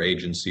of other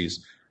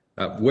agencies.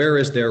 Where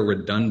is there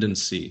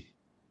redundancy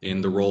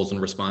in the roles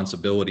and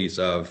responsibilities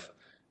of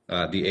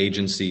the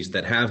agencies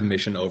that have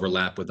mission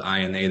overlap with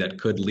INA that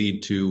could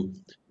lead to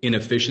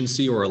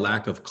inefficiency or a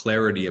lack of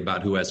clarity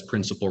about who has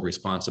principal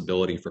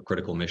responsibility for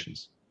critical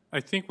missions? I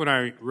think when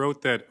I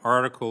wrote that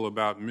article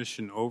about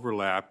mission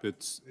overlap,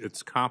 it's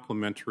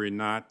complementary,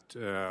 not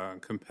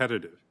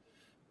competitive.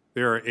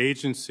 There are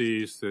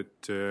agencies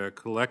that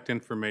collect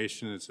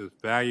information that's of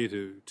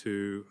value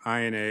to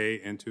INA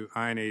and to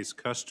INA's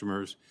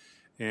customers,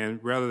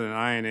 and rather than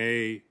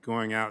INA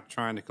going out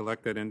trying to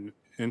collect that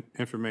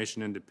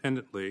information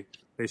independently,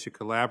 they should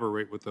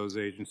collaborate with those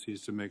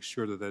agencies to make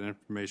sure that that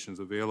information is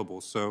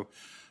available. So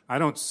I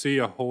don't see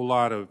a whole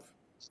lot of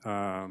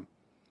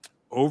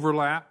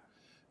overlap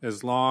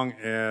as long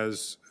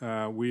as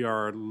we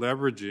are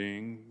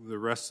leveraging the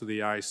rest of the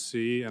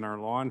IC and our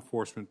law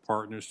enforcement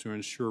partners to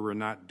ensure we're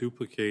not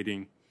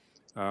duplicating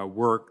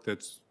work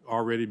that's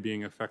already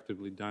being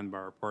effectively done by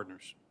our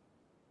partners.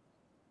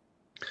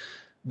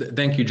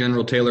 Thank you,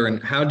 General Taylor.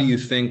 And how do you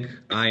think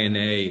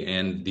INA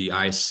and the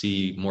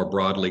IC more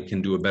broadly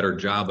can do a better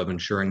job of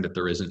ensuring that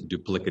there isn't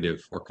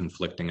duplicative or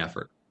conflicting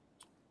effort?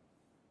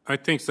 I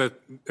think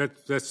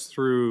that's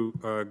through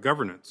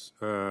governance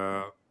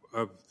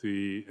of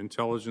the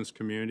intelligence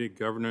community,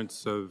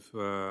 governance of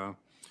the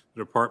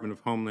Department of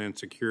Homeland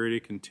Security,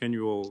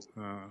 continual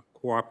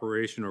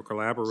cooperation or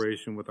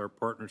collaboration with our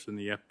partners in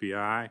the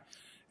FBI,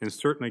 and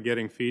certainly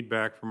getting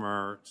feedback from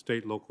our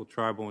state, local,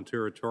 tribal, and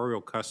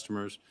territorial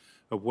customers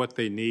of what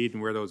they need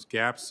and where those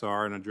gaps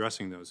are and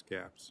addressing those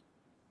gaps.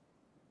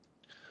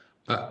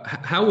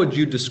 How would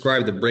you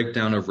describe the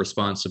breakdown of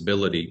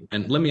responsibility?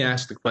 And let me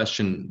ask the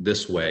question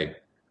this way.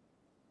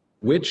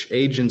 Which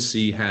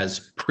agency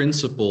has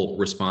principal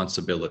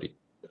responsibility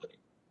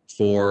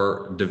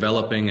for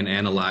developing and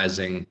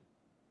analyzing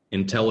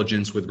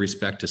intelligence with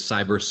respect to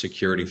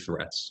cybersecurity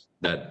threats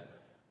that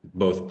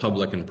both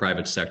public and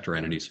private sector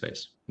entities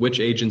face? Which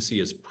agency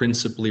is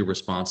principally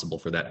responsible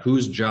for that?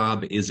 Whose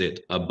job is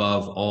it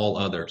above all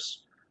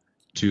others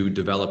to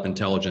develop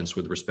intelligence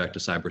with respect to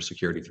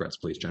cybersecurity threats,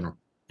 please, General?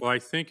 Well, I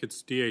think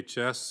it's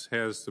DHS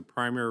has the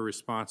primary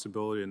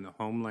responsibility in the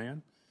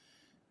homeland.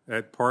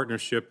 That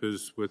partnership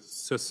is with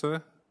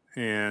CISA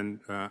and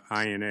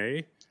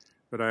INA,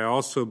 but I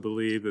also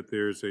believe that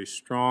there's a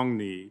strong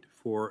need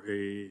for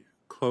a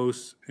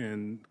close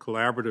and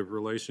collaborative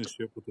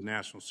relationship with the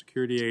National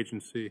Security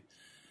Agency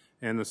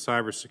and the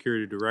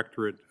Cybersecurity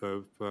Directorate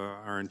of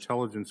our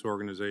intelligence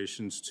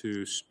organizations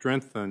to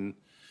strengthen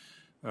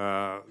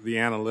the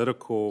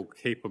analytical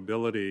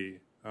capability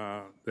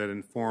that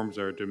informs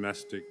our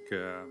domestic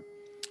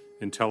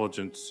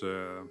intelligence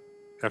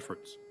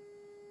efforts.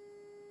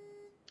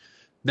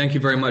 Thank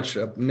you very much.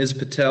 Ms.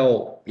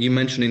 Patel, you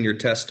mentioned in your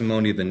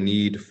testimony the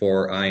need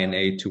for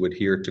INA to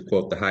adhere to,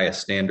 quote, the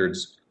highest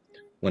standards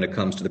when it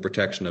comes to the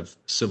protection of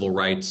civil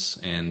rights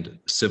and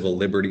civil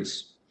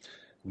liberties.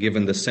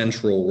 Given the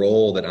central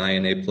role that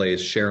INA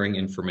plays sharing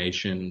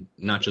information,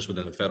 not just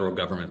within the federal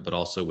government, but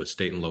also with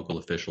state and local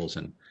officials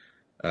and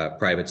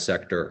private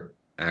sector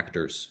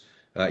actors.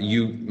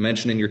 You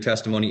mentioned in your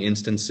testimony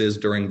instances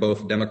during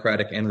both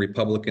Democratic and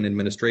Republican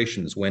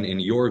administrations when, in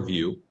your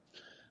view,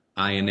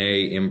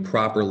 INA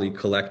improperly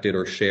collected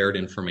or shared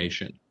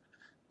information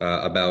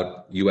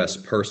about U.S.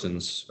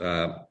 persons.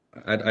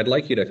 I'd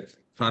like you to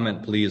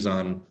comment, please,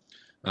 on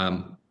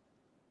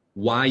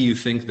why you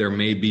think there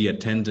may be a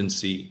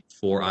tendency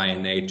for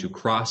INA to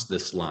cross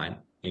this line,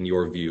 in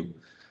your view,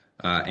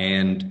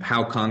 and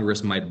how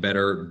Congress might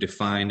better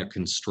define or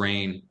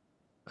constrain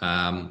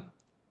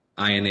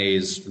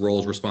INA's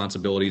roles,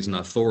 responsibilities, and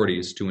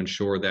authorities to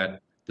ensure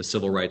that the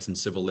civil rights and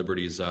civil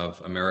liberties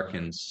of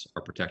Americans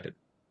are protected.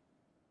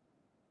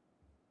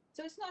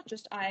 So it's not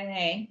just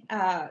INA.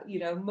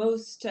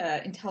 Most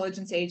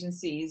intelligence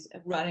agencies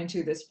run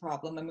into this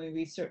problem. I mean,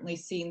 we've certainly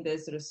seen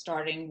this sort of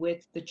starting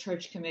with the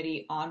Church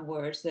Committee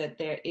onwards, that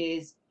there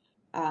is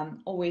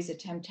always a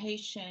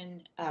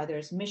temptation,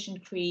 there's mission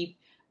creep,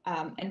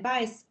 and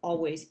bias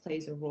always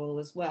plays a role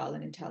as well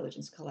in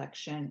intelligence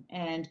collection.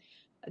 And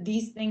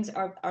these things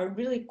are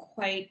really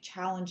quite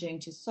challenging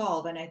to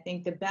solve. And I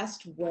think the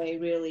best way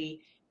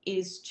really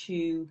is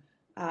to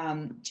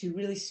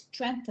really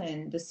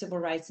strengthen the civil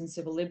rights and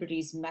civil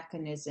liberties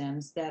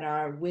mechanisms that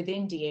are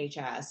within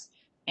DHS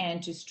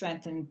and to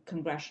strengthen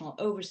congressional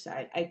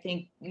oversight. I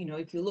think,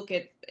 if you look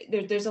at,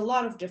 there's a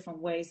lot of different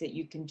ways that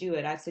you can do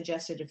it. I've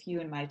suggested a few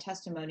in my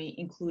testimony,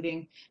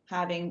 including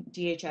having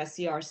DHS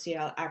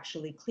CRCL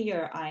actually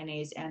clear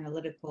INA's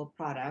analytical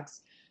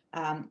products,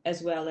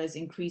 as well as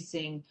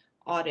increasing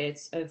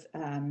audits of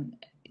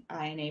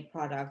INA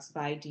products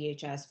by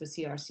DHS for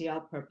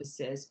CRCL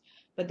purposes.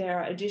 But there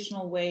are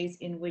additional ways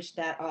in which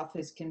that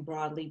office can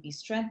broadly be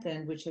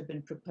strengthened, which have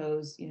been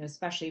proposed,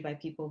 especially by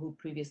people who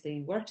previously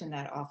worked in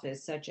that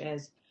office, such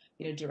as,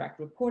 direct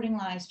reporting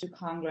lines to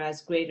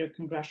Congress, greater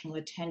congressional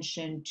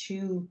attention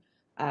to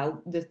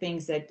the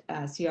things that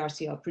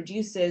CRCL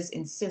produces,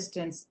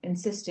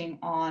 insisting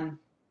on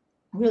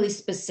really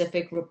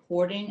specific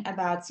reporting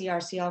about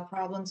CRCL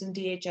problems in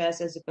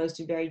DHS as opposed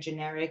to very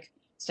generic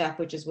stuff,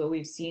 which is what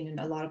we've seen in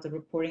a lot of the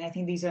reporting. I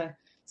think these are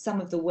some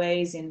of the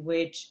ways in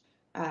which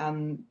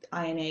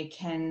INA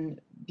can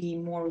be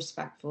more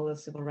respectful of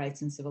civil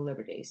rights and civil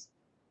liberties.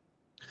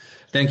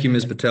 Thank you,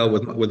 Ms. Patel.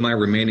 With my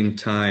remaining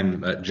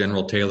time,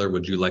 General Taylor,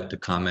 would you like to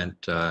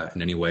comment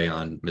in any way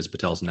on Ms.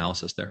 Patel's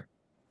analysis there?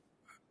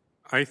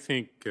 I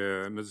think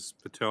Ms.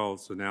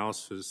 Patel's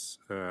analysis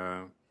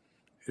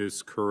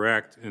is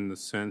correct in the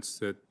sense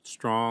that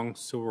strong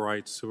civil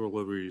rights, civil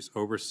liberties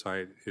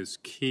oversight is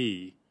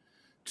key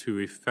to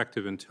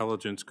effective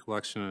intelligence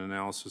collection and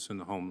analysis in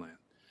the homeland.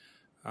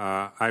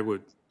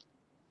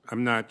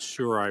 I'm not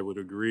sure I would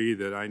agree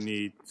that I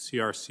need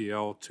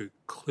CRCL to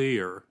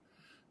clear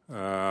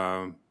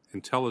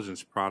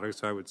intelligence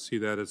products, I would see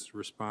that as the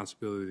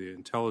responsibility of the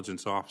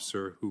intelligence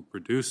officer who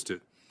produced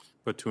it.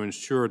 But to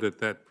ensure that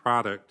that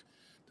product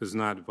does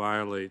not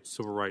violate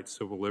civil rights,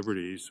 civil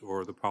liberties,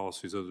 or the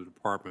policies of the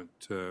department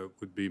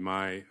would be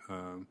my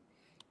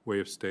way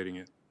of stating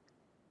it.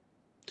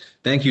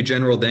 Thank you,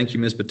 General. Thank you,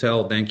 Ms.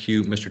 Patel. Thank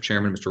you, Mr.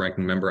 Chairman, Mr.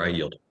 Ranking Member. I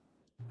yield.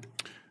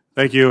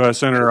 Thank you,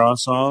 Senator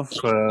Ossoff.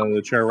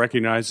 The chair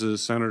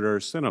recognizes Senator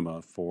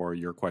Sinema for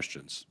your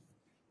questions.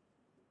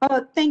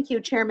 Thank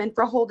you, Chairman,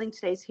 for holding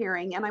today's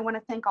hearing, and I want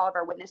to thank all of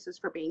our witnesses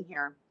for being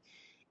here.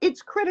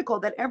 It's critical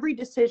that every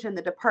decision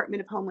the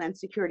Department of Homeland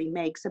Security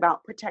makes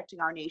about protecting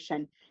our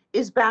nation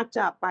is backed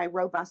up by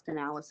robust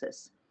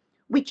analysis.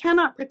 We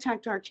cannot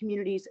protect our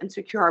communities and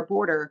secure our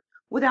border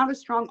without a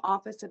strong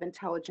Office of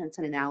Intelligence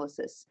and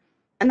Analysis.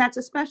 And that's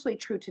especially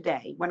true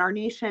today when our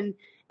nation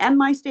and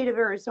my state of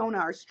Arizona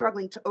are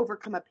struggling to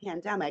overcome a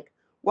pandemic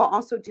while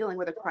also dealing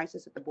with a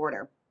crisis at the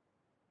border.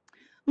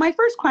 My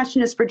first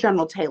question is for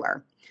General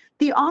Taylor.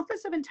 The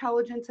Office of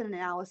Intelligence and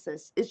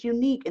Analysis is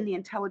unique in the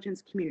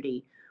intelligence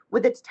community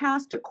with its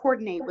task to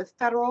coordinate with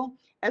federal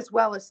as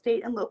well as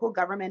state and local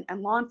government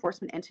and law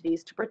enforcement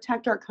entities to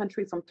protect our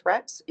country from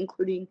threats,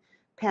 including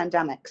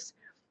pandemics.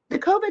 The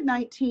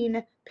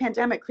COVID-19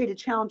 pandemic created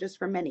challenges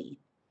for many.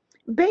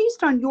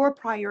 Based on your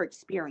prior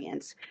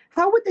experience,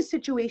 how would the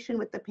situation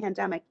with the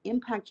pandemic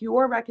impact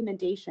your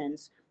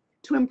recommendations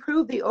to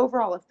improve the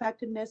overall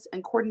effectiveness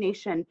and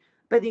coordination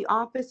by the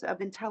Office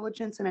of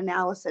Intelligence and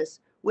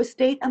Analysis with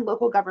state and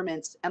local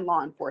governments and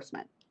law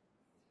enforcement?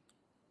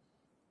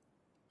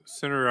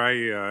 Senator,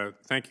 I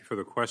thank you for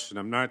the question.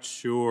 I'm not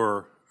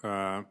sure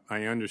I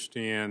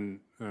understand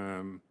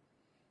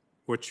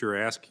what you're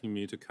asking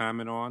me to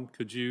comment on.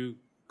 Could you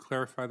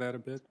clarify that a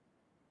bit?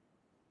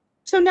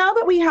 So now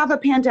that we have a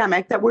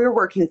pandemic that we're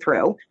working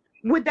through,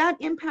 would that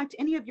impact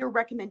any of your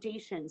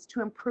recommendations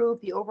to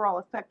improve the overall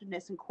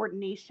effectiveness and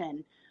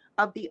coordination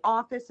of the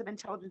Office of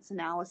Intelligence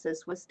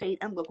Analysis with state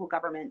and local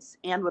governments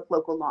and with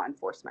local law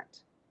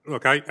enforcement?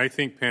 Look, I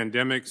think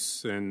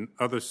pandemics and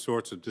other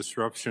sorts of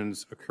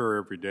disruptions occur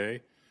every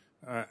day.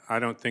 I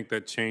don't think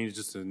that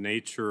changes the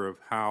nature of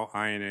how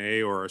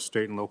INA or our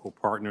state and local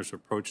partners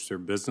approach their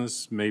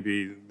business.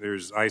 Maybe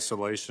there's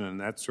isolation and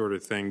that sort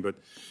of thing, but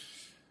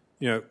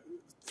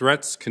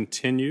threats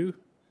continue.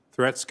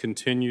 Threats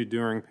continue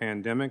during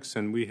pandemics,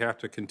 and we have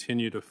to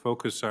continue to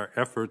focus our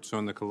efforts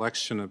on the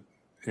collection of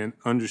and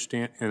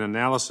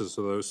analysis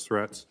of those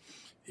threats,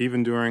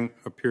 even during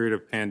a period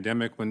of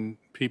pandemic when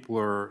people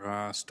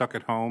are stuck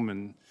at home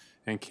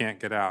and can't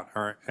get out.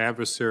 Our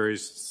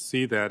adversaries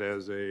see that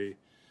as a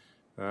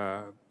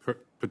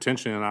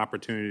potentially an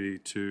opportunity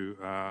to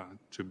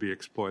be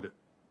exploited.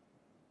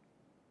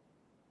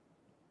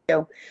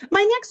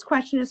 My next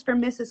question is for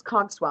Mrs.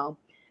 Cogswell.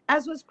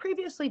 As was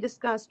previously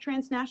discussed,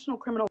 transnational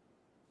criminal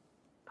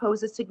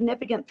pose a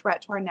significant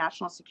threat to our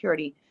national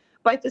security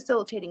by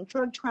facilitating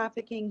drug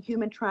trafficking,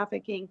 human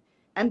trafficking,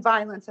 and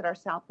violence at our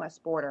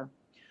southwest border.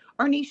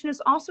 Our nation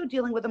is also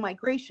dealing with a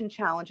migration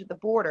challenge at the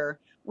border,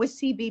 with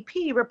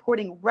CBP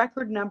reporting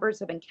record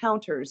numbers of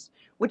encounters,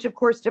 which of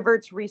course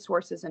diverts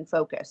resources and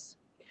focus.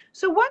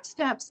 So what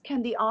steps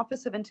can the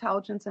Office of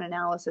Intelligence and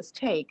Analysis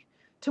take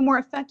to more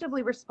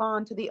effectively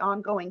respond to the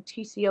ongoing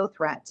TCO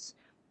threats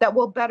that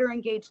will better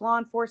engage law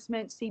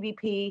enforcement,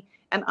 CBP,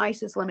 and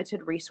ICE's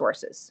limited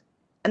resources?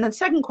 And the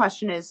second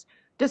question is,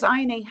 does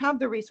INA have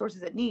the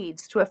resources it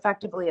needs to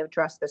effectively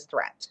address this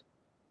threat?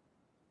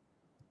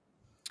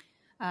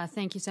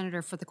 Thank you,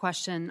 Senator, for the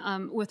question.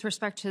 With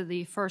respect to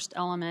the first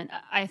element,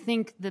 I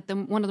think that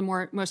one of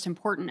the most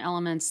important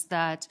elements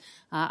that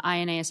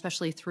INA,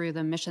 especially through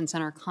the Mission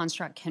Center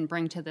construct, can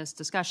bring to this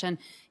discussion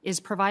is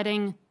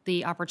providing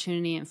the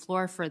opportunity and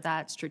floor for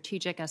that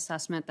strategic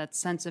assessment, that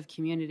sense of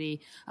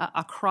community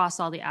across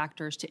all the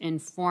actors to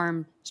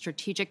inform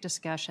strategic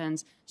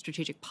discussions,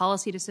 strategic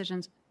policy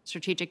decisions,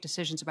 strategic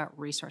decisions about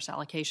resource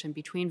allocation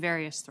between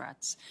various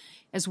threats,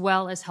 as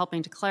well as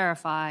helping to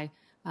clarify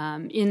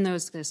in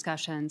those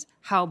discussions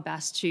how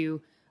best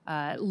to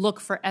look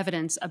for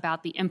evidence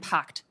about the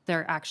impact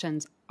their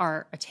actions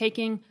are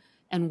taking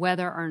and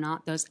whether or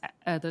not those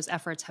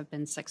efforts have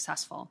been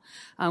successful.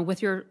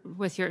 With your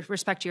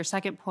respect to your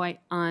second point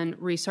on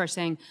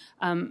resourcing,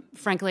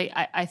 frankly,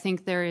 I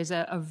think there is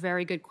a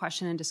very good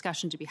question and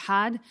discussion to be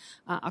had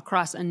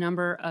across a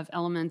number of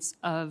elements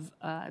of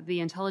the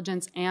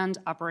intelligence and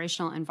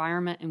operational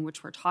environment in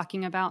which we're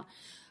talking about,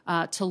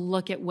 to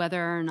look at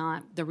whether or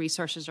not the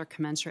resources are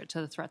commensurate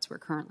to the threats we're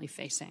currently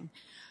facing.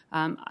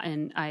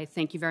 And I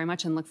thank you very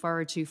much and look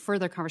forward to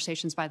further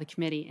conversations by the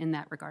committee in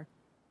that regard.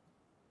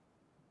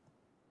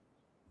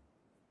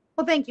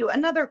 Well, thank you.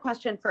 Another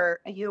question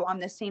for you on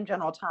this same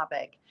general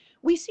topic.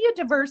 We see a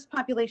diverse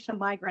population of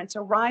migrants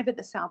arrive at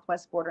the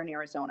southwest border in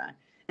Arizona,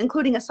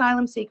 including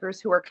asylum seekers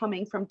who are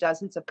coming from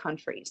dozens of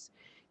countries.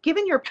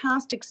 Given your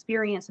past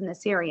experience in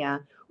this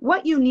area,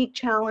 what unique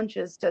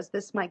challenges does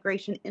this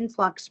migration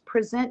influx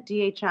present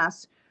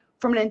DHS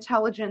from an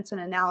intelligence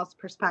and analysis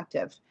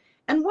perspective?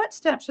 And what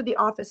steps should the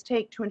office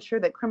take to ensure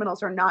that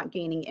criminals are not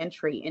gaining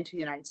entry into the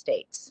United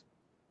States?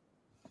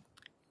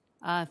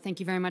 Thank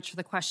you very much for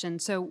the question.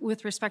 So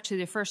with respect to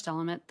the first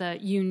element, the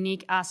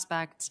unique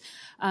aspects,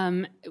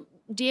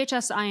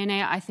 DHS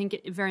INA, I think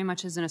it very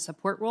much is in a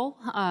support role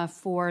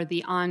for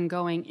the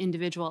ongoing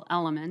individual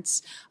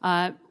elements,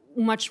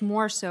 much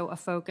more so a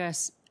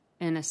focus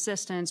in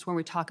assistance when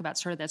we talk about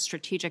sort of that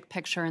strategic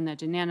picture and the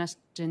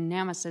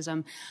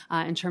dynamicism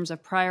in terms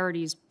of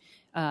priorities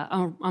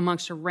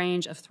amongst a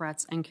range of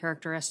threats and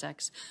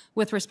characteristics.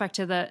 With respect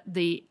to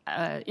the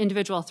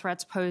individual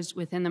threats posed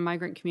within the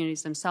migrant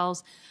communities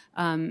themselves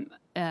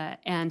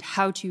and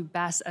how to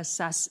best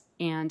assess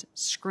and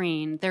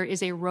screen, there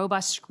is a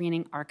robust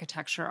screening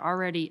architecture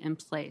already in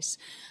place.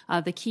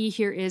 The key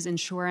here is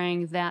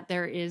ensuring that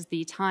there is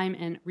the time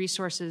and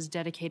resources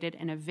dedicated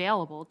and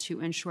available to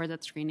ensure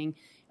that screening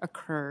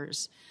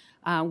occurs.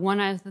 One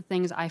of the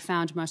things I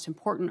found most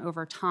important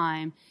over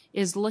time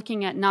is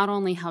looking at not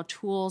only how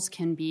tools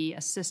can be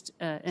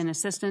an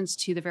assistance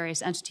to the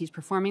various entities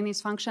performing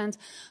these functions,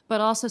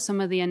 but also some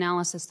of the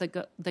analysis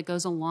that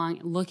goes along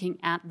looking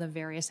at the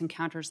various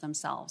encounters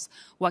themselves.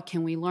 What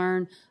can we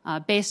learn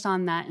based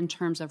on that in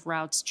terms of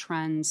routes,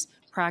 trends,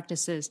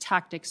 practices,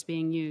 tactics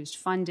being used,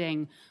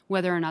 funding,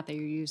 whether or not they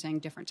are using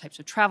different types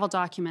of travel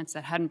documents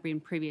that hadn't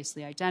been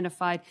previously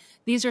identified.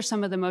 These are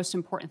some of the most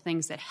important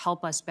things that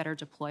help us better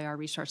deploy our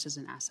resources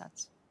and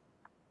assets.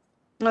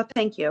 Well,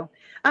 thank you.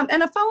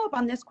 And a follow-up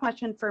on this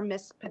question for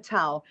Ms.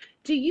 Patel.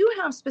 Do you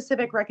have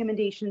specific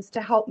recommendations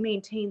to help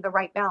maintain the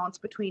right balance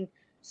between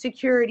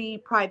security,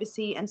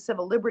 privacy, and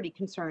civil liberty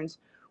concerns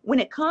when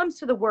it comes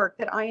to the work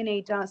that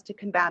INA does to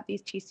combat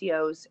these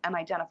TCOs and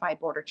identify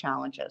border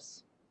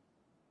challenges?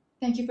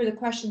 Thank you for the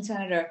question,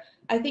 Senator.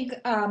 I think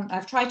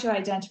I've tried to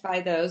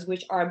identify those,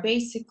 which are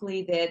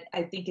basically that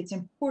I think it's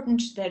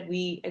important that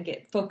we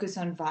focus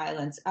on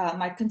violence.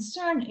 My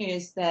concern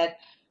is that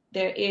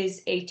there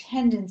is a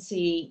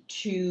tendency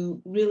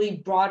to really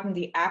broaden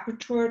the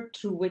aperture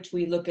through which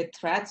we look at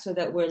threats, so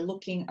that we're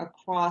looking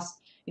across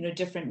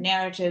different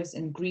narratives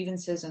and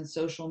grievances on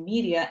social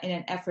media in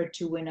an effort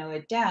to winnow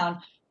it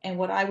down. And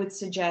what I would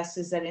suggest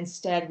is that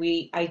instead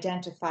we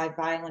identify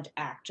violent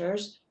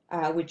actors,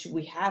 which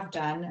we have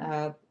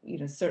done,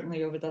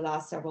 certainly over the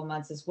last several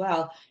months as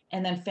well,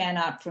 and then fan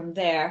out from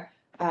there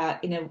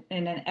in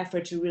an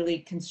effort to really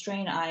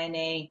constrain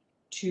INA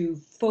to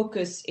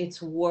focus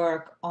its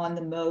work on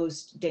the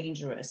most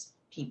dangerous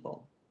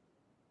people.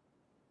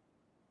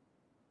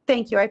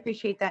 Thank you. I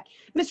appreciate that.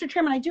 Mr.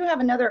 Chairman, I do have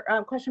another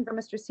question for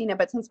Mr. Sina,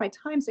 but since my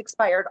time's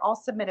expired, I'll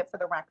submit it for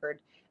the record.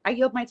 I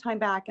yield my time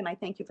back, and I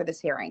thank you for this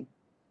hearing.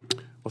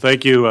 Well,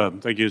 thank you,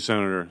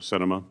 Senator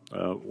Sinema.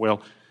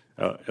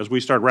 As we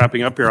start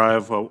wrapping up here, I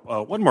have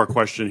one more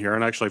question here,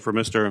 and actually for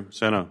Mr.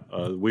 Sena.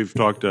 We've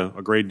talked a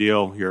great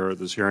deal here at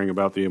this hearing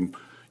about the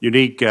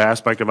unique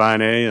aspect of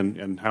INA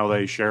and how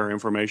they share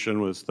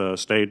information with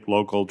state,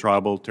 local,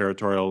 tribal,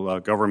 territorial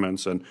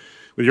governments. And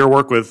with your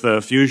work with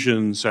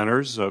fusion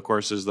centers, of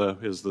course, is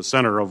the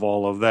center of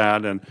all of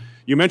that. And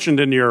you mentioned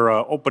in your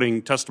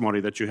opening testimony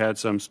that you had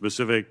some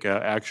specific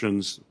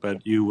actions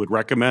that you would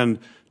recommend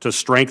to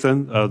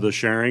strengthen the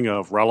sharing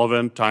of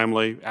relevant,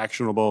 timely,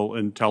 actionable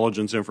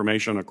intelligence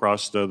information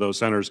across those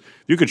centers.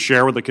 If you could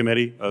share with the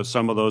committee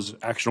some of those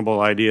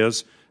actionable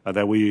ideas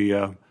that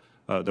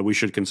we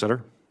should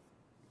consider.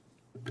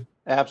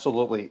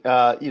 Absolutely.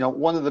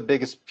 One of the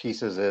biggest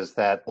pieces is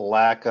that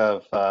lack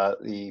of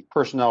the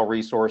personnel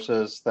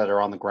resources that are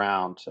on the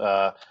ground,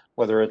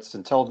 whether it's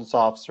intelligence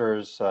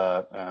officers,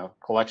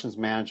 collections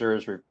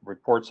managers,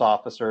 reports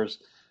officers.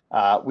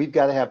 We've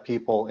got to have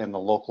people in the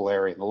local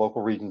area, in the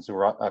local regions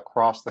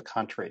across the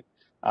country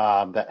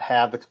that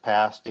have the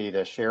capacity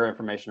to share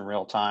information in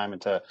real time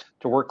and to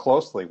work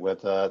closely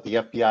with the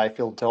FBI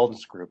Field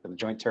Intelligence Group and the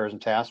Joint Terrorism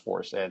Task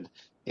Force and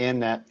in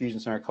that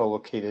fusion center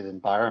co-located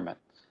environment.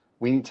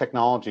 We need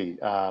technology.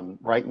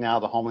 Right now,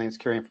 the Homeland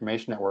Security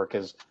Information Network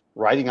is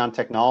riding on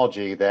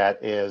technology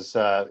that is,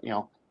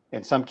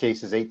 in some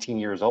cases, 18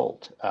 years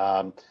old.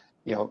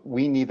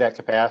 We need that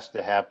capacity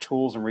to have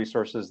tools and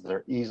resources that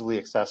are easily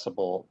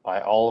accessible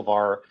by all of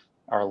our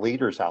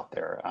leaders out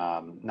there,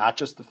 not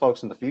just the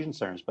folks in the fusion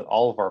centers, but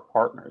all of our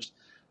partners.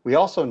 We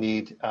also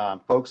need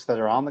folks that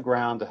are on the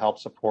ground to help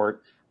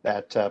support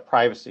that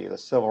privacy, the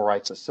civil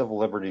rights, the civil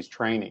liberties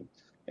training.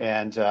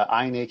 And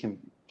INA can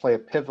play a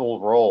pivotal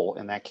role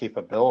in that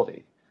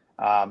capability.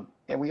 And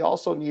we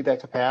also need that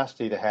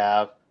capacity to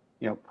have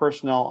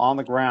personnel on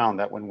the ground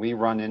that when we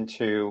run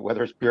into,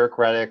 whether it's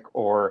bureaucratic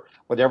or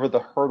whatever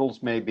the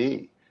hurdles may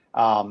be,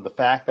 the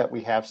fact that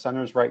we have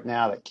centers right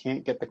now that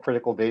can't get the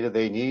critical data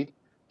they need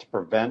to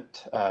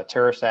prevent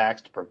terrorist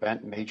acts, to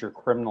prevent major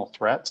criminal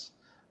threats,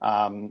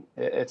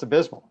 it's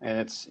abysmal. And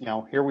it's,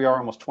 here we are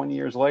almost 20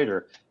 years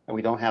later, and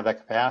we don't have that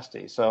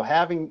capacity. So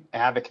having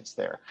advocates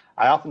there,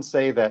 I often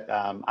say that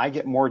I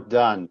get more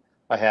done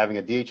by having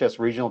a DHS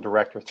regional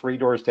director 3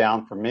 doors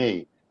down from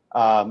me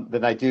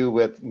than I do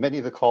with many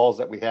of the calls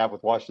that we have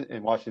with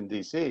Washington,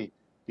 D.C.,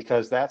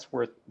 because that's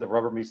where the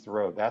rubber meets the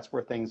road. That's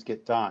where things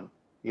get done.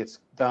 It's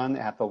done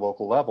at the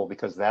local level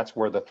because that's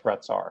where the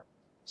threats are.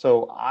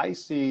 So I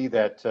see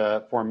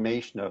that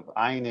formation of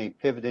INA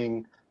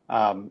pivoting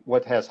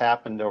what has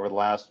happened over the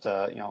last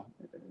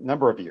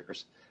number of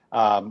years,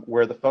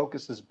 where the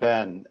focus has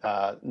been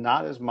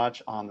not as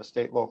much on the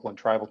state, local, and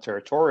tribal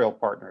territorial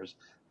partners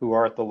who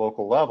are at the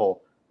local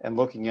level and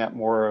looking at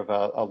more of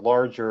a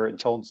larger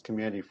intelligence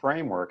community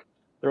framework.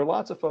 There are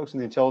lots of folks in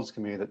the intelligence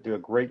community that do a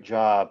great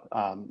job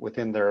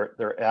within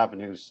their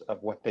avenues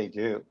of what they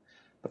do.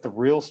 But the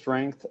real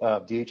strength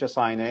of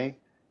DHS-INA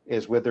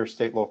is with their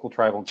state, local,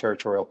 tribal, and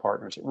territorial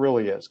partners. It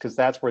really is, because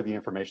that's where the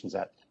information's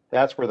at.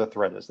 That's where the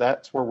threat is.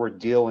 That's where we're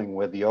dealing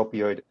with the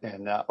opioid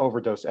and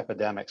overdose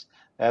epidemics.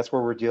 That's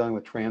where we're dealing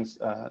with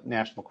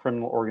transnational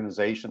criminal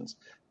organizations.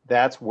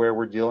 That's where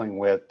we're dealing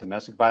with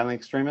domestic violent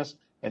extremists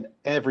and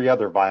every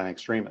other violent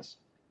extremist.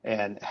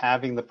 And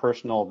having the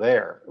personnel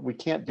there, we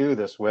can't do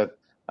this with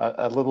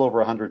a little over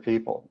 100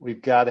 people.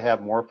 We've got to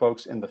have more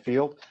folks in the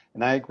field.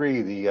 And I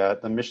agree,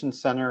 the mission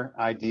center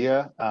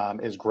idea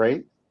is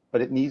great, but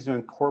it needs to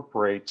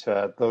incorporate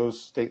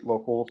those state,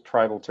 local,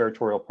 tribal,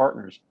 territorial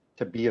partners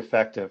to be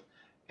effective.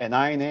 And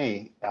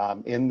INA,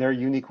 in their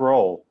unique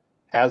role,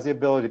 has the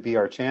ability to be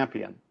our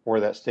champion for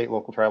that state,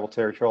 local, tribal,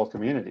 territorial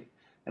community.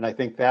 And I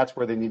think that's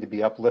where they need to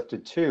be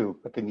uplifted to,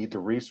 but they need the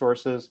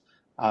resources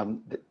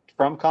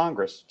from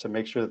Congress to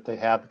make sure that they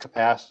have the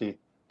capacity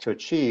to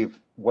achieve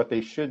what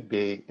they should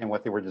be and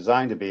what they were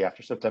designed to be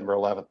after September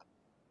 11th.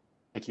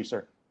 Thank you,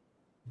 sir.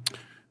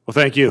 Well,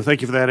 thank you.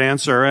 Thank you for that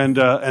answer. And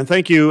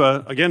thank you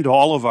again to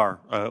all of our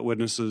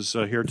witnesses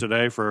here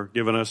today for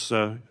giving us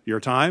your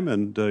time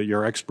and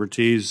your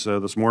expertise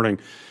this morning.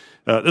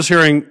 This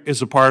hearing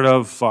is a part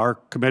of our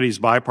committee's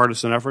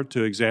bipartisan effort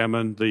to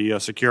examine the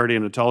security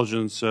and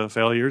intelligence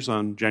failures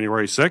on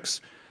January 6th,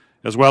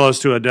 as well as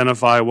to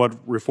identify what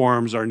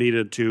reforms are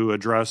needed to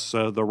address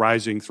the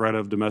rising threat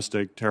of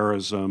domestic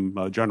terrorism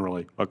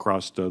generally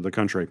across the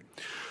country.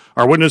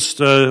 Our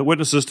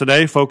witnesses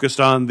today focused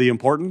on the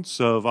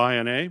importance of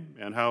INA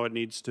and how it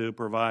needs to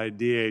provide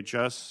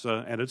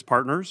DHS and its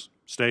partners,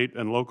 state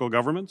and local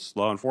governments,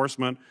 law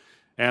enforcement,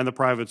 and the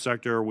private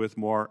sector with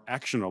more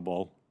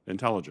actionable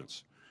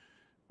intelligence.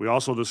 We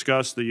also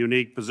discussed the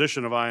unique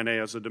position of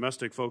INA as a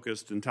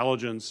domestic-focused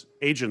intelligence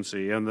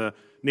agency and the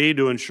need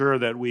to ensure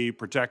that we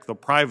protect the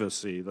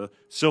privacy, the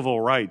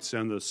civil rights,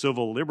 and the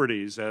civil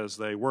liberties as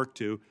they work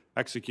to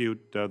execute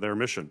their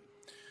mission.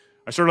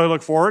 I certainly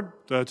look forward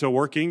to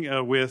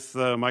working with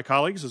my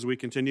colleagues as we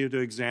continue to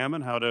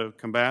examine how to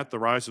combat the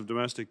rise of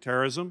domestic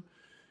terrorism,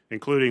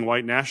 including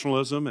white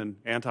nationalism and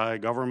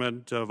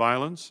anti-government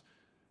violence.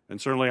 And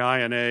certainly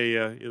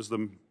INA is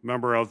the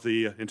member of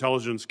the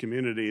intelligence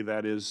community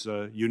that is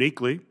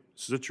uniquely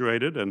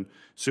situated and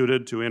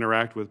suited to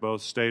interact with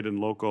both state and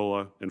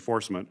local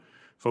enforcement,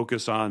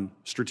 focus on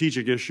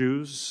strategic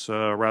issues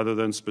rather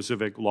than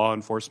specific law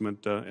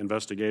enforcement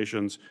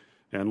investigations,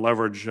 and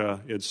leverage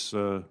its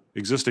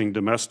existing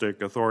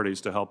domestic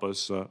authorities to help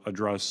us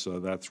address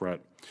that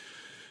threat.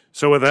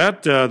 So with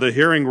that, the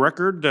hearing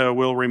record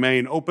will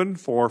remain open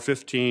for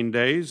 15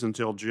 days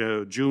until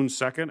June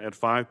 2nd at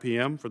 5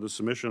 p.m. for the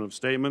submission of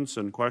statements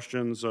and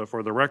questions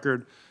for the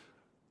record.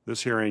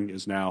 This hearing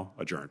is now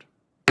adjourned.